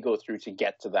everything they go through to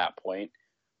get to that point,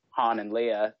 Han and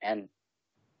Leia and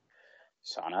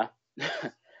Sana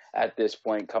at this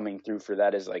point coming through for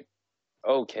that is like,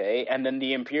 okay. And then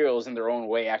the Imperials in their own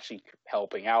way actually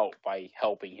helping out by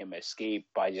helping him escape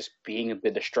by just being the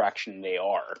distraction they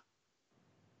are.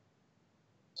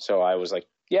 So I was like,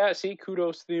 yeah, see,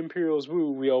 kudos to the Imperials.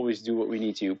 Woo, we always do what we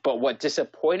need to. But what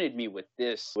disappointed me with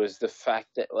this was the fact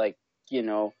that, like, you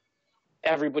know,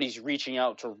 everybody's reaching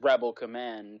out to Rebel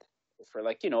Command for,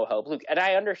 like, you know, help Luke. And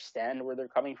I understand where they're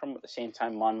coming from. At the same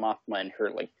time, Mon Mothma and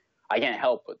her, like, I can't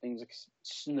help but things like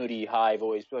snooty, high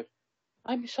voice, be like,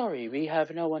 I'm sorry, we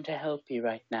have no one to help you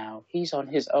right now. He's on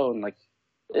his own. Like,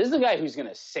 this is the guy who's going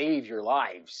to save your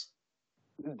lives.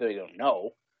 They don't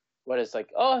know. But it's like,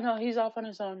 oh, no, he's off on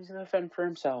his own. He's going to fend for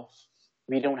himself.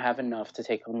 We don't have enough to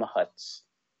take on the Hutts.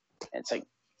 And it's like,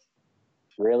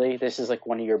 really? This is like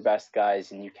one of your best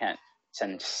guys and you can't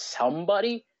send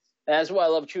somebody? And that's why I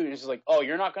love Chewie. It's just like, oh,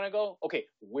 you're not going to go? Okay,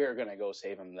 we're going to go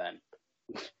save him then.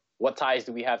 What ties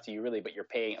do we have to you, really? But you're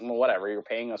paying, well, whatever, you're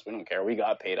paying us. We don't care. We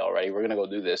got paid already. We're going to go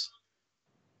do this.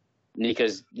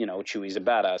 Because, you know, Chewie's a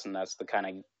badass, and that's the kind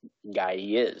of guy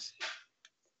he is.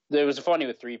 There was funny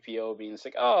with 3PO being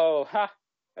like, oh,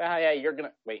 yeah, you're going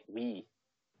to, wait, me.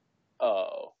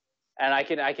 Oh. And I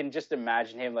can just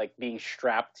imagine him, like, being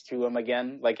strapped to him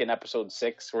again, like in episode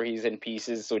 6, where he's in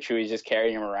pieces, so Chewie's just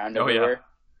carrying him around everywhere.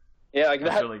 Yeah, like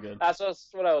that's really good. That's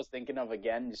what I was thinking of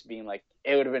again, just being like,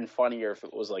 it would have been funnier if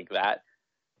it was like that.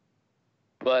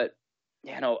 But,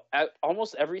 you know,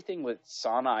 almost everything with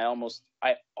Sana, I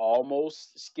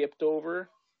almost skipped over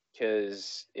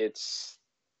because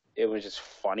it was just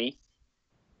funny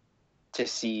to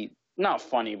see. Not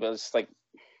funny, but it's like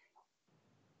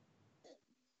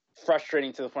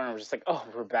frustrating to the point where I was just like, oh,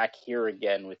 we're back here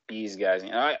again with these guys.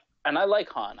 You know, I like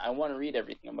Han. I want to read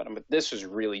everything about him, but this was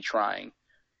really trying.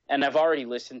 And I've already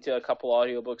listened to a couple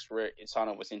audiobooks where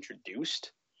Sana was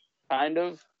introduced, kind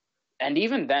of. And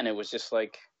even then, it was just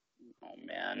like, oh,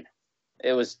 man.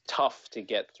 It was tough to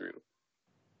get through.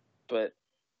 But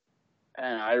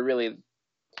and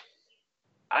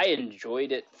I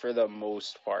enjoyed it for the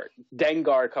most part.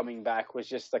 Dengar coming back was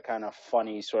just a kind of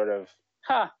funny sort of,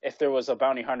 if there was a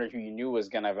bounty hunter who you knew was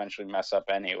going to eventually mess up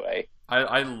anyway.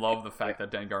 I love the fact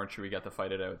that Dengar and Chewie got to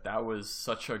fight it out. That was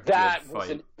such a good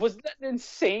fight. Was that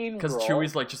insane, because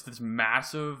Chewie's like just this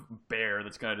massive bear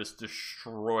that's going to just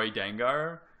destroy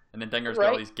Dengar. And then Dengar's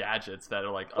got all these gadgets that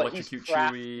are like electrocute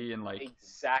Chewie, and like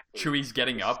Chewie's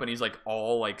getting up and he's like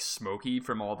all like smoky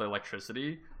from all the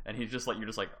electricity. And he's just like, you're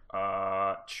just like,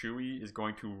 Chewie is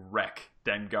going to wreck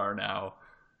Dengar now.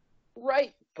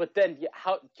 Right. But then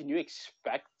how can you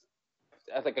expect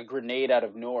like a grenade out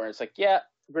of nowhere? It's like, yeah,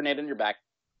 grenade on your back.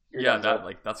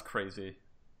 That's crazy.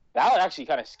 That actually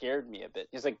kind of scared me a bit.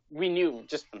 It's like, we knew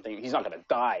just something, he's not going to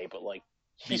die, but like,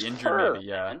 he's injured, maybe,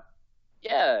 yeah. Man.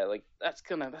 Yeah, like that's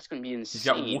gonna be insane. He's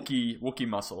got Wookiee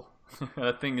muscle.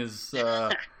 That thing is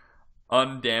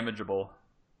undamageable.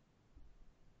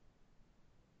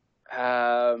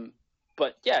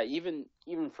 But yeah, even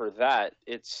for that,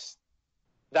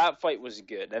 that fight was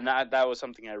good, and that was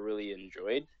something I really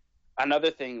enjoyed. Another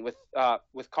thing with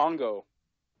Congo,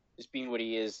 just being what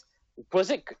he is,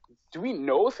 do we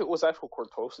know if it was actual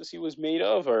cortosis he was made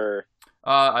of, or?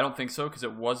 I don't think so, because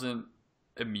it wasn't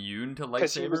immune to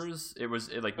lightsabers. You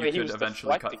could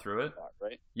eventually cut through it,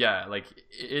 right? Yeah, like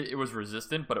it was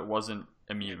resistant, but it wasn't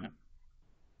immune.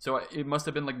 So it must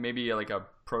have been like maybe like a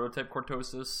prototype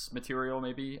cortosis material,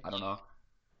 maybe, I don't know,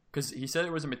 because he said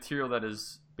it was a material that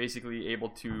is basically able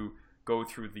to go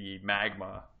through the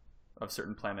magma of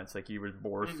certain planets. Like he would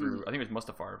bore through, I think it was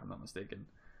Mustafar, if I'm not mistaken,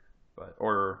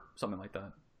 or something like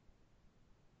that.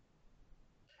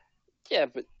 Yeah,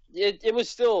 but it was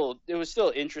still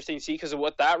interesting to see, because of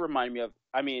what that reminded me of.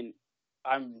 I mean,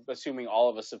 I'm assuming all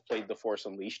of us have played The Force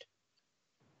Unleashed.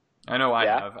 I know I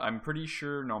have. I'm pretty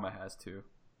sure Noma has too.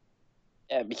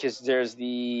 Yeah, because there's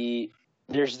the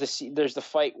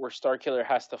fight where Starkiller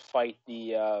has to fight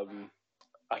a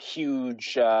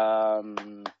huge a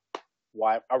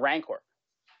Rancor,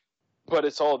 but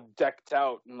it's all decked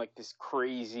out in like this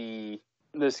crazy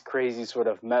sort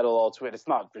of metal all to it. It's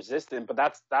not resistant, but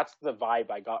that's the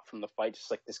vibe I got from the fight.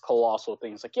 Just like this colossal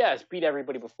thing. It's like, yeah, it's beat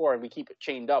everybody before, and we keep it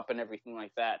chained up and everything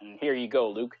like that. And here you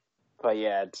go, Luke. But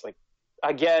yeah, it's like,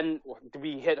 again,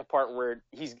 we hit a part where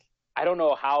I don't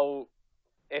know how,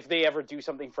 if they ever do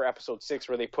something for episode 6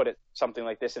 where they put something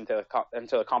like this into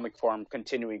the comic form,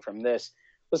 continuing from this.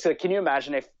 Listen, can you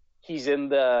imagine if he's in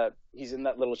that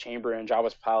little chamber in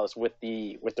Jabba's palace with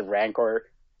the Rancor,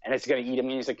 and it's gonna eat him,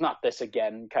 and he's like, not this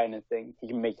again, kind of thing. He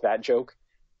can make that joke.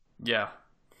 Yeah.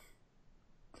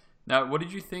 Now, what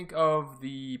did you think of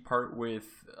the part with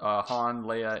Han,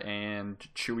 Leia, and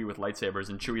Chewie with lightsabers,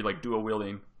 and Chewie like dual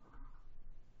wielding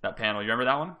that panel? You remember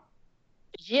that one?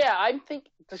 Yeah, I think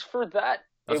for that.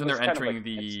 That's when they're entering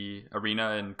the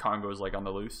arena and Congo's like on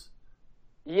the loose.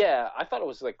 Yeah, I thought it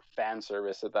was like fan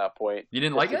service at that point. You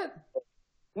didn't like it?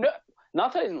 No,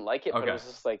 not that I didn't like it, but it was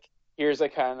just like, here's a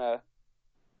kind of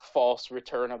false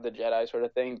return of the Jedi sort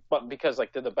of thing. But because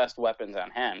like they're the best weapons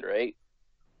on hand, right?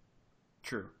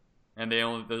 True, and the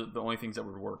only things that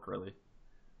would work really.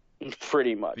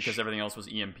 Pretty much. Because everything else was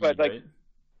EMP, but, like, right?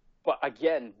 But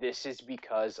again, this is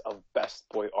because of Best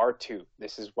Boy R2.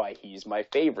 This is why he's my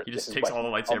favorite. He just takes all the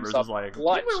lightsabers and is like...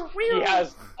 He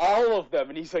has all of them,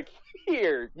 and he's like,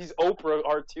 here, he's Oprah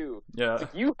R2. Yeah. It's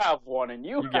like, you have one, and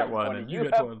you have one, and you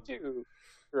have two.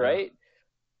 Right? Yeah.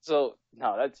 So,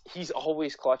 no, he's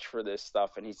always clutch for this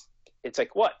stuff, and it's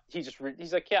like, what? He's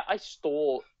like, yeah, I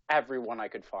stole everyone I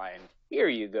could find. Here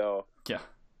you go. Yeah.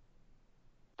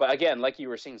 But again, like you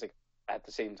were saying, it's like, at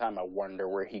the same time, I wonder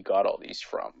where he got all these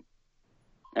from.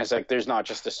 And it's like, there's not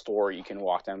just a store you can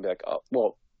walk down and be like, oh,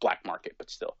 well, black market, but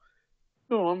still.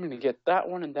 No, I'm going to get that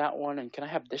one, and can I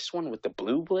have this one with the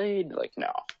blue blade? Like,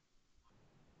 no.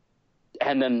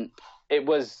 And then it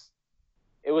was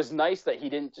nice that he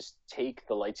didn't just take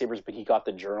the lightsabers, but he got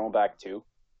the journal back too.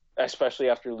 Especially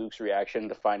after Luke's reaction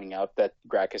to finding out that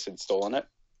Gracchus had stolen it.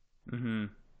 Mm-hmm.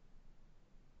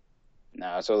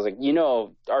 No, so I was like,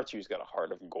 R2's got a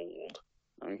heart of gold.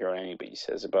 I don't care what anybody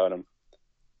says about him.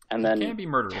 And then he can be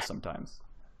murderous sometimes.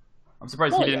 I'm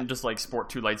surprised he didn't just like sport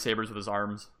two lightsabers with his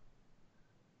arms.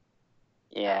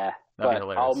 Yeah, that'd be but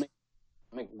hilarious. I'll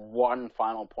make one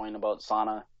final point about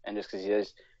Sana, and just because he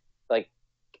is, like,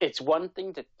 it's one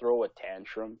thing to throw a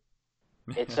tantrum.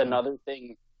 It's another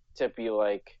thing to be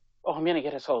like, oh, I'm gonna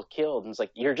get us all killed, and it's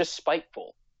like, you're just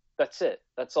spiteful. That's it.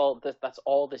 That's all. That's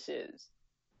all this is.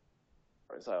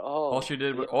 It's like, oh,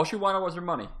 all she wanted was her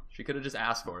money. She could have just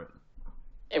asked for it.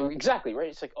 Exactly, right?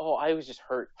 It's like, oh, I was just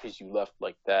hurt because you left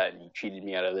like that and you cheated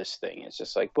me out of this thing. It's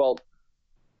just like, well,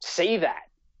 say that.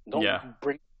 Don't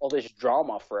bring all this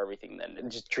drama for everything then. And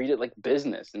just treat it like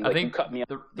business. And I think you cut me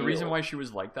the reason why she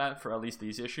was like that for at least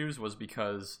these issues was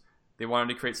because they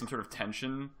wanted to create some sort of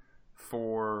tension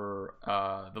for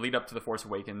the lead up to The Force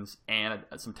Awakens and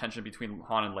some tension between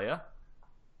Han and Leia.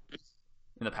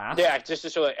 In the past? Yeah, just to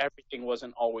show that everything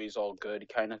wasn't always all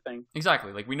good kind of thing.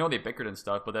 Exactly. Like, we know they bickered and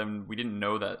stuff, but then we didn't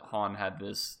know that Han had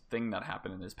this thing that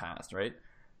happened in his past, right?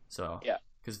 So, yeah.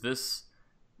 Because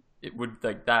it would,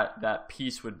 like, that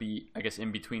piece would be, I guess,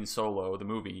 in between Solo, the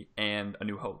movie, and A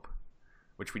New Hope,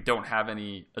 which we don't have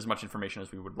as much information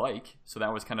as we would like. So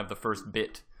that was kind of the first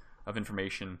bit of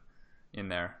information in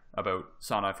there about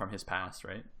Sana from his past,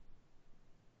 right?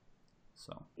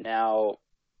 So. Now,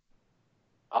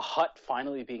 a Hutt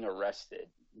finally being arrested.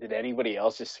 Did anybody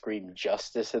else just scream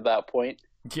justice at that point?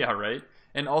 Yeah, right.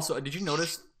 And also, did you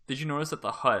notice that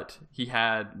the Hutt, he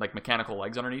had like mechanical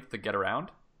legs underneath to get around?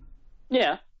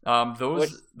 Yeah.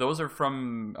 Those are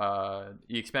from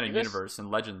the expanded universe and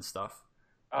Legends stuff.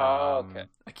 Oh, okay.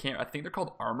 I think they're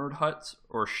called armored Hutts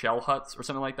or shell Hutts or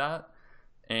something like that.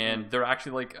 And they're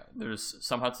actually like, there's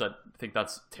some Hutts that think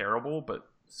that's terrible, but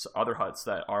other Hutts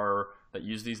that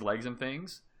use these legs and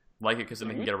things like it because then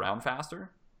they can get around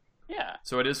faster. Yeah.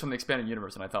 So it is from the expanded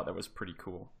universe, and I thought that was pretty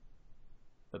cool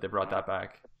that they brought that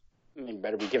back. I mean,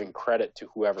 better be giving credit to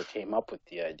whoever came up with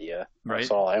the idea. Right. That's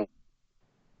all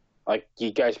like,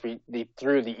 you guys, they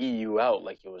threw the EU out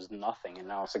like it was nothing, and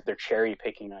now it's like they're cherry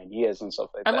picking ideas and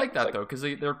stuff like that. I like that though, because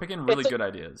they're picking really good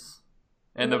ideas,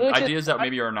 and the ideas that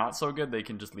maybe are not so good, they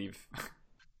can just leave.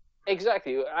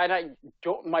 Exactly, and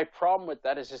my problem with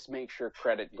that is just make sure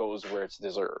credit goes where it's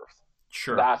deserved.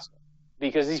 Sure. That's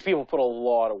because these people put a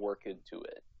lot of work into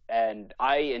it, and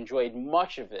I enjoyed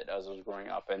much of it as I was growing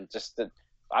up, and just that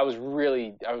I was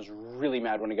really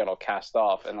mad when it got all cast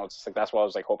off, and I was just like, that's why I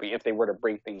was like hoping if they were to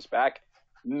bring things back,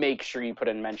 make sure you put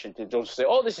in mention to don't just say,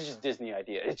 oh, this is just Disney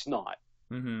idea. It's not.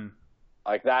 Mm-hmm.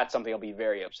 Like, that's something I'll be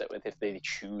very upset with if they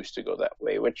choose to go that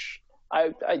way, which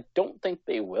I don't think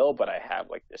they will, but I have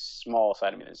like this small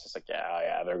side of me that's just like,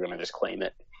 yeah, they're gonna just claim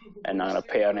it and not gonna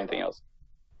pay out anything else.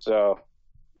 So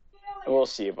we'll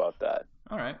see about that.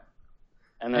 All right.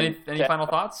 And then any final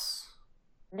thoughts?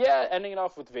 Yeah, ending it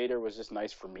off with Vader was just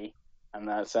nice for me in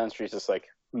that sense. Where he's just like,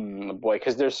 boy,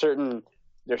 because there's certain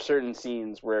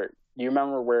scenes where you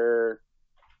remember where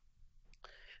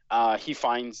he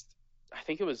finds I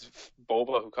think it was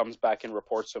Boba who comes back and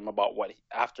reports to him about what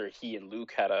after he and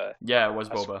Luke had a. Yeah, it was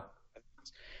Boba.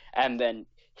 And then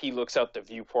he looks out the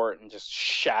viewport and just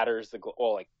shatters the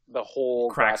the whole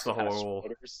cracks the whole.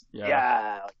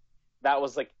 Yeah, that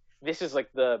was like this is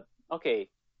like the okay.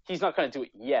 He's not going to do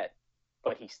it yet,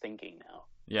 but he's thinking now.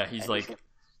 Yeah, he's like,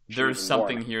 there's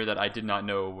something here that I did not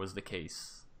know was the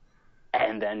case.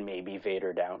 And then maybe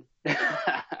Vader down.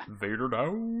 Vader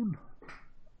down.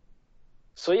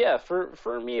 So yeah,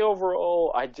 for me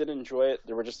overall, I did enjoy it.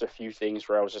 There were just a few things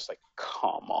where I was just like,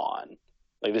 come on.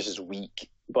 Like, this is weak.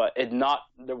 But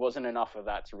there wasn't enough of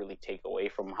that to really take away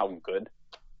from how good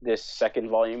this second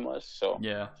volume was. So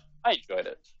yeah, I enjoyed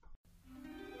it.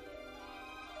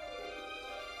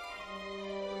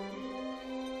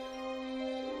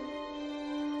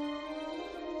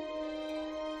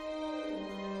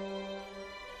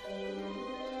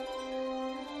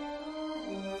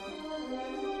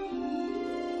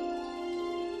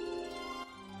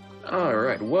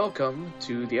 Alright, welcome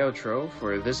to the outro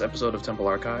for this episode of Temple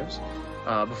Archives.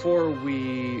 Before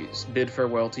we bid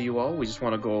farewell to you all, we just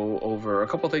want to go over a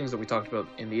couple things that we talked about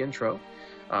in the intro.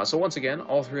 So once again,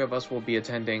 all three of us will be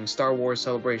attending Star Wars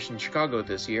Celebration Chicago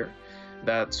this year.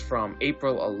 That's from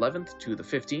April 11th to the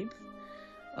 15th.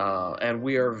 And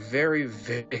we are very,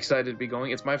 very excited to be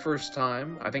going. It's my first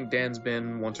time. I think Dan's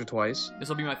been once or twice. This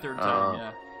will be my third time,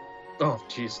 yeah. Oh,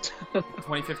 jeez.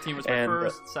 2015 was my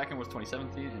first, second was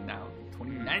 2017, and now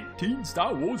 2019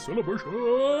 Star Wars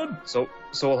Celebration. So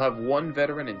we'll have one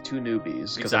veteran and two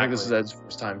newbies, because I think this is Ed's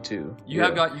first time too. You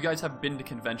guys have been to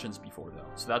conventions before though,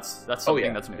 so that's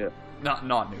something that's new. Yeah.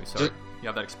 Not new. So you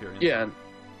have that experience. Yeah,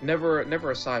 never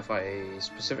a sci-fi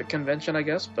specific convention, I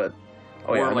guess, but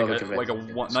or like a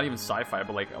one, not even sci-fi,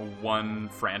 but like a one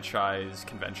franchise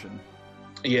convention.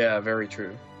 Yeah, very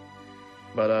true.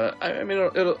 But I mean,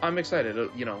 I'm excited.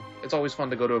 It's always fun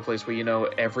to go to a place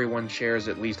where everyone shares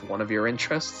at least one of your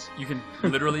interests. You can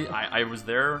literally. I was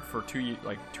there for two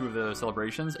of the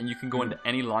celebrations, and you can go into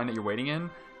any line that you're waiting in,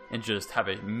 and just have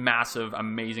a massive,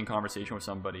 amazing conversation with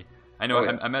somebody. I know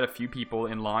I met a few people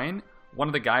in line. One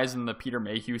of the guys in the Peter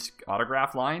Mayhew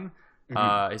autograph line,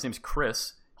 his name's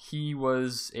Chris. He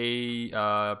was a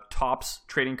Topps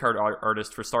trading card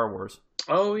artist for Star Wars.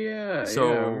 Oh yeah.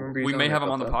 So we may have him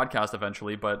on the podcast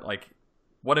eventually, but like,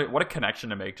 what a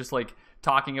connection to make. Just like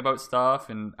talking about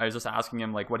stuff, and I was just asking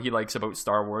him like what he likes about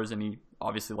Star Wars, and he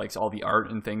obviously likes all the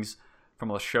art and things from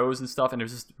all the shows and stuff. And it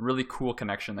was just really cool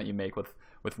connection that you make with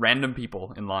random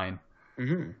people in line.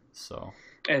 Mm-hmm. So.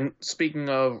 And speaking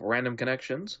of random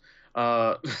connections,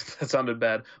 that sounded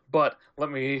bad, but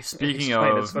let me. Speaking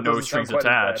of no strings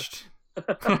attached.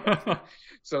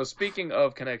 So speaking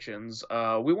of connections,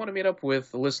 we want to meet up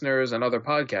with listeners and other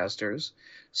podcasters.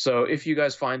 So if you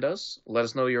guys find us, let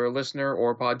us know you're a listener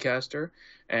or a podcaster,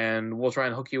 and we'll try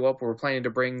and hook you up. We're planning to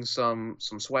bring some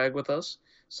swag with us,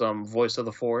 some Voice of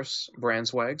the Force brand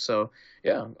swag. So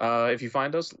yeah, if you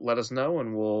find us, let us know,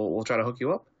 and we'll try to hook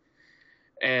you up.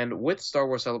 And with Star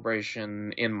Wars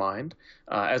Celebration in mind,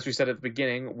 as we said at the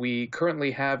beginning, we currently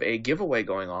have a giveaway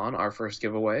going on, our first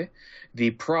giveaway.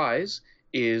 The prize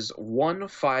is 1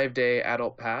 5-day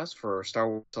adult pass for Star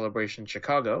Wars Celebration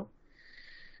Chicago.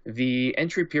 The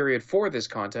entry period for this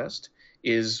contest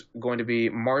is going to be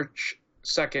March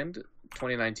 2nd,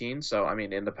 2019. So, I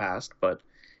mean, in the past, but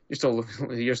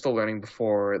you're still learning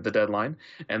before the deadline.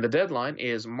 And the deadline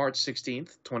is March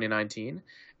 16th, 2019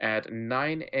 at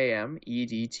 9 a.m.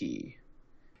 EDT.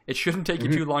 It shouldn't take you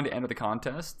too long to enter the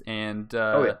contest. And,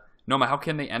 Noma, how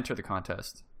can they enter the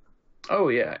contest? Oh,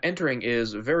 yeah. Entering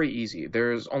is very easy.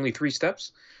 There's only 3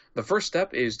 steps. The first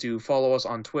step is to follow us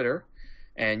on Twitter,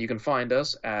 and you can find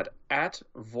us at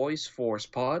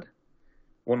VoiceForcePod.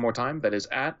 One more time, that is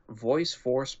at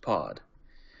VoiceForcePod.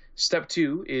 Step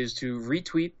 2 is to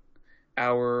retweet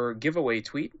our giveaway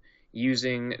tweet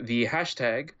using the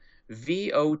hashtag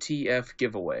VOTF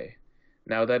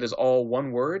Now, that is all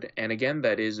one word, and again,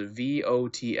 that is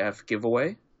VOTF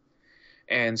giveaway.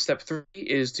 And step 3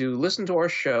 is to listen to our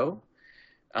show,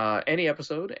 any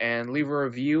episode, and leave a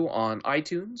review on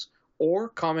iTunes or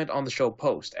comment on the show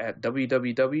post at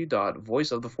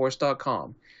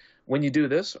www.voiceoftheforce.com. When you do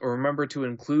this, remember to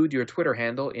include your Twitter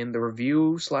handle in the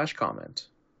review/comment.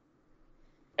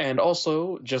 And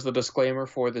also, just a disclaimer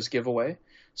for this giveaway.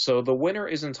 So the winner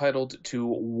is entitled to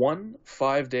 1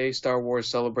 5-day Star Wars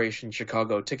Celebration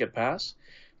Chicago ticket pass.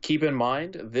 Keep in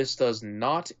mind, this does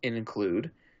not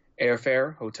include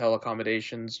airfare, hotel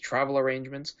accommodations, travel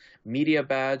arrangements, media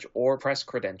badge, or press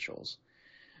credentials.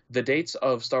 The dates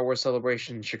of Star Wars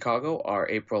Celebration Chicago are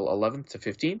April 11th to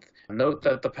 15th. Note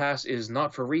that the pass is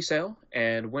not for resale,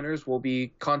 and winners will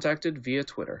be contacted via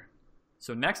Twitter.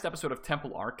 So next episode of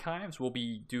Temple Archives, we'll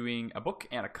be doing a book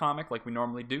and a comic like we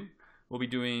normally do. We'll be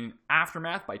doing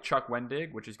Aftermath by Chuck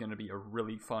Wendig, which is going to be a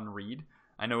really fun read.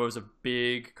 I know it was a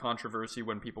big controversy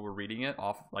when people were reading it.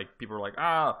 People were like,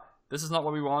 this is not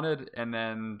what we wanted. And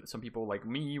then some people like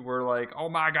me were like, oh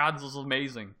my God, this is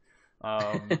amazing.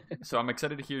 So I'm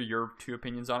excited to hear your two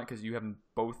opinions on it because you haven't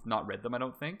both not read them, I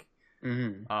don't think.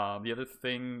 Mm-hmm. The other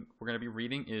thing we're going to be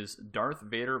reading is Darth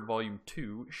Vader Volume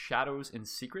 2, Shadows and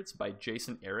Secrets by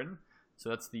Jason Aaron. So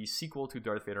that's the sequel to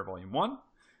Darth Vader Volume 1.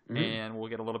 Mm-hmm. And we'll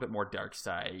get a little bit more dark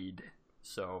side.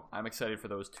 So I'm excited for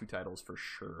those two titles for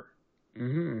sure.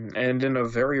 Mm-hmm. And in a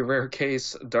very rare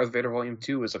case, Darth Vader Volume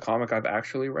 2 is a comic I've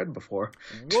actually read before.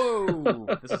 Whoa!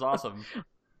 This is awesome.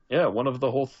 Yeah, one of the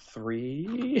whole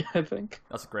 3, I think.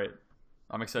 That's great.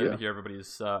 I'm excited to hear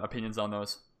everybody's opinions on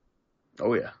those.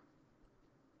 Oh, yeah.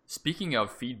 Speaking of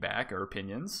feedback or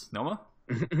opinions, Noma?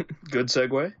 Good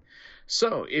segue.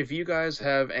 So, if you guys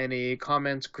have any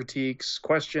comments, critiques,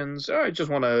 questions, or just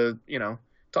want to,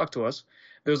 talk to us,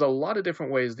 there's a lot of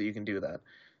different ways that you can do that.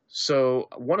 So,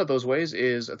 one of those ways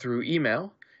is through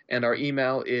email, and our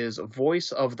email is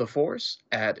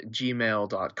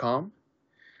voiceoftheforce@gmail.com.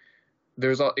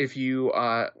 If you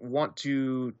want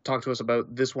to talk to us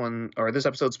about this one or this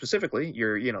episode specifically,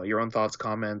 your own thoughts,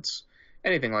 comments,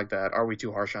 anything like that. Are we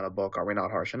too harsh on a book? Are we not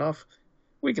harsh enough?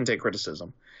 We can take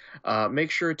criticism.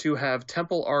 Make sure to have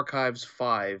Temple Archives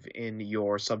 5 in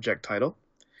your subject title.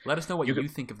 Let us know what you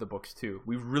think of the books, too.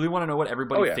 We really want to know what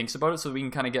everybody thinks about it so we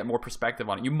can kind of get more perspective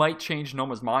on it. You might change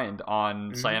Noma's mind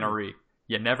on Sayonara.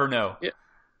 You never know. Yeah.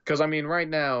 Because, right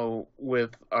now,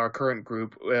 with our current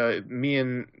group, me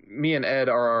and Ed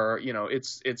are,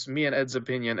 it's me and Ed's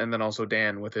opinion, and then also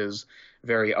Dan with his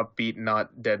very upbeat,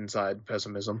 not dead inside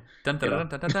pessimism. Dun, dun, dun,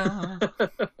 dun, dun, dun.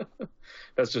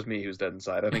 That's just me who's dead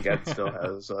inside. I think Ed still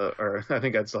has, a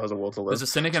will to live. There's a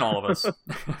cynic in all of us.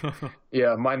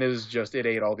 Yeah, mine is just it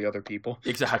ate all the other people.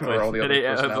 Exactly. All the it ate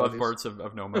other parts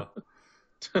of Noma.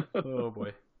 Oh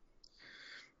boy.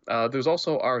 There's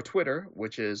also our Twitter,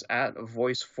 which is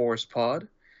 @VoiceForcePod,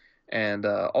 and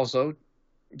also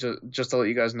just to let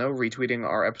you guys know, retweeting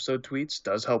our episode tweets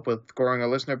does help with growing our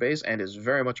listener base and is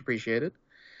very much appreciated.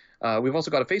 We've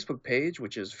also got a Facebook page,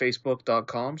 which is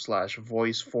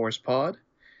facebook.com/VoiceForcePod.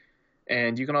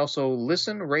 And you can also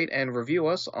listen, rate, and review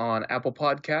us on Apple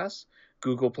Podcasts,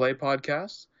 Google Play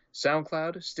Podcasts,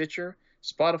 SoundCloud, Stitcher,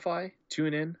 Spotify,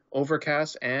 TuneIn,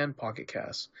 Overcast, and Pocket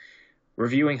Casts.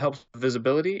 Reviewing helps with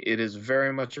visibility. It is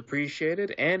very much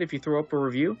appreciated. And if you throw up a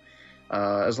review,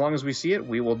 as long as we see it,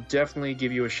 we will definitely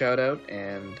give you a shout out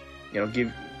and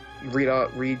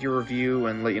read your review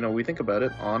and let you know what we think about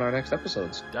it on our next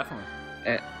episodes. Definitely.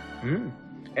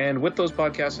 And with those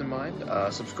podcasts in mind,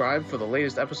 subscribe for the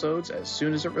latest episodes as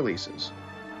soon as it releases.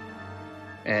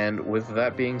 And with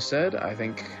that being said, I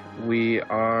think we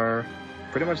are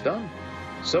pretty much done.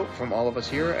 So, from all of us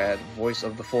here at Voice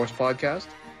of the Force Podcast,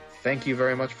 thank you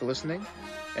very much for listening,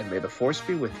 and may the Force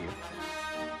be with you.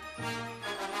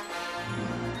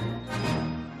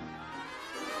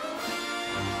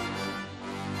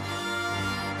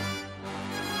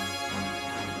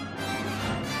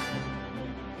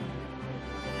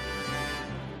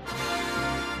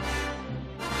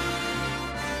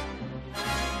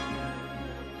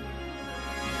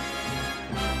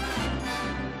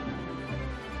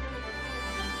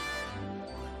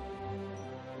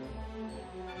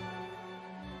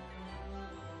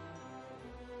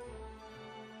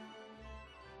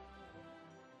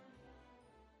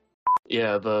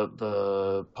 Yeah,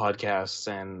 the podcasts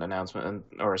and announcement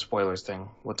or spoilers thing.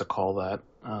 What to call that?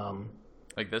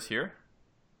 Like this here?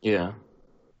 Yeah.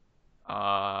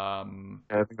 I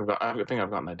think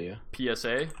I've got an idea.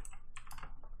 PSA.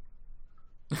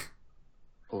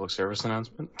 Public service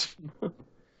announcement.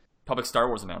 Public Star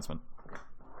Wars announcement.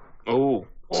 Oh.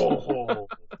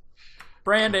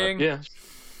 Branding. Yeah.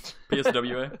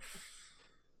 PSWA.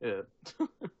 Yeah.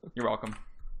 You're welcome.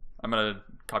 I'm gonna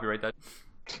copyright that.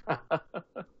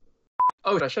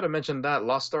 Oh, I should have mentioned that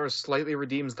Lost Stars slightly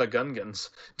redeems the Gungans.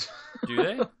 Do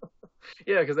they?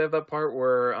 Yeah, because they have that part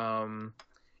where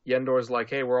Yendor's like,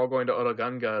 "Hey, we're all going to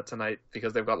Otogunga tonight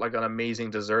because they've got like an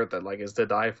amazing dessert that like is to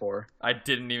die for." I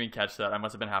didn't even catch that. I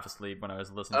must have been half asleep when I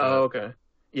was listening to it. Oh, okay.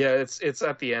 Yeah, it's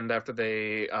at the end after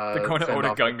they they're going to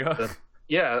Otogunga.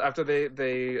 Yeah, after they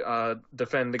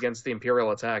defend against the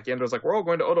Imperial attack, Yendor's like, "We're all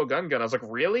going to Otogunga," and I was like,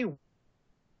 "Really?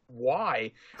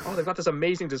 Why?" "Oh, they've got this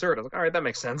amazing dessert." I was like, "All right, that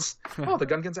makes sense." Oh, the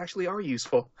Gungans actually are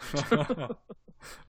useful.